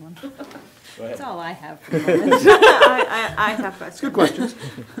the only one. Go ahead. That's all I have for the moment. I have questions. Good questions.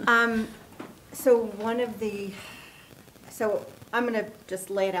 So so I'm going to just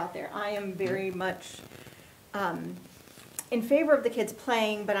lay it out there. I am very much in favor of the kids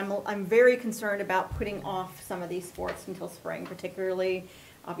playing, but I'm very concerned about putting off some of these sports until spring, particularly,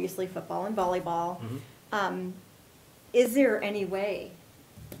 obviously, football and volleyball. Is there any way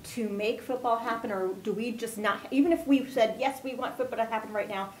to make football happen, or do we just not, even if we said, yes, we want football to happen right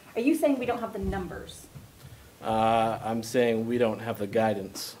now, are you saying we don't have the numbers? I'm saying we don't have the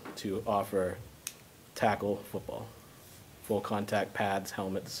guidance to offer tackle football, full contact pads,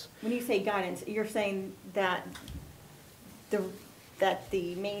 helmets. When you say guidance, you're saying that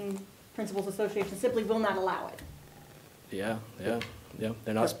the Maine Principals Association simply will not allow it? Yeah.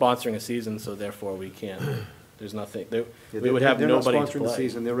 They're not sponsoring a season, so therefore we can't. There's nothing, we would have nobody to They're not sponsoring the play.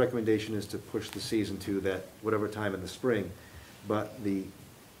 season. Their recommendation is to push the season to that, whatever time in the spring. But the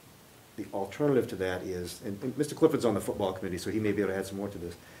alternative to that is, and Mr. Clifford's on the football committee, so he may be able to add some more to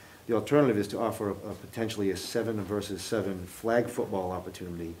this. The alternative is to offer potentially a 7 versus 7 flag football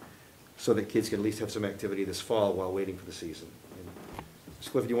opportunity, so that kids can at least have some activity this fall while waiting for the season. And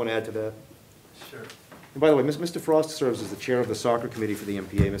Mr. Clifford, do you want to add to that? Sure. And by the way, Mr. Frost serves as the chair of the soccer committee for the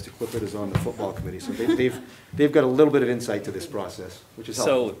MPA. Mr. Clifford is on the football committee, so they've got a little bit of insight to this process, which is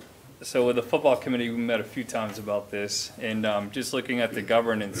helpful. So with the football committee, we met a few times about this, and just looking at the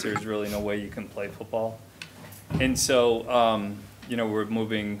governance, there's really no way you can play football. And so, you know, we're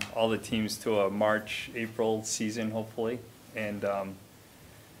moving all the teams to a March, April season, hopefully. And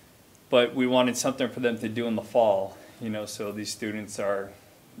but we wanted something for them to do in the fall, you know, so these students are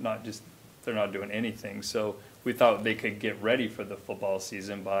not just, they're not doing anything. So we thought they could get ready for the football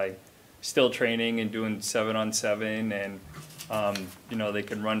season by still training and doing 7-on-7, and you know, they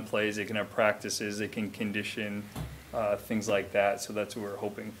can run plays, they can have practices, they can condition, things like that. So that's what we're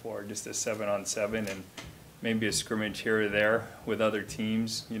hoping for, just a 7-on-7 and maybe a scrimmage here or there with other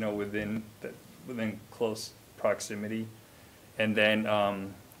teams, you know, within close proximity. And then,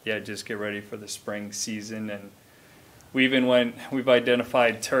 yeah, just get ready for the spring season. And we've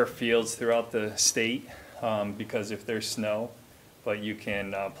identified turf fields throughout the state, because if there's snow, but you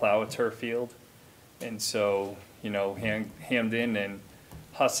can plow a turf field. And so, you know, Hamden and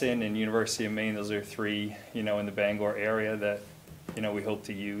Husson and University of Maine, those are 3, you know, in the Bangor area that, you know, we hope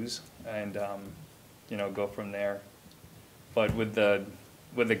to use, and, you know, go from there. But with the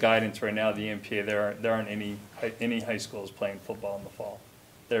guidance right now, the MPA, there aren't any high schools playing football in the fall.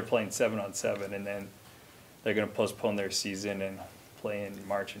 They're playing 7-on-7, and then they're going to postpone their season and play in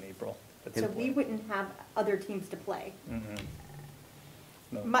March and April. So we wouldn't have other teams to play?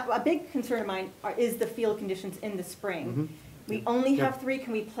 No. A big concern of mine is the field conditions in the spring. We only have 3.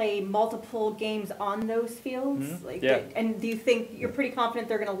 Can we play multiple games on those fields? Like, yeah. And do you think, you're pretty confident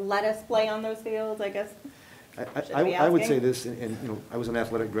they're going to let us play on those fields, I guess? I would say this, and you know, I was an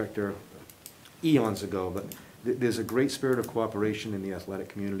athletic director eons ago, but there's a great spirit of cooperation in the athletic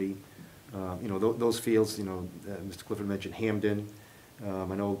community. You know, those fields, you know, Mr. Clifford mentioned Hamden. I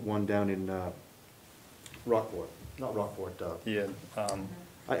know one down in Rockport, not Rockport. Yeah.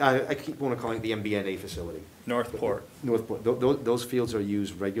 I keep wanting to call it the MBNA facility. Northport. Northport. Those fields are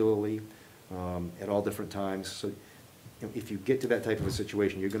used regularly at all different times. So you know, if you get to that type of a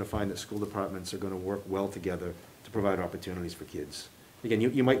situation, you're going to find that school departments are going to work well together to provide opportunities for kids. Again,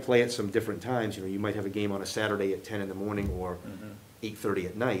 you might play at some different times. You know, you might have a game on a Saturday at 10 in the morning or 8:30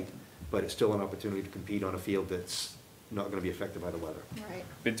 at night, but it's still an opportunity to compete on a field that's not going to be affected by the weather. Right.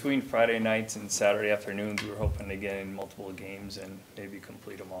 Between Friday nights and Saturday afternoons, we were hoping to get in multiple games and maybe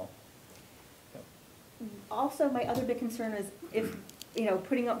complete them all. Yep. Also, my other big concern is if, you know,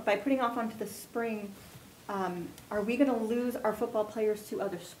 by putting off onto the spring, are we going to lose our football players to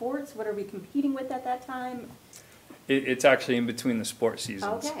other sports? What are we competing with at that time? It's actually in between the sport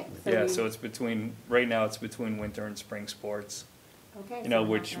seasons. Okay. Yeah, so it's right now it's between winter and spring sports. Okay. You know,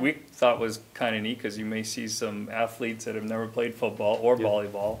 which we thought was kind of neat, because you may see some athletes that have never played football or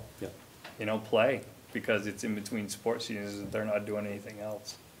volleyball, you know, play, because it's in between sports seasons and they're not doing anything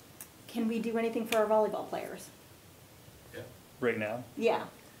else. Can we do anything for our volleyball players? Right now? Yeah,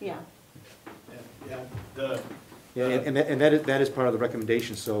 yeah. Yeah, Yeah, and that is part of the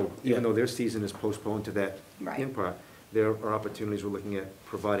recommendation, so Yeah. even though their season is postponed to that Right. in part, there are opportunities we're looking at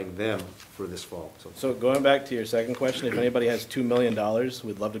providing them for this fall, so. So going back to your second question, if anybody has $2 million,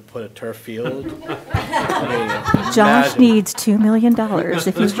 we'd love to put a turf field. Josh Imagine. needs $2 million if you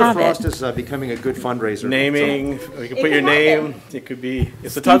Mr. have Frost it. is becoming a good fundraiser. Naming, we can put It your can name, happen. it could be,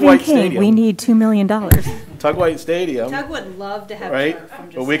 it's the Tug Stephen White King, we Stadium. need $2 million. Tug White Stadium, Doug would love to have right? turf, I'm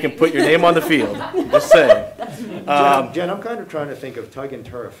just But we can saying. put your name on the field, just saying. Jen, I'm kind of trying to think of tug and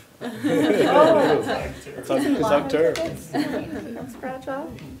turf. Tug turf, Scratch off.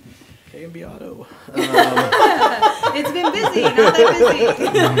 K&B Auto. It's been busy, not that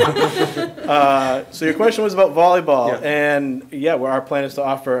busy. So your question was about volleyball, Yeah. and yeah, where our plan is to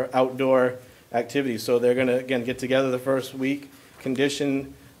offer outdoor activities. So they're gonna, again, get together the first week,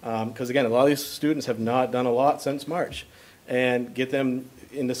 condition, because again, a lot of these students have not done a lot since March, and get them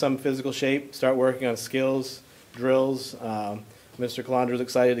into some physical shape, start working on skills, drills. Mr. Calandra is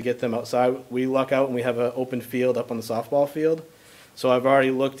excited to get them outside. We luck out and we have an open field up on the softball field. So I've already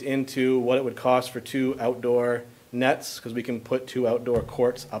looked into what it would cost for 2 outdoor nets, because we can put 2 outdoor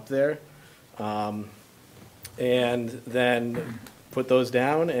courts up there. And then put those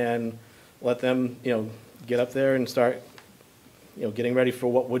down and let them, get up there and start, getting ready for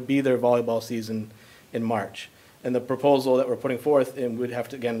what would be their volleyball season in March. And the proposal that we're putting forth, and we'd have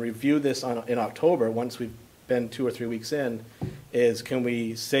to, again, review this in October, once we've been 2 or 3 weeks in, is can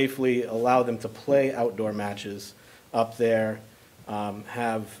we safely allow them to play outdoor matches up there,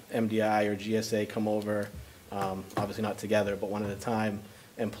 have MDI or GSA come over, obviously not together, but one at a time,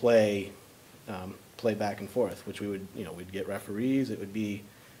 and play back and forth, which we would, we'd get referees. It would be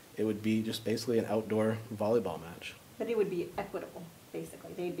just basically an outdoor volleyball match. But it would be equitable,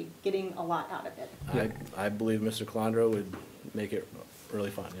 basically. They'd be getting a lot out of it. I believe Mr. Calandra would make it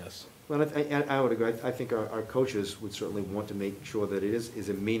really fun, yes. Well, I would agree. I think our coaches would certainly want to make sure that it is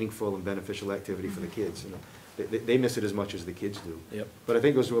a meaningful and beneficial activity for the kids. They miss it as much as the kids do. Yep. But I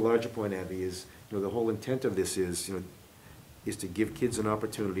think it goes to a larger point, Abby, is, the whole intent of this is to give kids an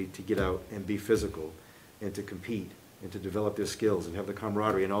opportunity to get out and be physical and to compete and to develop their skills and have the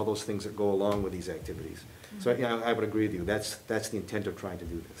camaraderie and all those things that go along with these activities. So, I would agree with you. That's the intent of trying to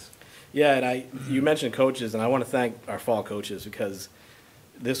do this. Yeah, and you mentioned coaches, and I want to thank our fall coaches, because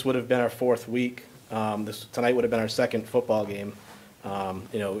this would have been our 4th week. Tonight would have been our 2nd football game,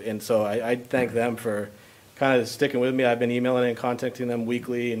 and so I thank them for kind of sticking with me. I've been emailing and contacting them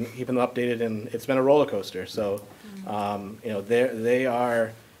weekly and keeping them updated, and it's been a roller coaster. So, they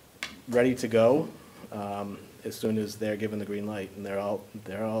are ready to go as soon as they're given the green light, and they're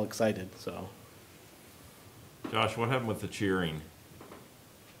all excited. So, Josh, what happened with the cheering?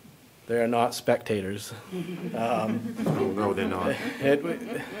 they are not spectators. No, they're not.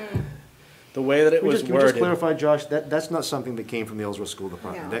 The way that it was Can we just worded. clarify, Josh, that's not something that came from the Ellsworth School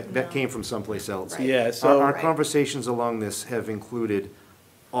Department. That came from someplace else. Right. Yeah, so. Our conversations along this have included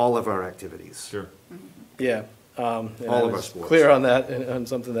all of our activities. Sure. Yeah. And All I of our was sports. clear on that, and on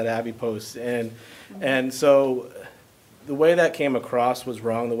something that Abby posts. And so the way that came across was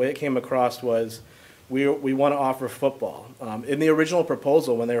wrong. The way it came across was we want to offer football. In the original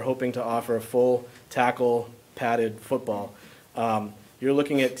proposal, when they were hoping to offer a full tackle padded football, you're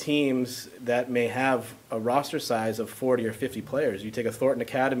looking at teams that may have a roster size of 40 or 50 players. You take a Thornton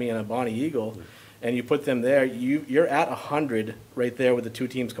Academy and a Bonnie Eagle, and you put them there, you're at 100 right there with the 2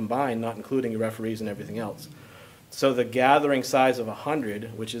 teams combined, not including your referees and everything else. So the gathering size of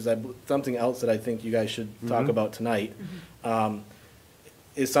 100, which is something else that I think you guys should talk about tonight,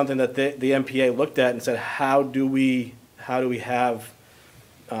 is something that the MPA looked at and said, how do we have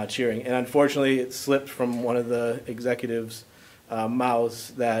cheering? And unfortunately, it slipped from one of the executives'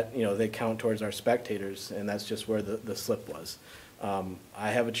 mouths that they count towards our spectators, and that's just where the slip was.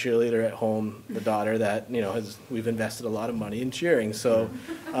 I have a cheerleader at home, the daughter that we've invested a lot of money in cheering. So,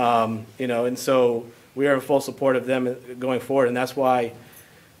 and so we are in full support of them going forward, and that's why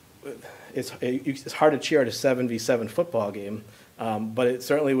it's hard to cheer at a 7v7 football game, but it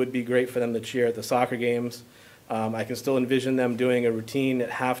certainly would be great for them to cheer at the soccer games. I can still envision them doing a routine at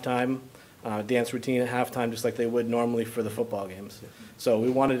halftime, dance routine at halftime, just like they would normally for the football games. So we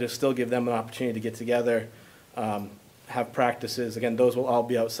wanted to still give them an opportunity to get together, have practices. Again, those will all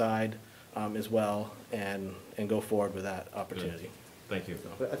be outside as well, and go forward with that opportunity. Thank you.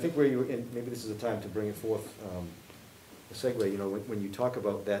 But I think and maybe this is a time to bring it forth, a segue, when you talk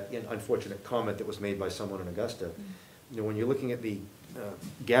about that unfortunate comment that was made by someone in Augusta, when you're looking at the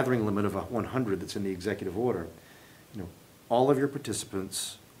gathering limit of 100 that's in the executive order, all of your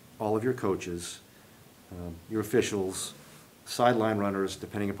participants, all of your coaches, your officials, sideline runners,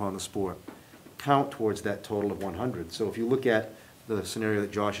 depending upon the sport, count towards that total of 100. So if you look at the scenario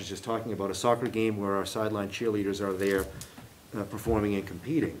that Josh is just talking about, a soccer game where our sideline cheerleaders are there performing and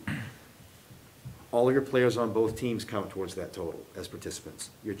competing, all of your players on both teams count towards that total as participants.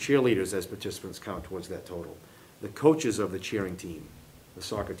 Your cheerleaders as participants count towards that total. The coaches of the cheering team, the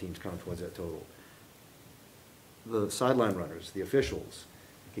soccer teams, count towards that total. The sideline runners, the officials.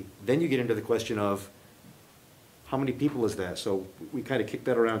 Okay. Then you get into the question of how many people is that? So we kind of kicked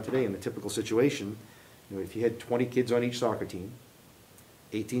that around today in the typical situation. You know, if you had 20 kids on each soccer team,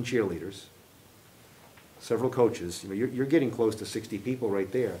 18 cheerleaders, several coaches, you know, you're getting close to 60 people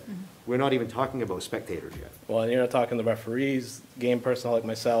right there. We're not even talking about spectators yet. Well, and you're not talking the referees, game personnel like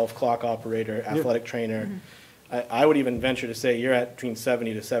myself, clock operator, athletic trainer. I would even venture to say you're at between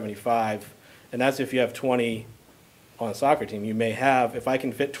 70 to 75, and that's if you have 20 on a soccer team. You may have, if I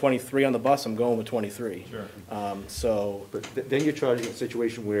can fit 23 on the bus, I'm going with 23. Sure. But then you're charging a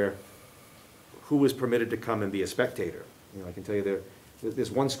situation where who is permitted to come and be a spectator? You know, I can tell you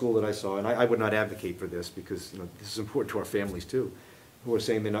there's one school that I saw, and I would not advocate for this because, you know, this is important to our families too, who are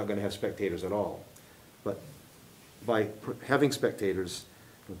saying they're not going to have spectators at all. But by having spectators,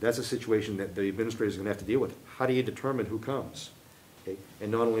 that's a situation that the administrator is going to have to deal with. How do you determine who comes? Okay?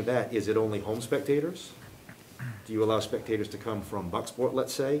 And not only that, is it only home spectators? Do you allow spectators to come from Bucksport,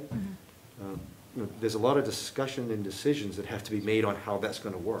 let's say? You know, there's a lot of discussion and decisions that have to be made on how that's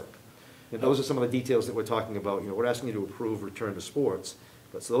going to work. And those are some of the details that we're talking about. You know, we're asking you to approve return to sports,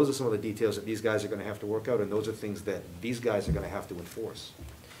 but so those are some of the details that these guys are going to have to work out, and those are things that these guys are going to have to enforce.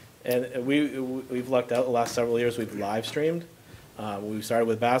 And we've lucked out the last several years. We've live streamed. We started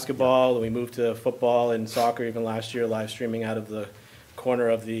with basketball, and we moved to football and soccer even last year, live streaming out of the corner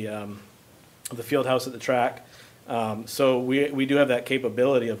of the field house at the track. So we do have that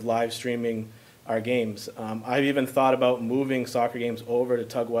capability of live streaming our games. I've even thought about moving soccer games over to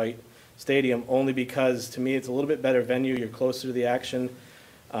Tug White Stadium only because, to me, it's a little bit better venue. You're closer to the action.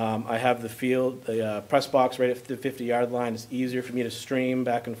 I have the field, the press box right at the 50-yard line. It's easier for me to stream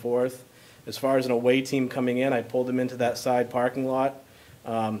back and forth. As far as an away team coming in, I pulled them into that side parking lot.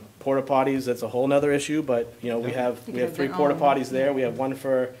 Porta potties, that's a whole nother issue, but you know, we have 3 porta potties there. We have one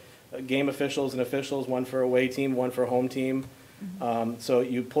for game officials and officials, one for away team, one for home team. So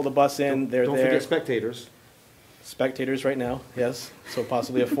you pull the bus in, they're there. Don't forget spectators. Spectators right now, yes. So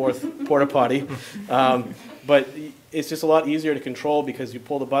possibly a 4th porta potty. But it's just a lot easier to control because you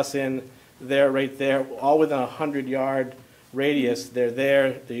pull the bus in, they're right there, all within a 100-yard radius. They're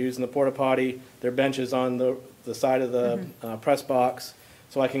there, they're using the porta potty, their bench is on the side of the press box.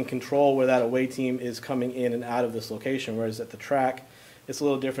 So I can control where that away team is coming in and out of this location, whereas at the track, it's a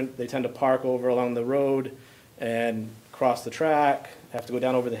little different. They tend to park over along the road and cross the track, have to go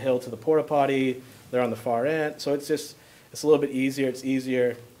down over the hill to the porta potty. They're on the far end. So it's a little bit easier. It's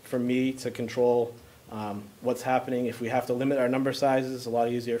easier for me to control what's happening. If we have to limit our number sizes, it's a lot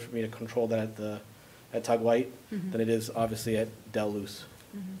easier for me to control that at Tug White than it is obviously at Del Luce.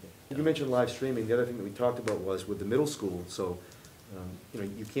 You mentioned live streaming. The other thing that we talked about was with the middle school. So, you know,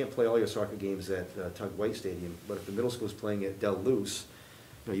 you can't play all your soccer games at Tug White Stadium, but if the middle school is playing at Del Luce,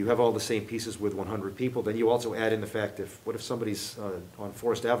 you know, you have all the same pieces with 100 people. Then you also add in the fact what if somebody's on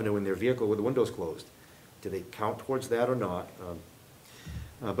Forest Avenue in their vehicle with the windows closed? Do they count towards that or not?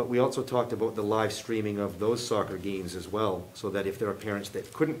 But we also talked about the live streaming of those soccer games as well, so that if there are parents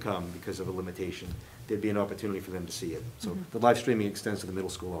that couldn't come because of a limitation, there'd be an opportunity for them to see it. So the live streaming extends to the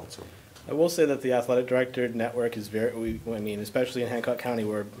middle school also. I will say that the athletic director network is especially in Hancock County,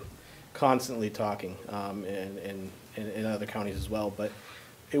 we're constantly talking, and in other counties as well. But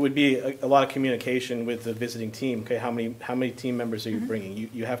it would be a lot of communication with the visiting team. Okay, how many team members are you bringing?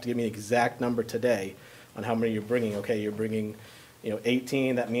 You have to give me an exact number today on how many you're bringing. Okay, you're bringing,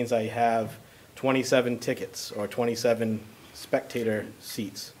 18. That means I have 27 tickets or 27 spectator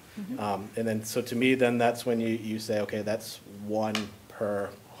seats. And then, so to me, then that's when you say, okay, that's 1 per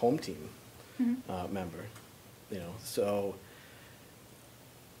home team member. So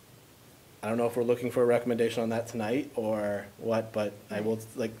I don't know if we're looking for a recommendation on that tonight or what, but I will,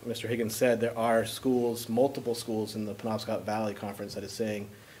 like Mr. Higgins said, there are schools, multiple schools in the Penobscot Valley Conference that is saying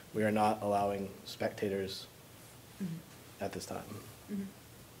we are not allowing spectators at this time.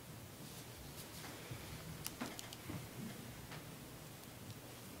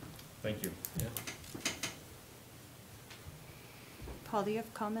 Thank you. Yeah. Paul, do you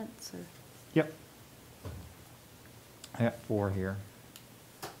have comments? Or? Yep. I got 4 here.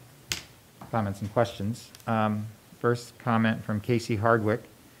 Comments and questions. First comment from Casey Hardwick.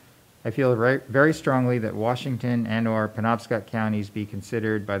 I feel very strongly that Washington and/or Penobscot counties be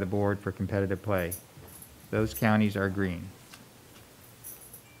considered by the board for competitive play. Those counties are green.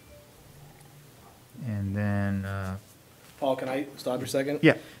 And then, Paul, can I stop for a second?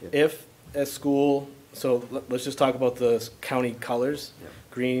 Yeah. If a school, so let's just talk about the county colors,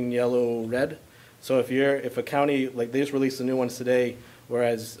 green, yellow, red. So if a county, like they just released the new ones today,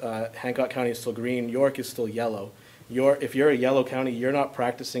 whereas Hancock County is still green, York is still yellow. If you're a yellow county, you're not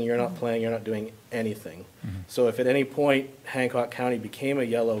practicing, you're not playing, you're not doing anything. So if at any point Hancock County became a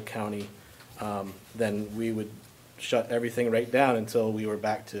yellow county, then we would shut everything right down until we were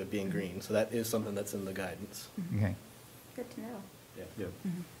back to being green. So that is something that's in the guidance. okay. Good to know.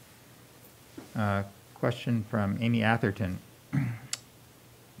 Yeah. Question from Amy Atherton.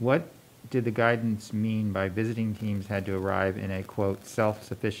 What did the guidance mean by visiting teams had to arrive in a, quote,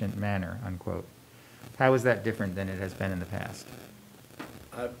 self-sufficient manner, unquote? How is that different than it has been in the past?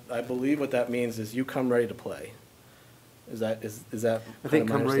 I believe what that means is you come ready to play. Is that I think kind of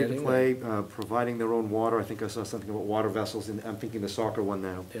come my ready to understanding? play, providing their own water. I think I saw something about water vessels, and I'm thinking the soccer one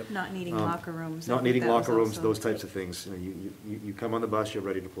now. Not needing locker rooms. I Not think needing that was locker rooms, also- those types of things. You know, you come on the bus, you're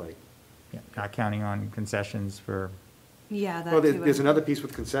ready to play. Yeah, not counting on concessions for, Yeah, that Well, too. there's another piece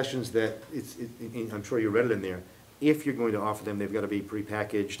with concessions that I'm sure you read it in there. If you're going to offer them, they've got to be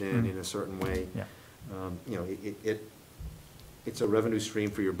prepackaged and in a certain way. Yeah. You know, it's a revenue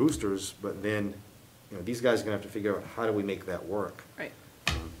stream for your boosters, but then, you know, these guys are gonna have to figure out, how do we make that work? Right.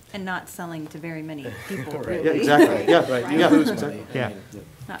 And not selling to very many people, Right. really. Yeah, exactly, yeah, Right, you yeah. lose exactly. money. Yeah.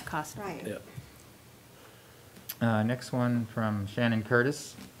 Not cost. Yeah. next one from Shannon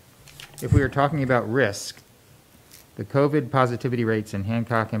Curtis. If we are talking about risk, the COVID positivity rates in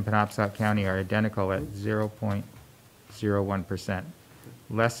Hancock and Penobscot County are identical at 0.01%,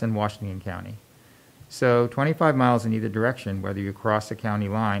 less than Washington County. So 25 miles in either direction, whether you cross a county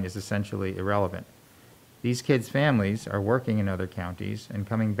line, is essentially irrelevant. These kids' families are working in other counties and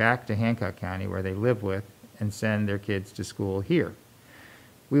coming back to Hancock County, where they live with and send their kids to school here.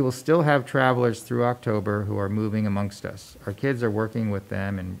 We will still have travelers through October who are moving amongst us. Our kids are working with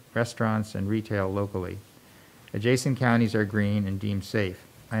them in restaurants and retail locally. Adjacent counties are green and deemed safe.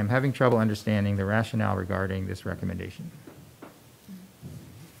 I am having trouble understanding the rationale regarding this recommendation.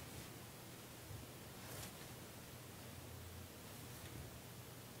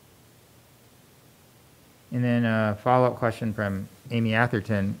 And then a follow-up question from Amy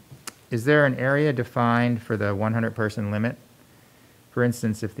Atherton. Is there an area defined for the 100-person limit? For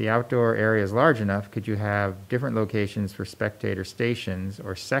instance, if the outdoor area is large enough, could you have different locations for spectator stations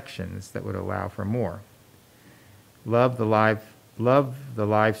or sections that would allow for more? Love the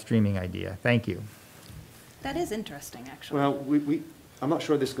live streaming idea. Thank you. That is interesting, actually. Well, I'm not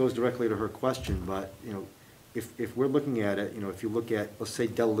sure this goes directly to her question, but, you know, if we're looking at it, you know, if you look at, let's say,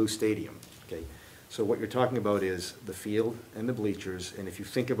 Delaware Stadium, okay? So what you're talking about is the field and the bleachers, and if you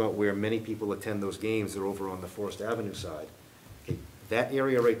think about where many people attend those games, they're over on the Forest Avenue side. Okay, that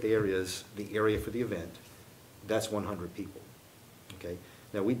area right there is the area for the event. That's 100 people, okay?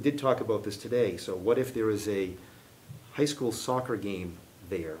 Now, we did talk about this today, so what if there is a high school soccer game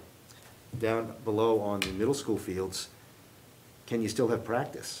there? Down below on the middle school fields, can you still have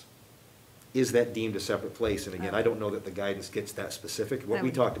practice? Is that deemed a separate place? And again, I don't know that the guidance gets that specific. What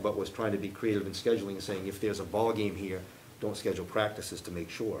we talked about was trying to be creative in scheduling and saying, if there's a ball game here, don't schedule practices to make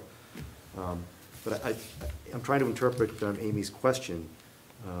sure. But I'm trying to interpret Amy's question.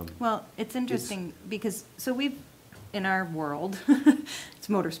 Well, it's interesting because, so we've, in our world, it's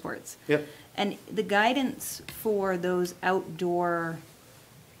motorsports. Yep. And the guidance for those outdoor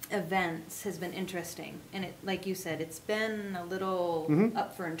events has been interesting. And it, like you said, it's been a little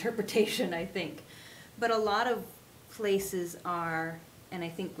up for interpretation, I think. But a lot of places are, and I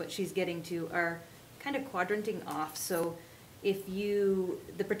think what she's getting to, are kind of quadranting off. So if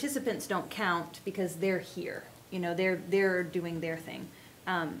the participants don't count because they're here, you know, they're doing their thing.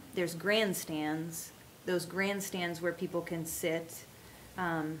 There's grandstands. Those grandstands where people can sit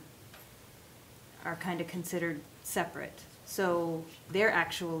are kind of considered separate. So they're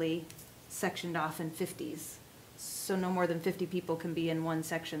actually sectioned off in 50s. So no more than 50 people can be in one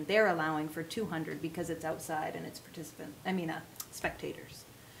section. They're allowing for 200 because it's outside and it's spectators.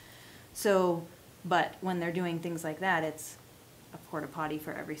 So, but when they're doing things like that, it's a porta potty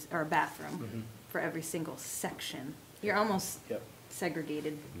for or a bathroom for every single section. You're almost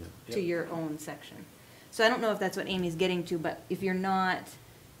segregated to your own section. So I don't know if that's what Amy's getting to, but if you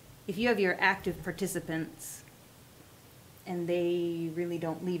have your active participants and they really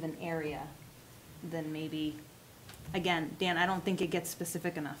don't leave an area, then maybe, again, Dan, I don't think it gets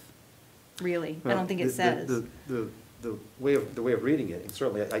specific enough, really. I don't think it says. The way of reading it, and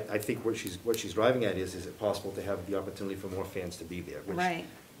certainly I think what she's driving at is it possible to have the opportunity for more fans to be there, which Right.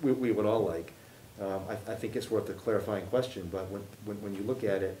 we would all like. I think it's worth a clarifying question, but when you look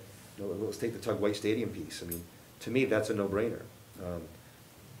at it, let's take the Tug White Stadium piece. I mean, to me, that's a no-brainer.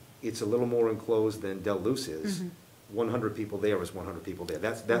 It's a little more enclosed than Del Luce is. 100 people there is 100 people there.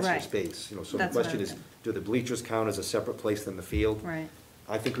 That's your Right. space, you know, so the That's what I question was is, thinking. do the bleachers count as a separate place than the field? Right.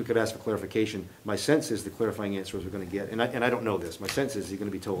 I think we could ask for clarification. My sense is the clarifying answer is we're gonna get, and I don't know this, my sense is you're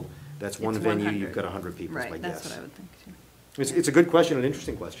gonna be told, that's one It's venue, 100. you've got 100 people, is my Right, guess. that's what I would think too. It's a good question, an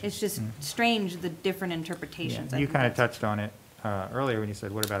interesting question. It's just strange, the different interpretations. I You think kind of that's- touched on it earlier when you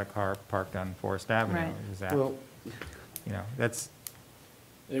said, what about a car parked on Forest Avenue? Right. Is that, Well, you know, that's,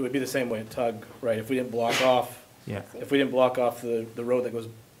 It would be the same way at Tug, right? If we didn't block off, yeah. if we didn't block off the road that goes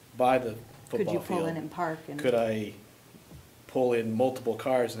by the Could football you pull in field, and park and? could I pull in multiple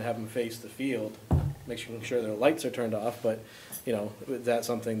cars and have them face the field, making sure their lights are turned off, but, you know, that's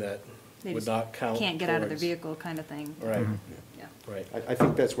something that They would just not count Can't get out of their towards- vehicle kind of thing. Right, Yeah. right. I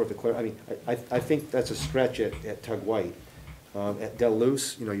think that's worth the I mean, I think that's a stretch at Tug White. At Del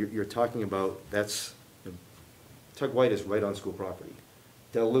Luce, you know, you're talking about, Tug White is right on school property.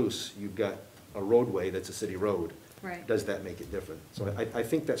 Del Luce, you've got a roadway that's a city road. Right. Does that make it different? So I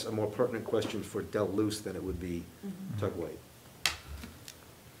think that's a more pertinent question for Del Luce than it would be Tug White.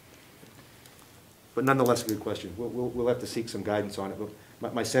 But nonetheless, a good question. We'll have to seek some guidance on it,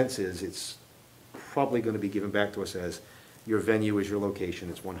 but my sense is it's probably going to be given back to us as your venue is your location,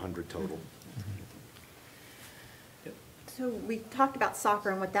 it's 100 total. So we talked about soccer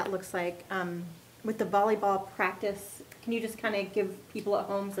and what that looks like. With the volleyball practice, can you just kind of give people at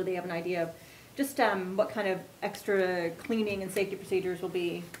home so they have an idea of just what kind of extra cleaning and safety procedures will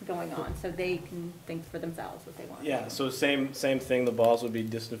be going on so they can think for themselves what they want? Yeah, so same thing, the balls would be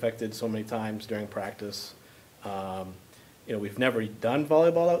disinfected so many times during practice. You know, we've never done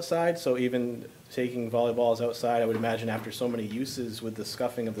volleyball outside, so even taking volleyballs outside, I would imagine after so many uses with the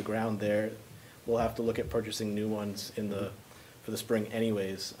scuffing of the ground there, we'll have to look at purchasing new ones for the spring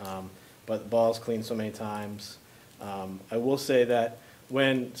anyways. But the ball's cleaned so many times. I will say that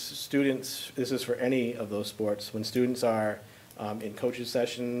when students, this is for any of those sports, when students are in coaches'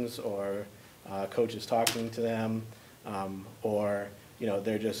 sessions or coaches talking to them, or, you know,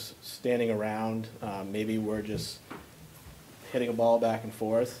 they're just standing around, maybe we're just hitting a ball back and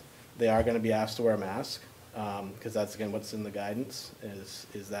forth, they are going to be asked to wear a mask, because that's, again, what's in the guidance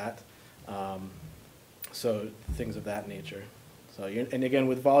is that. So things of that nature. So and again,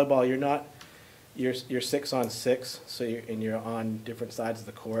 with volleyball, you're 6 on 6, so you're on different sides of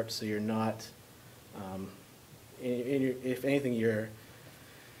the court, so you're not, if anything, you're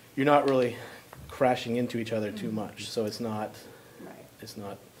not really crashing into each other too much. So it's not, it's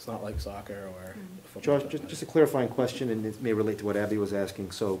not like soccer or football. George, just a clarifying question, and it may relate to what Abby was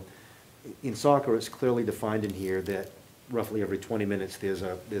asking. So in soccer, it's clearly defined in here that roughly every 20 minutes, there's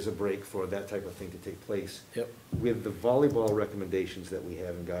a break for that type of thing to take place. Yep. With the volleyball recommendations that we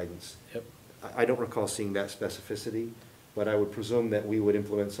have in guidance, Yep. I don't recall seeing that specificity, but I would presume that we would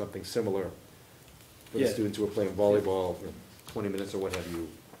implement something similar for the Yeah. students who are playing volleyball, 20 minutes or what have you.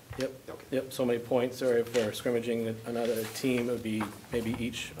 Yep, Okay. yep, so many points, or if we're scrimmaging another team, it would be maybe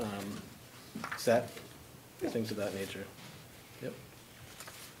each set, things of that nature. Yep.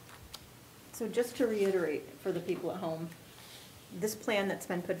 So just to reiterate for the people at home, this plan that's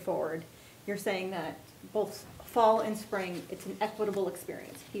been put forward, you're saying that both fall and spring, it's an equitable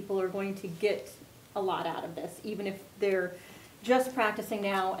experience. People are going to get a lot out of this, even if they're just practicing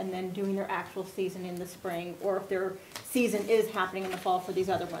now and then doing their actual season in the spring, or if their season is happening in the fall for these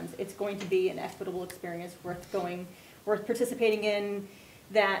other ones. It's going to be an equitable experience worth participating in,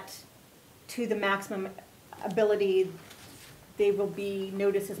 that to the maximum ability, they will be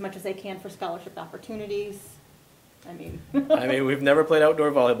noticed as much as they can for scholarship opportunities. I mean, We've never played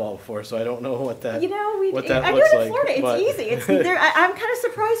outdoor volleyball before, so I don't know what that, you know, what that I do looks it in like. Florida. but- It's easy. I'm kind of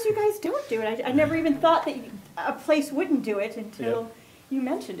surprised you guys don't do it. I never even thought that a place wouldn't do it until you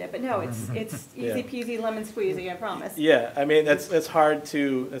mentioned it. But no, it's Yeah. easy peasy lemon squeezy. I promise. Yeah, I mean, that's hard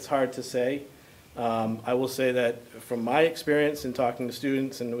to say. I will say that from my experience in talking to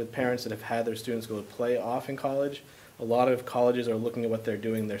students and with parents that have had their students go to play off in college, a lot of colleges are looking at what they're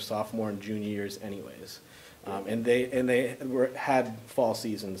doing their sophomore and junior years anyways. And they had fall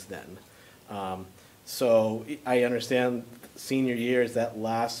seasons then. So I understand senior year is that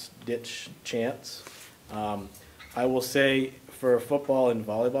last ditch chance. I will say for football and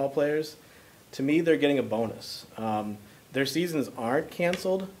volleyball players, to me, they're getting a bonus. Their seasons aren't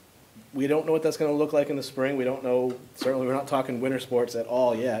canceled. We don't know what that's going to look like in the spring. We don't know, certainly we're not talking winter sports at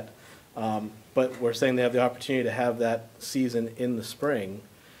all yet. But we're saying they have the opportunity to have that season in the spring.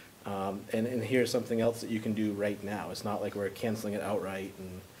 And here's something else that you can do right now. It's not like we're canceling it outright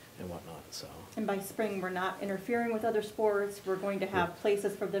and whatnot, so. And by spring, we're not interfering with other sports, we're going to have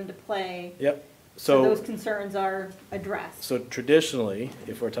places for them to play. Yep. So those concerns are addressed. So traditionally,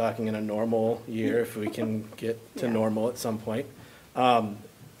 if we're talking in a normal year, if we can get to Yeah. normal at some point,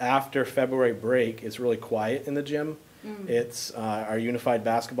 after February break, it's really quiet in the gym. It's our unified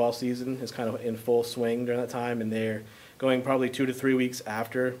basketball season is kind of in full swing during that time, and they're going probably 2 to 3 weeks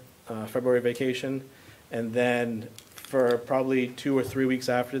after February vacation, and then for probably 2 or 3 weeks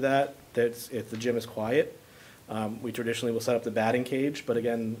after that, the gym is quiet. We traditionally will set up the batting cage, but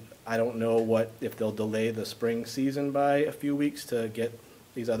again, I don't know if they'll delay the spring season by a few weeks to get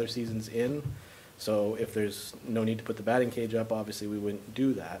these other seasons in. So if there's no need to put the batting cage up, obviously we wouldn't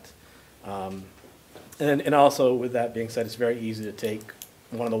do that. And also, with that being said, it's very easy to take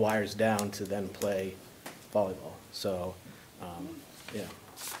one of the wires down to then play volleyball. So, yeah.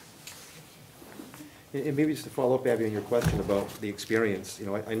 And maybe just to follow up, Abby, on your question about the experience, you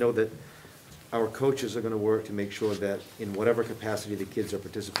know, I know that our coaches are going to work to make sure that in whatever capacity the kids are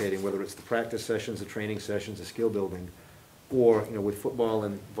participating, whether it's the practice sessions, the training sessions, the skill building, or, you know, with football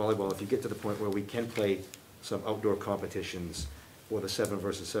and volleyball, if you get to the point where we can play some outdoor competitions or the 7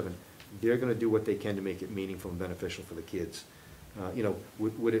 versus 7, they're going to do what they can to make it meaningful and beneficial for the kids. You know,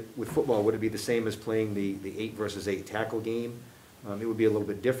 with football, would it be the same as playing the 8 versus 8 tackle game? It would be a little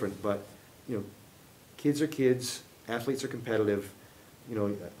bit different, but, you know, kids are kids, athletes are competitive. You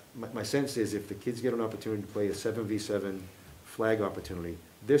know, my sense is if the kids get an opportunity to play a 7v7 flag opportunity,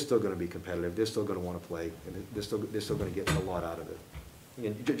 they're still going to be competitive, they're still going to want to play, and they're still going to get a lot out of it.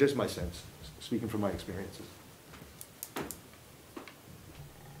 Again, just my sense, speaking from my experiences.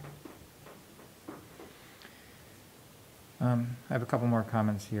 I have a couple more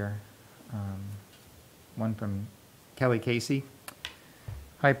comments here. One from Kelly Casey.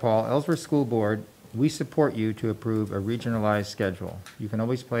 Hi, Paul. Ellsworth School Board, we support you to approve a regionalized schedule. You can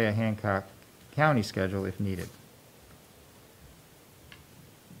always play a Hancock County schedule if needed.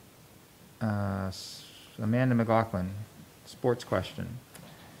 Amanda McLaughlin, sports question.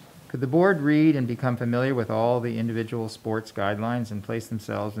 Could the board read and become familiar with all the individual sports guidelines and place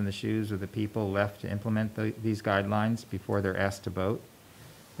themselves in the shoes of the people left to implement these guidelines before they're asked to vote?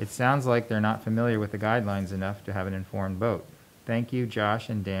 It sounds like they're not familiar with the guidelines enough to have an informed vote. Thank you, Josh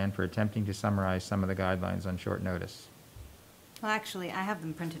and Dan, for attempting to summarize some of the guidelines on short notice. Well, actually, I have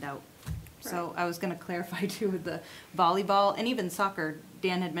them printed out. So I was going to clarify too with the volleyball and even soccer.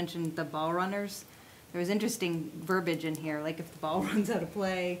 Dan had mentioned the ball runners. There was interesting verbiage in here, like if the ball runs out of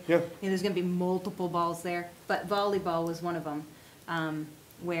play, there's going to be multiple balls there. But volleyball was one of them,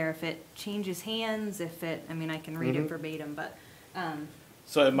 where if it changes hands, I mean, I can read it verbatim, but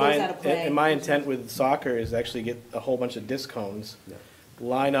So goes out of play. my intent with soccer is actually get a whole bunch of disc cones,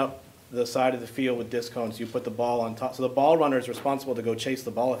 line up the side of the field with disc cones. You put the ball on top. So the ball runner is responsible to go chase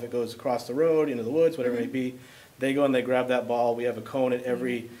the ball if it goes across the road, into the woods, whatever it may be. They go and they grab that ball. We have a cone at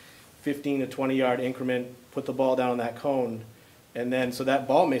every 15 to 20 yard increment, put the ball down on that cone, and then so that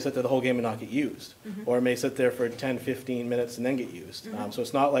ball may sit there the whole game and not get used, or it may sit there for 10, 15 minutes and then get used. So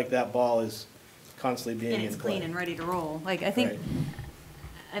it's not like that ball is constantly being and it's in play. clean and ready to roll. Like, I think, Right.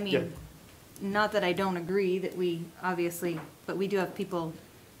 I mean, not that I don't agree that we obviously, but we do have people,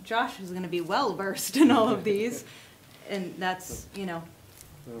 Josh is going to be well versed in all of these, and that's, you know,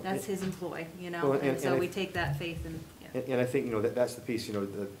 that's his employ, you know, Well, and so and we take that faith and, yeah. And I think, you know, that's the piece, you know,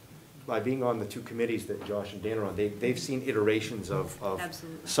 by being on the 2 committees that Josh and Dan are on, they've seen iterations of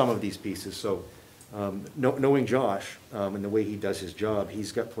Absolutely. some of these pieces. So knowing Josh and the way he does his job,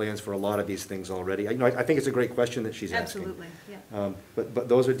 he's got plans for a lot of these things already. I think it's a great question that she's asking. Absolutely, yeah. But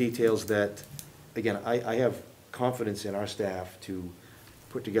those are details that, again, I have confidence in our staff to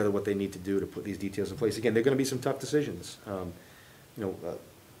put together what they need to do to put these details in place. Again, there are going to be some tough decisions. You know,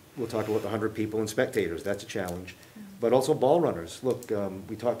 we'll talk about the 100 people and spectators, that's a challenge. But also ball runners. Look,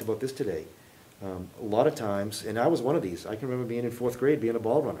 we talked about this today. A lot of times, and I was one of these, I can remember being in 4th grade, being a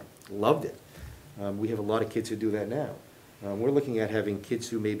ball runner. Loved it. We have a lot of kids who do that now. We're looking at having kids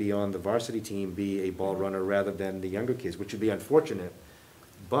who may be on the varsity team be a ball runner rather than the younger kids, which would be unfortunate.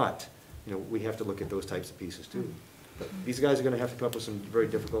 But, you know, we have to look at those types of pieces too. But these guys are going to have to come up with some very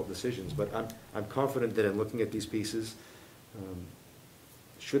difficult decisions. But I'm confident that in looking at these pieces,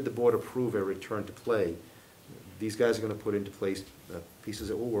 should the board approve a return to play, these guys are going to put into place pieces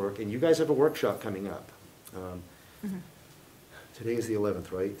that will work. And you guys have a workshop coming up. Today is the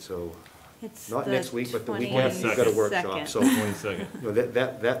 11th, right? So It's not the next week, but the week after, you've got a workshop. 22nd. So 22nd. you know,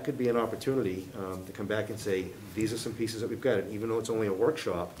 that could be an opportunity to come back and say, these are some pieces that we've got. And even though it's only a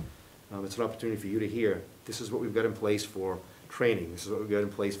workshop, it's an opportunity for you to hear, this is what we've got in place for training. This is what we've got in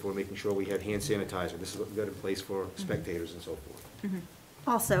place for making sure we have hand sanitizer. This is what we've got in place for spectators and so forth.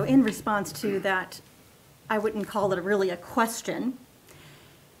 Also, in response to that, I wouldn't call it really a question.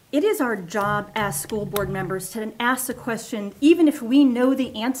 It is our job as school board members to ask the question, even if we know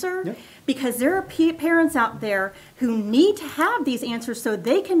the answer, because there are parents out there who need to have these answers so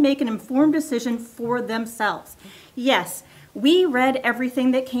they can make an informed decision for themselves. Yes, we read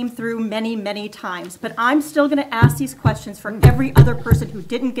everything that came through many, many times, but I'm still going to ask these questions for every other person who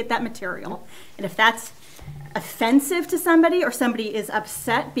didn't get that material. And if that's offensive to somebody or somebody is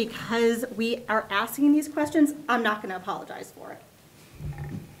upset because we are asking these questions, I'm not going to apologize for it.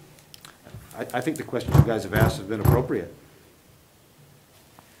 I think the questions you guys have asked have been appropriate.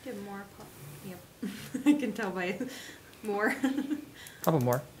 Do more, yep. I can tell by more. Couple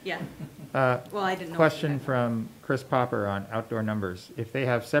more. Yeah. Well, I didn't know. Question from Chris Popper on outdoor numbers. If they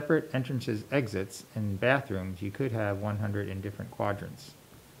have separate entrances, exits, and bathrooms, you could have 100 in different quadrants.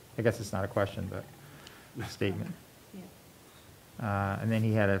 I guess it's not a question, but a statement. And then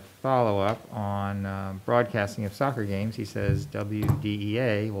he had a follow-up on broadcasting of soccer games. He says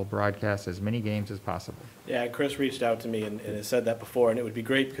WDEA will broadcast as many games as possible. Yeah, Chris reached out to me and has said that before, and it would be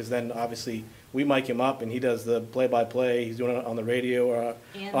great because then obviously we mic him up and he does the play-by-play. He's doing it on the radio or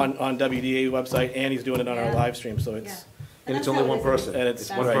on WDA website, and he's doing it on our live stream. So it's And it's only one person. And it's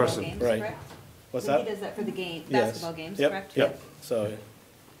one person. Games, right. correct? What's So that? he does that for the game, Yes. basketball games, Yep, correct? Yep. So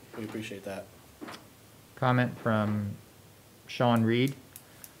we appreciate that. Comment from Sean Reed.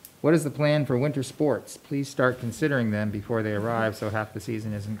 What is the plan for winter sports? Please start considering them before they arrive so half the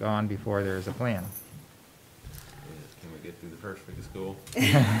season isn't gone before there is a plan. Can we get through the first week of school?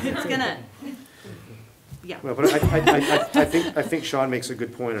 It's gonna, yeah. Well, but I think Sean makes a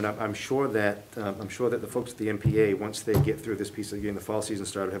good point, and I'm sure that the folks at the MPA, once they get through this piece of getting the fall season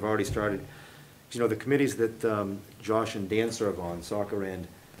started, have already started. You know, the committees that Josh and Dan serve on, soccer and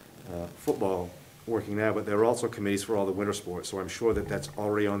football, working now, but there are also committees for all the winter sports, so I'm sure that that's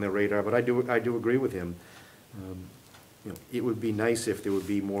already on their radar. But I do agree with him. You know, it would be nice if there would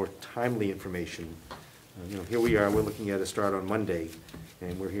be more timely information. You know, here we are, we're looking at a start on Monday,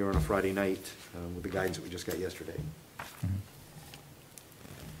 and we're here on a Friday night with the guidance that we just got yesterday.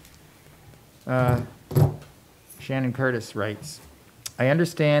 Shannon Curtis writes, I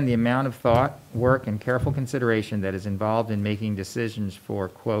understand the amount of thought, work, and careful consideration that is involved in making decisions for,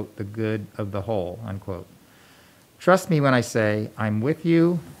 quote, the good of the whole, unquote. Trust me when I say I'm with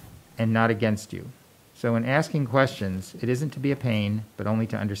you and not against you. So in asking questions, it isn't to be a pain, but only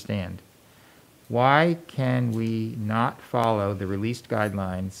to understand. Why can we not follow the released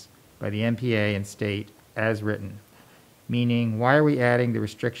guidelines by the MPA and state as written? Meaning, why are we adding the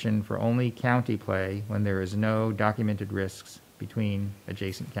restriction for only county play when there is no documented risks between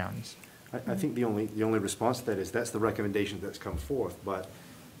adjacent counties? I think the only response to that is that's the recommendation that's come forth, but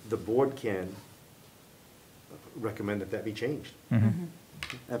the board can recommend that that be changed. Mm-hmm.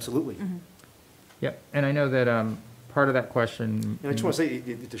 Absolutely. Mm-hmm. Yep, and I know that part of that question. And I just want to say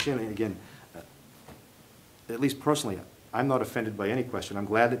to Shannon again, at least personally, I'm not offended by any question. I'm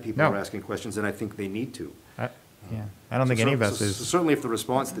glad that people No. are asking questions, and I think they need to. Yeah, I don't think any of us So is. certainly if the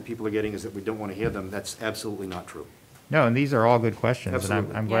response that people are getting is that we don't want to hear them, that's absolutely not true. No, and these are all good questions, and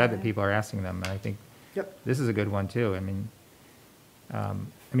Absolutely. I'm glad Yeah. that people are asking them, and I think Yep. this is a good one, too.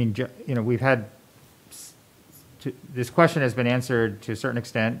 You know, we've had, this question has been answered to a certain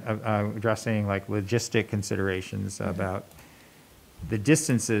extent, addressing like logistic considerations about the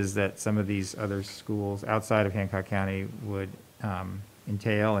distances that some of these other schools outside of Hancock County would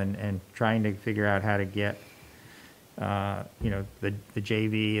entail, and trying to figure out how to get you know, the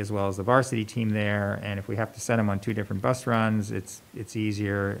JV as well as the varsity team there, and if we have to send them on two different bus runs, it's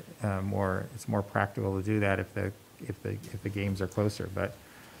easier, it's more practical to do that if the games are closer. But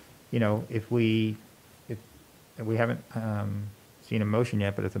you know, if we haven't seen a motion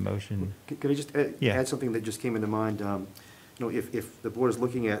yet, but if the motion, Could I just add something that just came into mind? You know, if the board is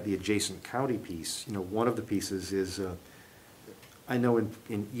looking at the adjacent county piece, you know, one of the pieces is, I know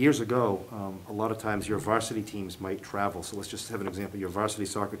in years ago, a lot of times your varsity teams might travel. So let's just have an example. Your varsity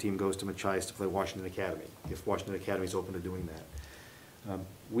soccer team goes to Machias to play Washington Academy, if Washington Academy is open to doing that.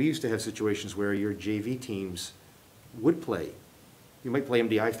 We used to have situations where your JV teams would play. You might play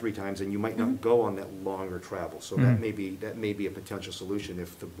MDI 3 times, and you might not go on that longer travel. So that may be a potential solution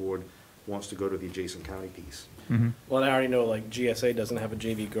if the board wants to go to the adjacent county piece. Well, I already know like GSA doesn't have a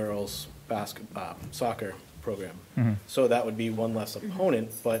JV girls soccer program. So that would be one less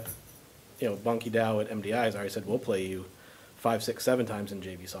opponent, but, you know, Bunky Dow at MDI has already said, we'll play you 5, 6, 7 times in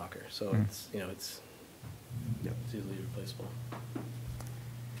JV soccer. So it's, you know, it's easily replaceable.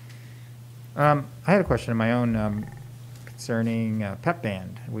 I had a question of my own concerning pep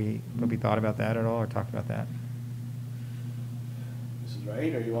band. Have we thought about that at all, or talked about that? Mrs.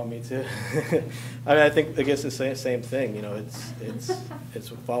 right? Or you want me to? I mean, I think, I guess it's the same thing, you know,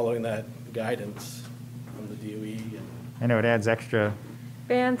 it's following that guidance from the DOE. I know it adds extra,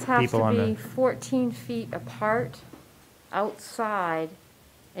 Bands have People to on be the- 14 feet apart, outside,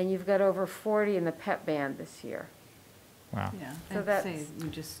 and you've got over 40 in the pep band this year. wow. Yeah, So I'd that's say we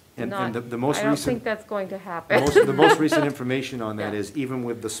just, And the most I don't recent. think that's going to The happen. the most recent information on that Yeah. is even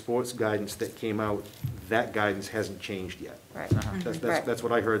with the sports guidance that came out, that guidance hasn't changed yet. Right. That's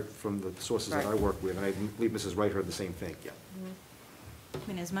what I heard from the sources that I Right. work with, and I believe Mrs. Wright heard the same thing, yeah. I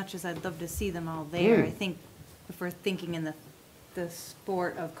mean, as much as I'd love to see them all there, Mm. I think if we're thinking in the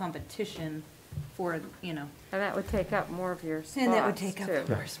sport of competition for, you know, And that would take up more of your spots, and that would take up too,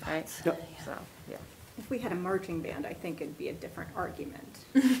 more right? spots. Yep. So, yeah. If we had a marching band, I think it'd be a different argument.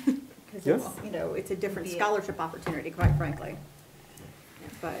 Because it's, Yeah. you know, it's a different Be it. scholarship opportunity, quite frankly.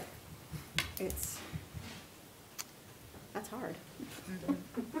 But that's hard.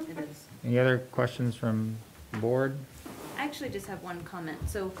 It is. Any other questions from the board? I actually just have one comment.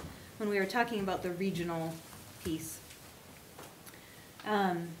 So when we were talking about the regional piece,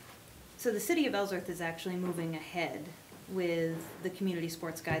 so the city of Ellsworth is actually moving ahead with the community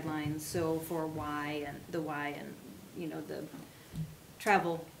sports guidelines, so for Y and, you know, the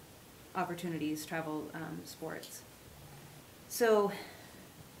travel opportunities, travel sports. So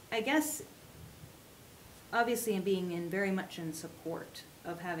I guess, obviously, I'm being very much in support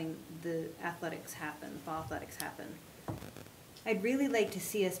of having the athletics happen, fall athletics happen. I'd really like to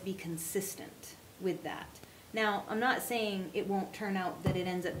see us be consistent with that. Now, I'm not saying it won't turn out that it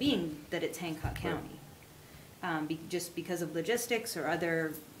ends up being that it's Hancock County, just because of logistics or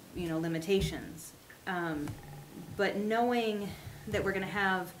other, you know, limitations. But knowing that we're going to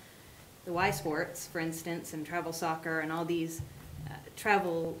have the Y Sports, for instance, and travel soccer and all these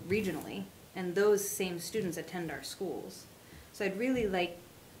travel regionally, and those same students attend our schools. So I'd really like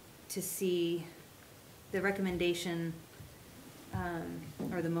to see the recommendation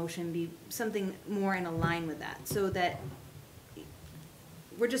or the motion be something more in line with that, so that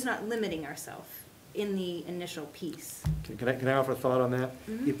we're just not limiting ourselves in the initial piece. Can I offer a thought on that?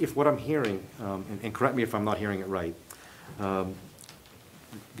 Mhm. If what I'm hearing, and correct me if I'm not hearing it right,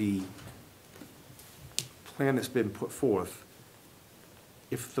 the plan that's been put forth,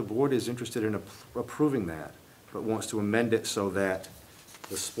 if the board is interested in approving that, but wants to amend it so that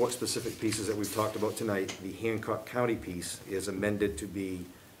the sport-specific pieces that we've talked about tonight, the Hancock County piece is amended to be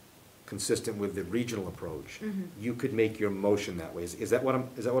consistent with the regional approach, Mhm. you could make your motion that way. Is that what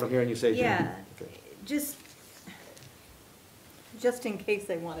I'm hearing you say, Jim? Yeah, Okay. Just in case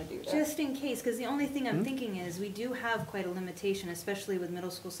they want to do that. just in case, because the only thing I'm Mhm. thinking is, we do have quite a limitation, especially with middle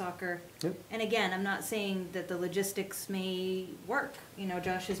school soccer. Yep. And again, I'm not saying that the logistics may work, you know,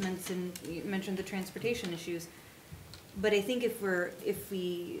 Josh has mentioned the transportation issues. But I think if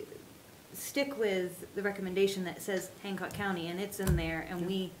we stick with the recommendation that says Hancock County, and it's in there, and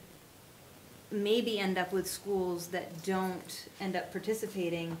we maybe end up with schools that don't end up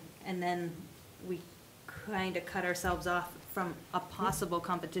participating, and then we kind of cut ourselves off from a possible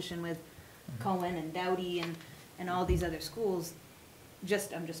competition with Cohen and Dowdy and all these other schools,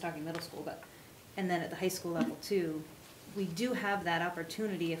 I'm just talking middle school, but, and then at the high school level too, we do have that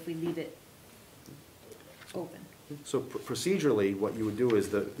opportunity if we leave it open. So procedurally, what you would do is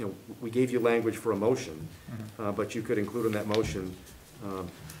that, you know, we gave you language for a motion, but you could include in that motion, you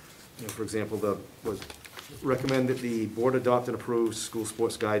know, for example, recommend that the board adopt and approve school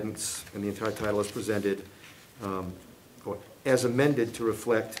sports guidance, and the entire title is presented, or as amended to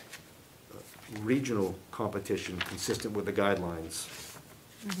reflect regional competition consistent with the guidelines,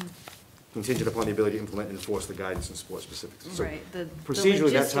 contingent upon the ability to implement and enforce the guidance in sports specifics. So Right, the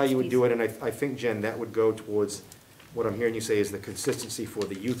procedurally, that's how logistics you would do piece. it, and I think, Jen, that would go towards, what I'm hearing you say is the consistency for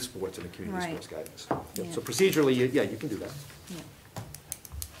the youth sports and the community Right. sports guidance. Yeah. So procedurally, you can do that. Yeah.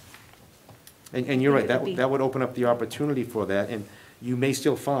 And you're right, It would be- that would open up the opportunity for that, and you may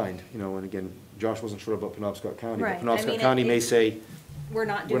still find, you know, and again, Josh wasn't sure about Penobscot County, Right. but I Penobscot mean, County may it- say, We're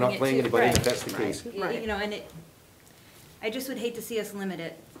not we're doing not it playing too. anybody, if Right, that's the right. case. Right. You know, and I just would hate to see us limit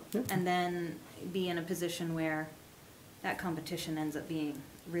it and then be in a position where that competition ends up being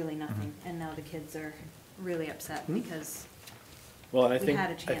really nothing, and now the kids are really upset because Well, and I we think,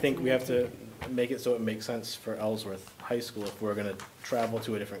 had a chance I think and we we have to didn't make it so it makes sense for Ellsworth High School if we're gonna travel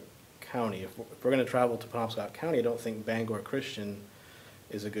to a different county. If we're gonna travel to Penobscot County, I don't think Bangor Christian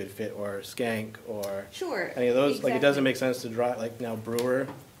is a good fit, or Skank, or Sure, any of those. Like, it doesn't exactly. make sense to drive, like now Brewer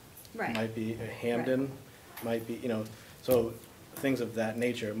Right. might be, Hamden might be, you know, so things of that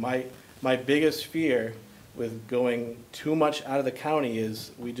nature. My biggest fear with going too much out of the county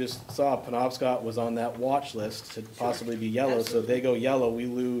is, we just saw Penobscot was on that watch list to possibly be yellow, so if they go yellow, we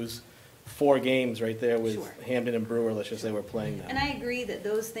lose 4 games right there with Sure. Hamden and Brewer, let's just say we're playing them. And I agree that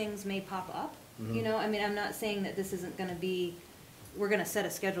those things may pop up, you Mhm. know, I mean, I'm not saying that this isn't gonna be, we're gonna set a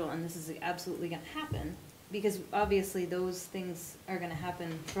schedule and this is absolutely gonna happen, because obviously those things are gonna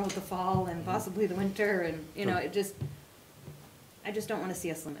happen throughout the fall and possibly the winter, and, you know, I just don't wanna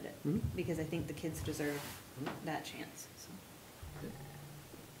see us limit it, Mhm. because I think the kids deserve that chance, so.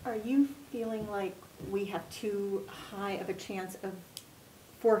 Are you feeling like we have too high of a chance of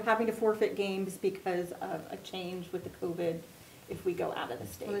having to forfeit games because of a change with the COVID if we go out of the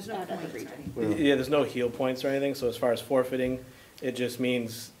state, Well, there's no out of the points, region? Well- Yeah, there's no heel points or anything, so as far as forfeiting, it just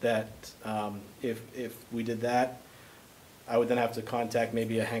means that if we did that, I would then have to contact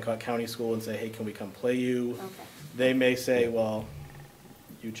maybe a Hancock County school and say, hey, can we come play you? Okay. They may say, well,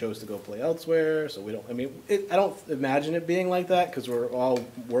 you chose to go play elsewhere, so we don't, I mean, I don't imagine it being like that, because we're all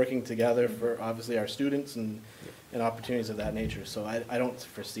working together for, obviously, our students and opportunities of that nature, so I don't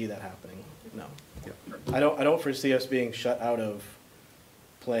foresee that happening, no. I don't foresee us being shut out of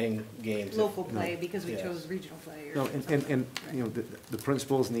playing games. Local play, because we Yes. chose regional play or No, something. and, you know, the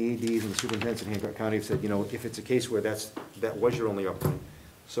principals and the EDs and the superintendents in Hancock County have said, you know, if it's a case where that was your only option,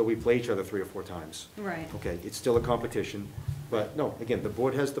 so we play each other 3 or 4 times. Right. Okay, it's still a competition, but no, again, the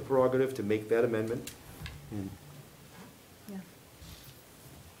board has the prerogative to make that amendment. And Yeah.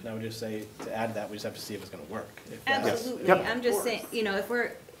 And I would just say, to add that, we just have to see if it's gonna work. If that's- Absolutely, Yep. I'm just saying, you know, if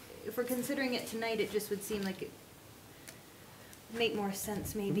we're considering it tonight, it just would seem like it make more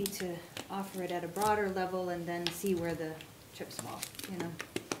sense maybe to offer it at a broader level and then see where the chips fall, you know?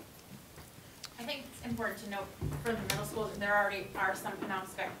 I think it's important to note for the middle schools, there already are some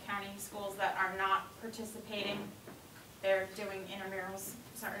Penobscot County schools that are not participating. They're doing intramurals,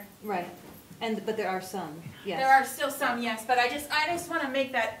 sorry. Right, but there are some, yes. There are still some, yes, but I just want to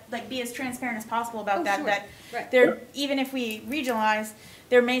make that, like, be as transparent as possible about Oh, that, sure. that Right. there, even if we regionalize,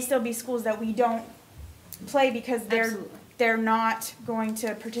 there may still be schools that we don't play because Absolutely. they're not going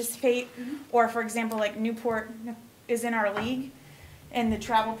to participate. Or, for example, like Newport is in our league, and the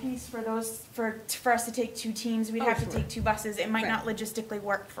travel piece for those, for us to take 2 teams, we'd Oh, have to sure. take 2 buses. It might Right. not logistically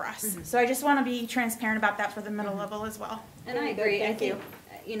work for us. Mhm. So I just want to be transparent about that for the middle Mhm. level as well. And I Very good, agree, I thank think,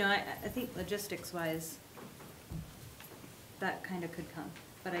 you. you know, I think logistics wise, that kind of could come,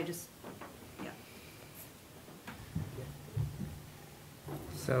 but I just, yeah.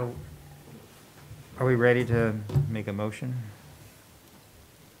 So, are we ready to make a motion?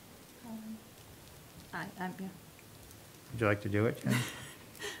 Yeah. Would you like to do it, Jen?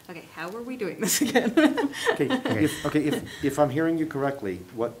 Okay, how are we doing this again? Okay, if I'm hearing you correctly,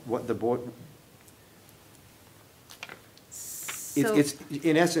 what the board, So, it's,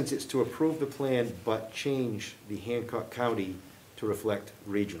 in essence, it's to approve the plan, but change the Hancock County to reflect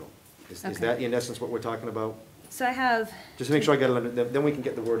regional. Is Okay. that in essence what we're talking about? so I have, Just to make sure I get it, then we can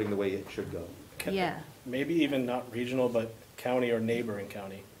get the wording the way it should go. yeah, Maybe even not regional, but county or neighboring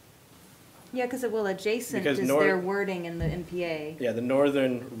county. yeah, because it will adjacent Because is their wording in the NPA. Yeah, the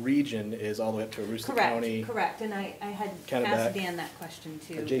northern region is all the way up to Aroostook County. Correct, and I had Kennebec. asked Dan that question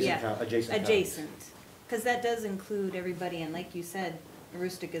too. Adjacent Yeah. adjacent counties. Adjacent, because that does include everybody, and like you said,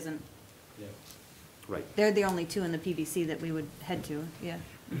 Aroostook isn't, Yeah. Right. they're the only 2 in the PBC that we would head to, yeah.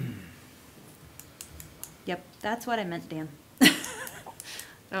 Yep, that's what I meant, Dan. I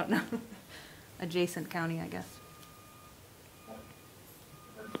don't know. Adjacent county, I guess.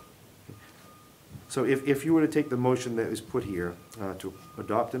 So if you were to take the motion that is put here, to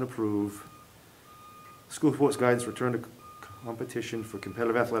adopt and approve school sports guidance return to competition for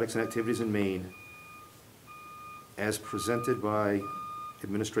competitive athletics and activities in Maine as presented by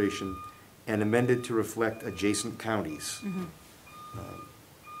administration and amended to reflect adjacent counties.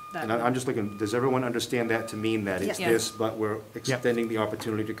 That And I'm just looking, does everyone understand that to mean that it's Yeah. this, but we're extending the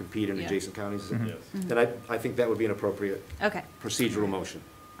opportunity to compete in Yeah. adjacent counties? Mhm. Then I think that would be an appropriate Okay. procedural motion.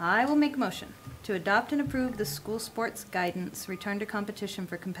 I will make a motion to adopt and approve the school sports guidance, return to competition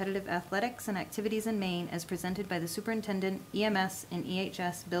for competitive athletics and activities in Maine as presented by the superintendent, EMS, and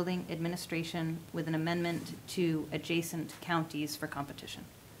EHS building administration with an amendment to adjacent counties for competition.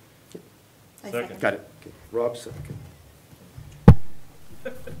 I Second. Got it. Okay. Rob, second.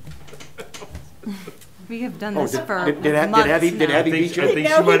 We have done Oh, this for did months Abby now. Abby beat you? I think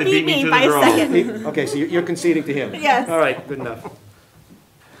No, she might have he beat beat me me to by the a draw. second. Okay, so you're conceding to him? Yes. All right, good enough.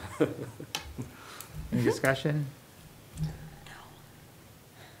 Any discussion?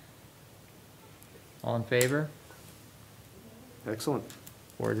 All in favor? Excellent,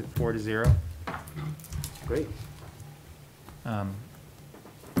 4 to 0. great.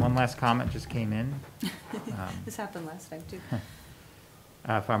 one last comment just came in. This happened last time, too.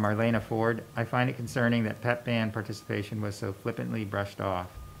 From Marlena Ford. I find it concerning that pep band participation was so flippantly brushed off,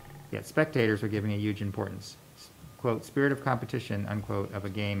 yet spectators were giving a huge importance. Quote, spirit of competition, unquote, of a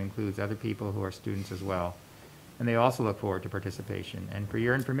game includes other people who are students as well, and they also look forward to participation. And for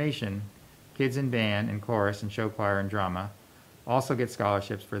your information, kids in band and chorus and show choir and drama also get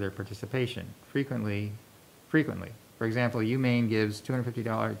scholarships for their participation. Frequently. For example, UMaine gives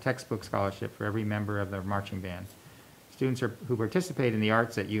 $250 textbook scholarship for every member of the marching band. Students who participate in the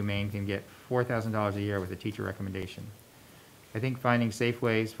arts at UMaine can get $4,000 a year with a teacher recommendation. I think finding safe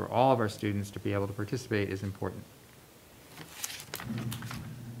ways for all of our students to be able to participate is important.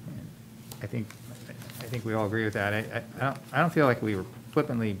 I think we all agree with that. I don't feel like we were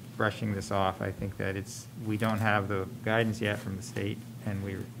flippantly brushing this off. I think that we don't have the guidance yet from the state,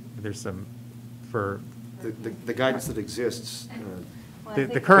 and there's some for the guidance that exists.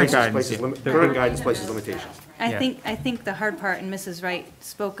 The current guidance. Current guidance places limitations. I think the hard part, and Mrs. Wright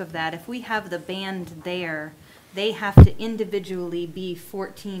spoke of that, if we have the band there, they have to individually be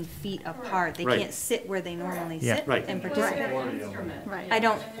 14 feet apart. They can't sit where they normally sit and participate. Right. I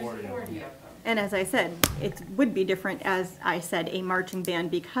don't. And as I said, it would be different, as I said, a marching band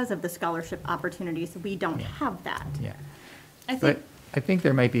because of the scholarship opportunities. We don't have that. Yeah. I think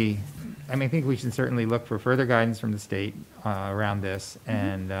there might be, I think we should certainly look for further guidance from the state around this,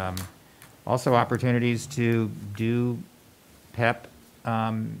 and also opportunities to do PEP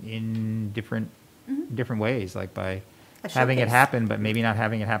in different ways, like by having it happen, but maybe not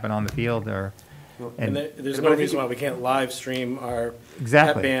having it happen on the field, or. And there's no reason why we can't live stream our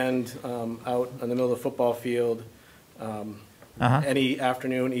pep band out in the middle of the football field any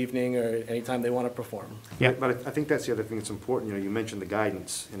afternoon, evening, or anytime they want to perform. Yeah, but I think that's the other thing that's important. You mentioned the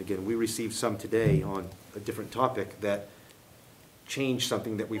guidance, and again, we received some today on a different topic that changed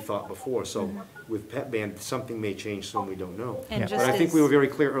something that we thought before. So with pep band, something may change, some we don't know. But I think we were very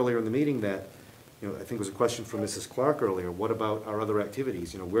clear earlier in the meeting that, I think it was a question from Mrs. Clark earlier, what about our other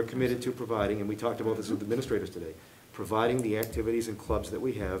activities? We're committed to providing, and we talked about this with administrators today, providing the activities and clubs that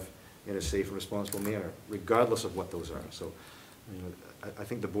we have in a safe and responsible manner, regardless of what those are. So, I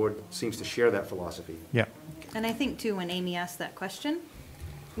think the board seems to share that philosophy. Yeah. And I think, too, when Amy asked that question,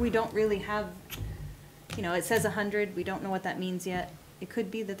 we don't really have, it says 100, we don't know what that means yet. It could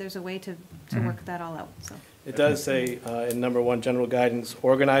be that there's a way to work that all out, so. It does say in number 1, general guidance,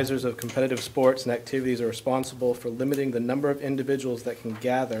 organizers of competitive sports and activities are responsible for limiting the number of individuals that can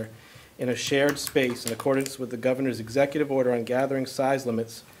gather in a shared space in accordance with the governor's executive order on gathering size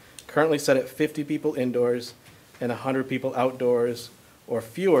limits currently set at 50 people indoors and 100 people outdoors, or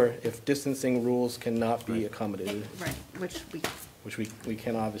fewer if distancing rules cannot be accommodated. Right, which we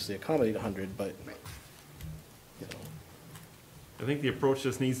can obviously accommodate 100, but I think the approach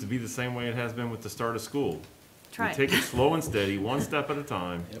just needs to be the same way it has been with the start of school. Try We it. take it slow and steady, one step at a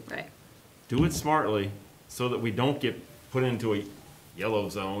time. Right. Do it smartly so that we don't get put into a yellow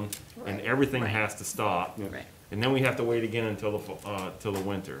zone and everything has to stop. Right. And then we have to wait again until the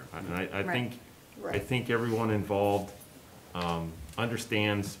winter. And I think everyone involved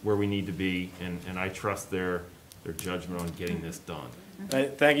understands where we need to be, and I trust their judgment on getting this done.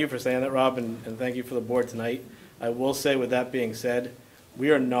 Thank you for saying that, Rob, and thank you for the board tonight. I will say, with that being said, we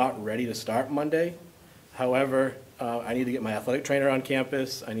are not ready to start Monday. However, I need to get my athletic trainer on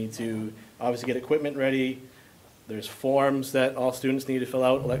campus. I need to obviously get equipment ready. There's forms that all students need to fill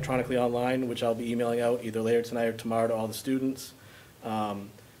out electronically online, which I'll be emailing out either later tonight or tomorrow to all the students.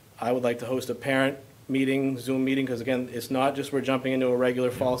 I would like to host a parent meeting, Zoom meeting, because again, it's not just we're jumping into a regular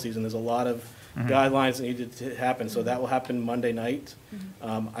fall season. There's a lot of guidelines that need to happen, so that will happen Monday night.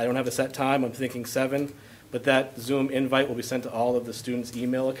 I don't have a set time. I'm thinking 7. But that Zoom invite will be sent to all of the students'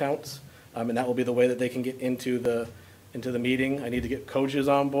 email accounts, and that will be the way that they can get into the meeting. I need to get coaches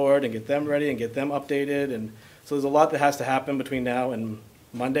on board and get them ready and get them updated, and so there's a lot that has to happen between now and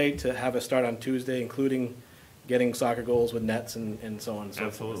Monday to have us start on Tuesday, including getting soccer goals with nets and so on and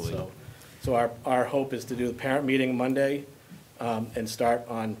so forth. Absolutely. So our hope is to do the parent meeting Monday and start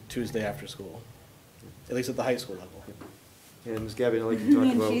on Tuesday after school, at least at the high school level. And Ms. Gabby, I'd like to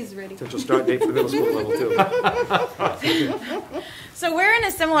talk about she's ready. potential start date for the middle school level, too. So we're in a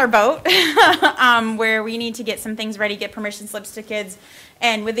similar boat where we need to get some things ready, get permission slips to kids.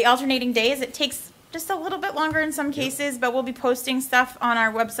 And with the alternating days, it takes just a little bit longer in some cases, but we'll be posting stuff on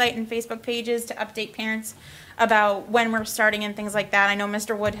our website and Facebook pages to update parents about when we're starting and things like that. I know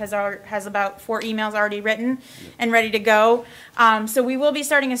Mr. Wood has about 4 emails already written and ready to go. So we will be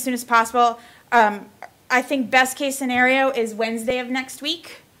starting as soon as possible. I think best case scenario is Wednesday of next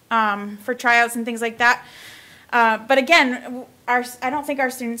week for tryouts and things like that. But again, I don't think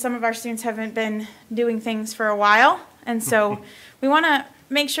some of our students haven't been doing things for a while. And so we want to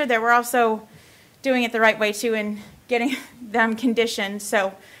make sure that we're also doing it the right way too and getting them conditioned.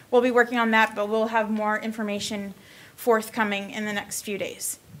 So we'll be working on that, but we'll have more information forthcoming in the next few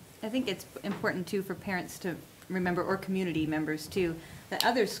days. I think it's important too for parents to remember, or community members too, that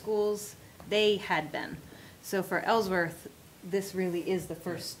other schools, they had been. So for Ellsworth, this really is the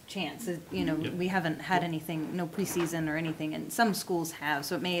first chance. You know, we haven't had anything, no preseason or anything, and some schools have,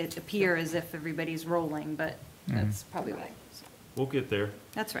 so it may appear as if everybody's rolling, but that's probably right. We'll get there.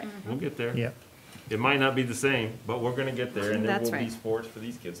 That's right. We'll get there. Yep. It might not be the same, but we're gonna get there, and there That's will be right. sports for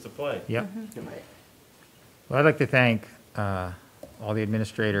these kids to play. Yep. Well, I'd like to thank all the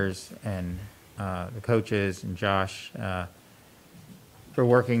administrators and the coaches and Josh for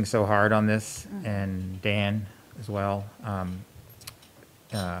working so hard on this, and Dan as well. I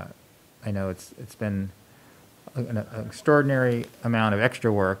know it's been an extraordinary amount of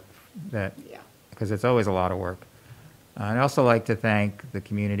extra work because it's always a lot of work. I'd also like to thank the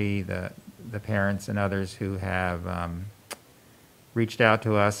community, the parents and others who have reached out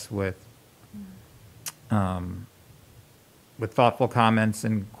to us with thoughtful comments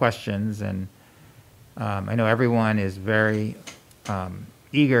and questions. And I know everyone is very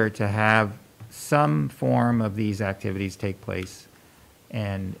eager to have some form of these activities take place.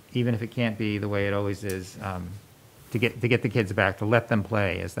 And even if it can't be the way it always is, to get the kids back, to let them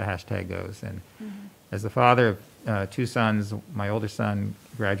play, as the hashtag goes. And as the father of two sons, my older son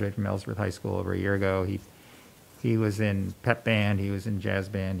graduated from Ellsworth High School over a year ago. He was in pep band, he was in jazz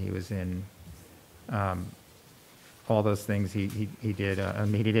band, he was in all those things. He did.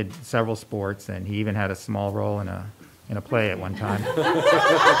 He did several sports, and he even had a small role in a play at one time.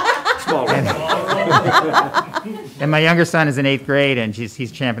 Small role. And my younger son is in 8th grade, and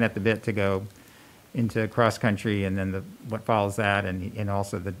he's champing at the bit to go into cross country, and then what follows that, and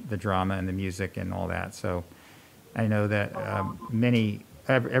also the drama and the music and all that. So I know that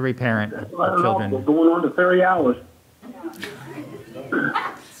every parent of children. We're going on to 30 hours.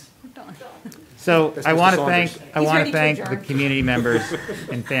 So I want to Saunders. thank the community members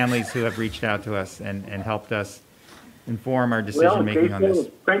and families who have reached out to us and helped us inform our decision making on this.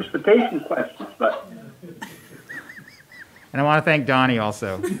 Transportation questions, but. And I want to thank Donnie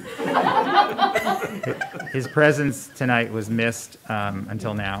also. His presence tonight was missed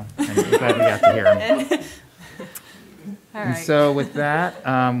until now, and I'm glad we got to hear him. All And right. so with that,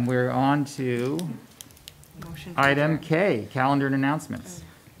 we're on to Motion to item adjourn. K, calendar and announcements.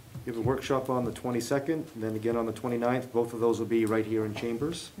 We have a workshop on the 22nd, and then again on the 29th. Both of those will be right here in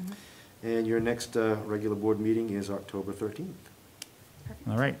Chambers. And your next regular board meeting is October 13th.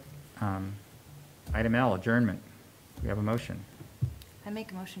 All right. Item L, adjournment. We have a motion. I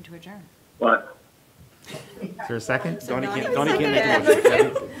make a motion to adjourn. What? Is there a second? Donnie can't make a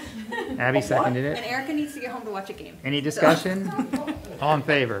motion. Abby seconded And it. Erica needs to get home to watch a game. Any discussion? All in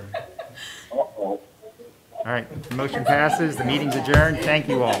favor? All right, the motion passes, the meeting's adjourned. Thank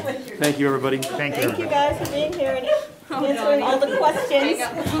you all. Thank you, everybody. Thank you, Thank you everybody. guys for being here and answering all the questions.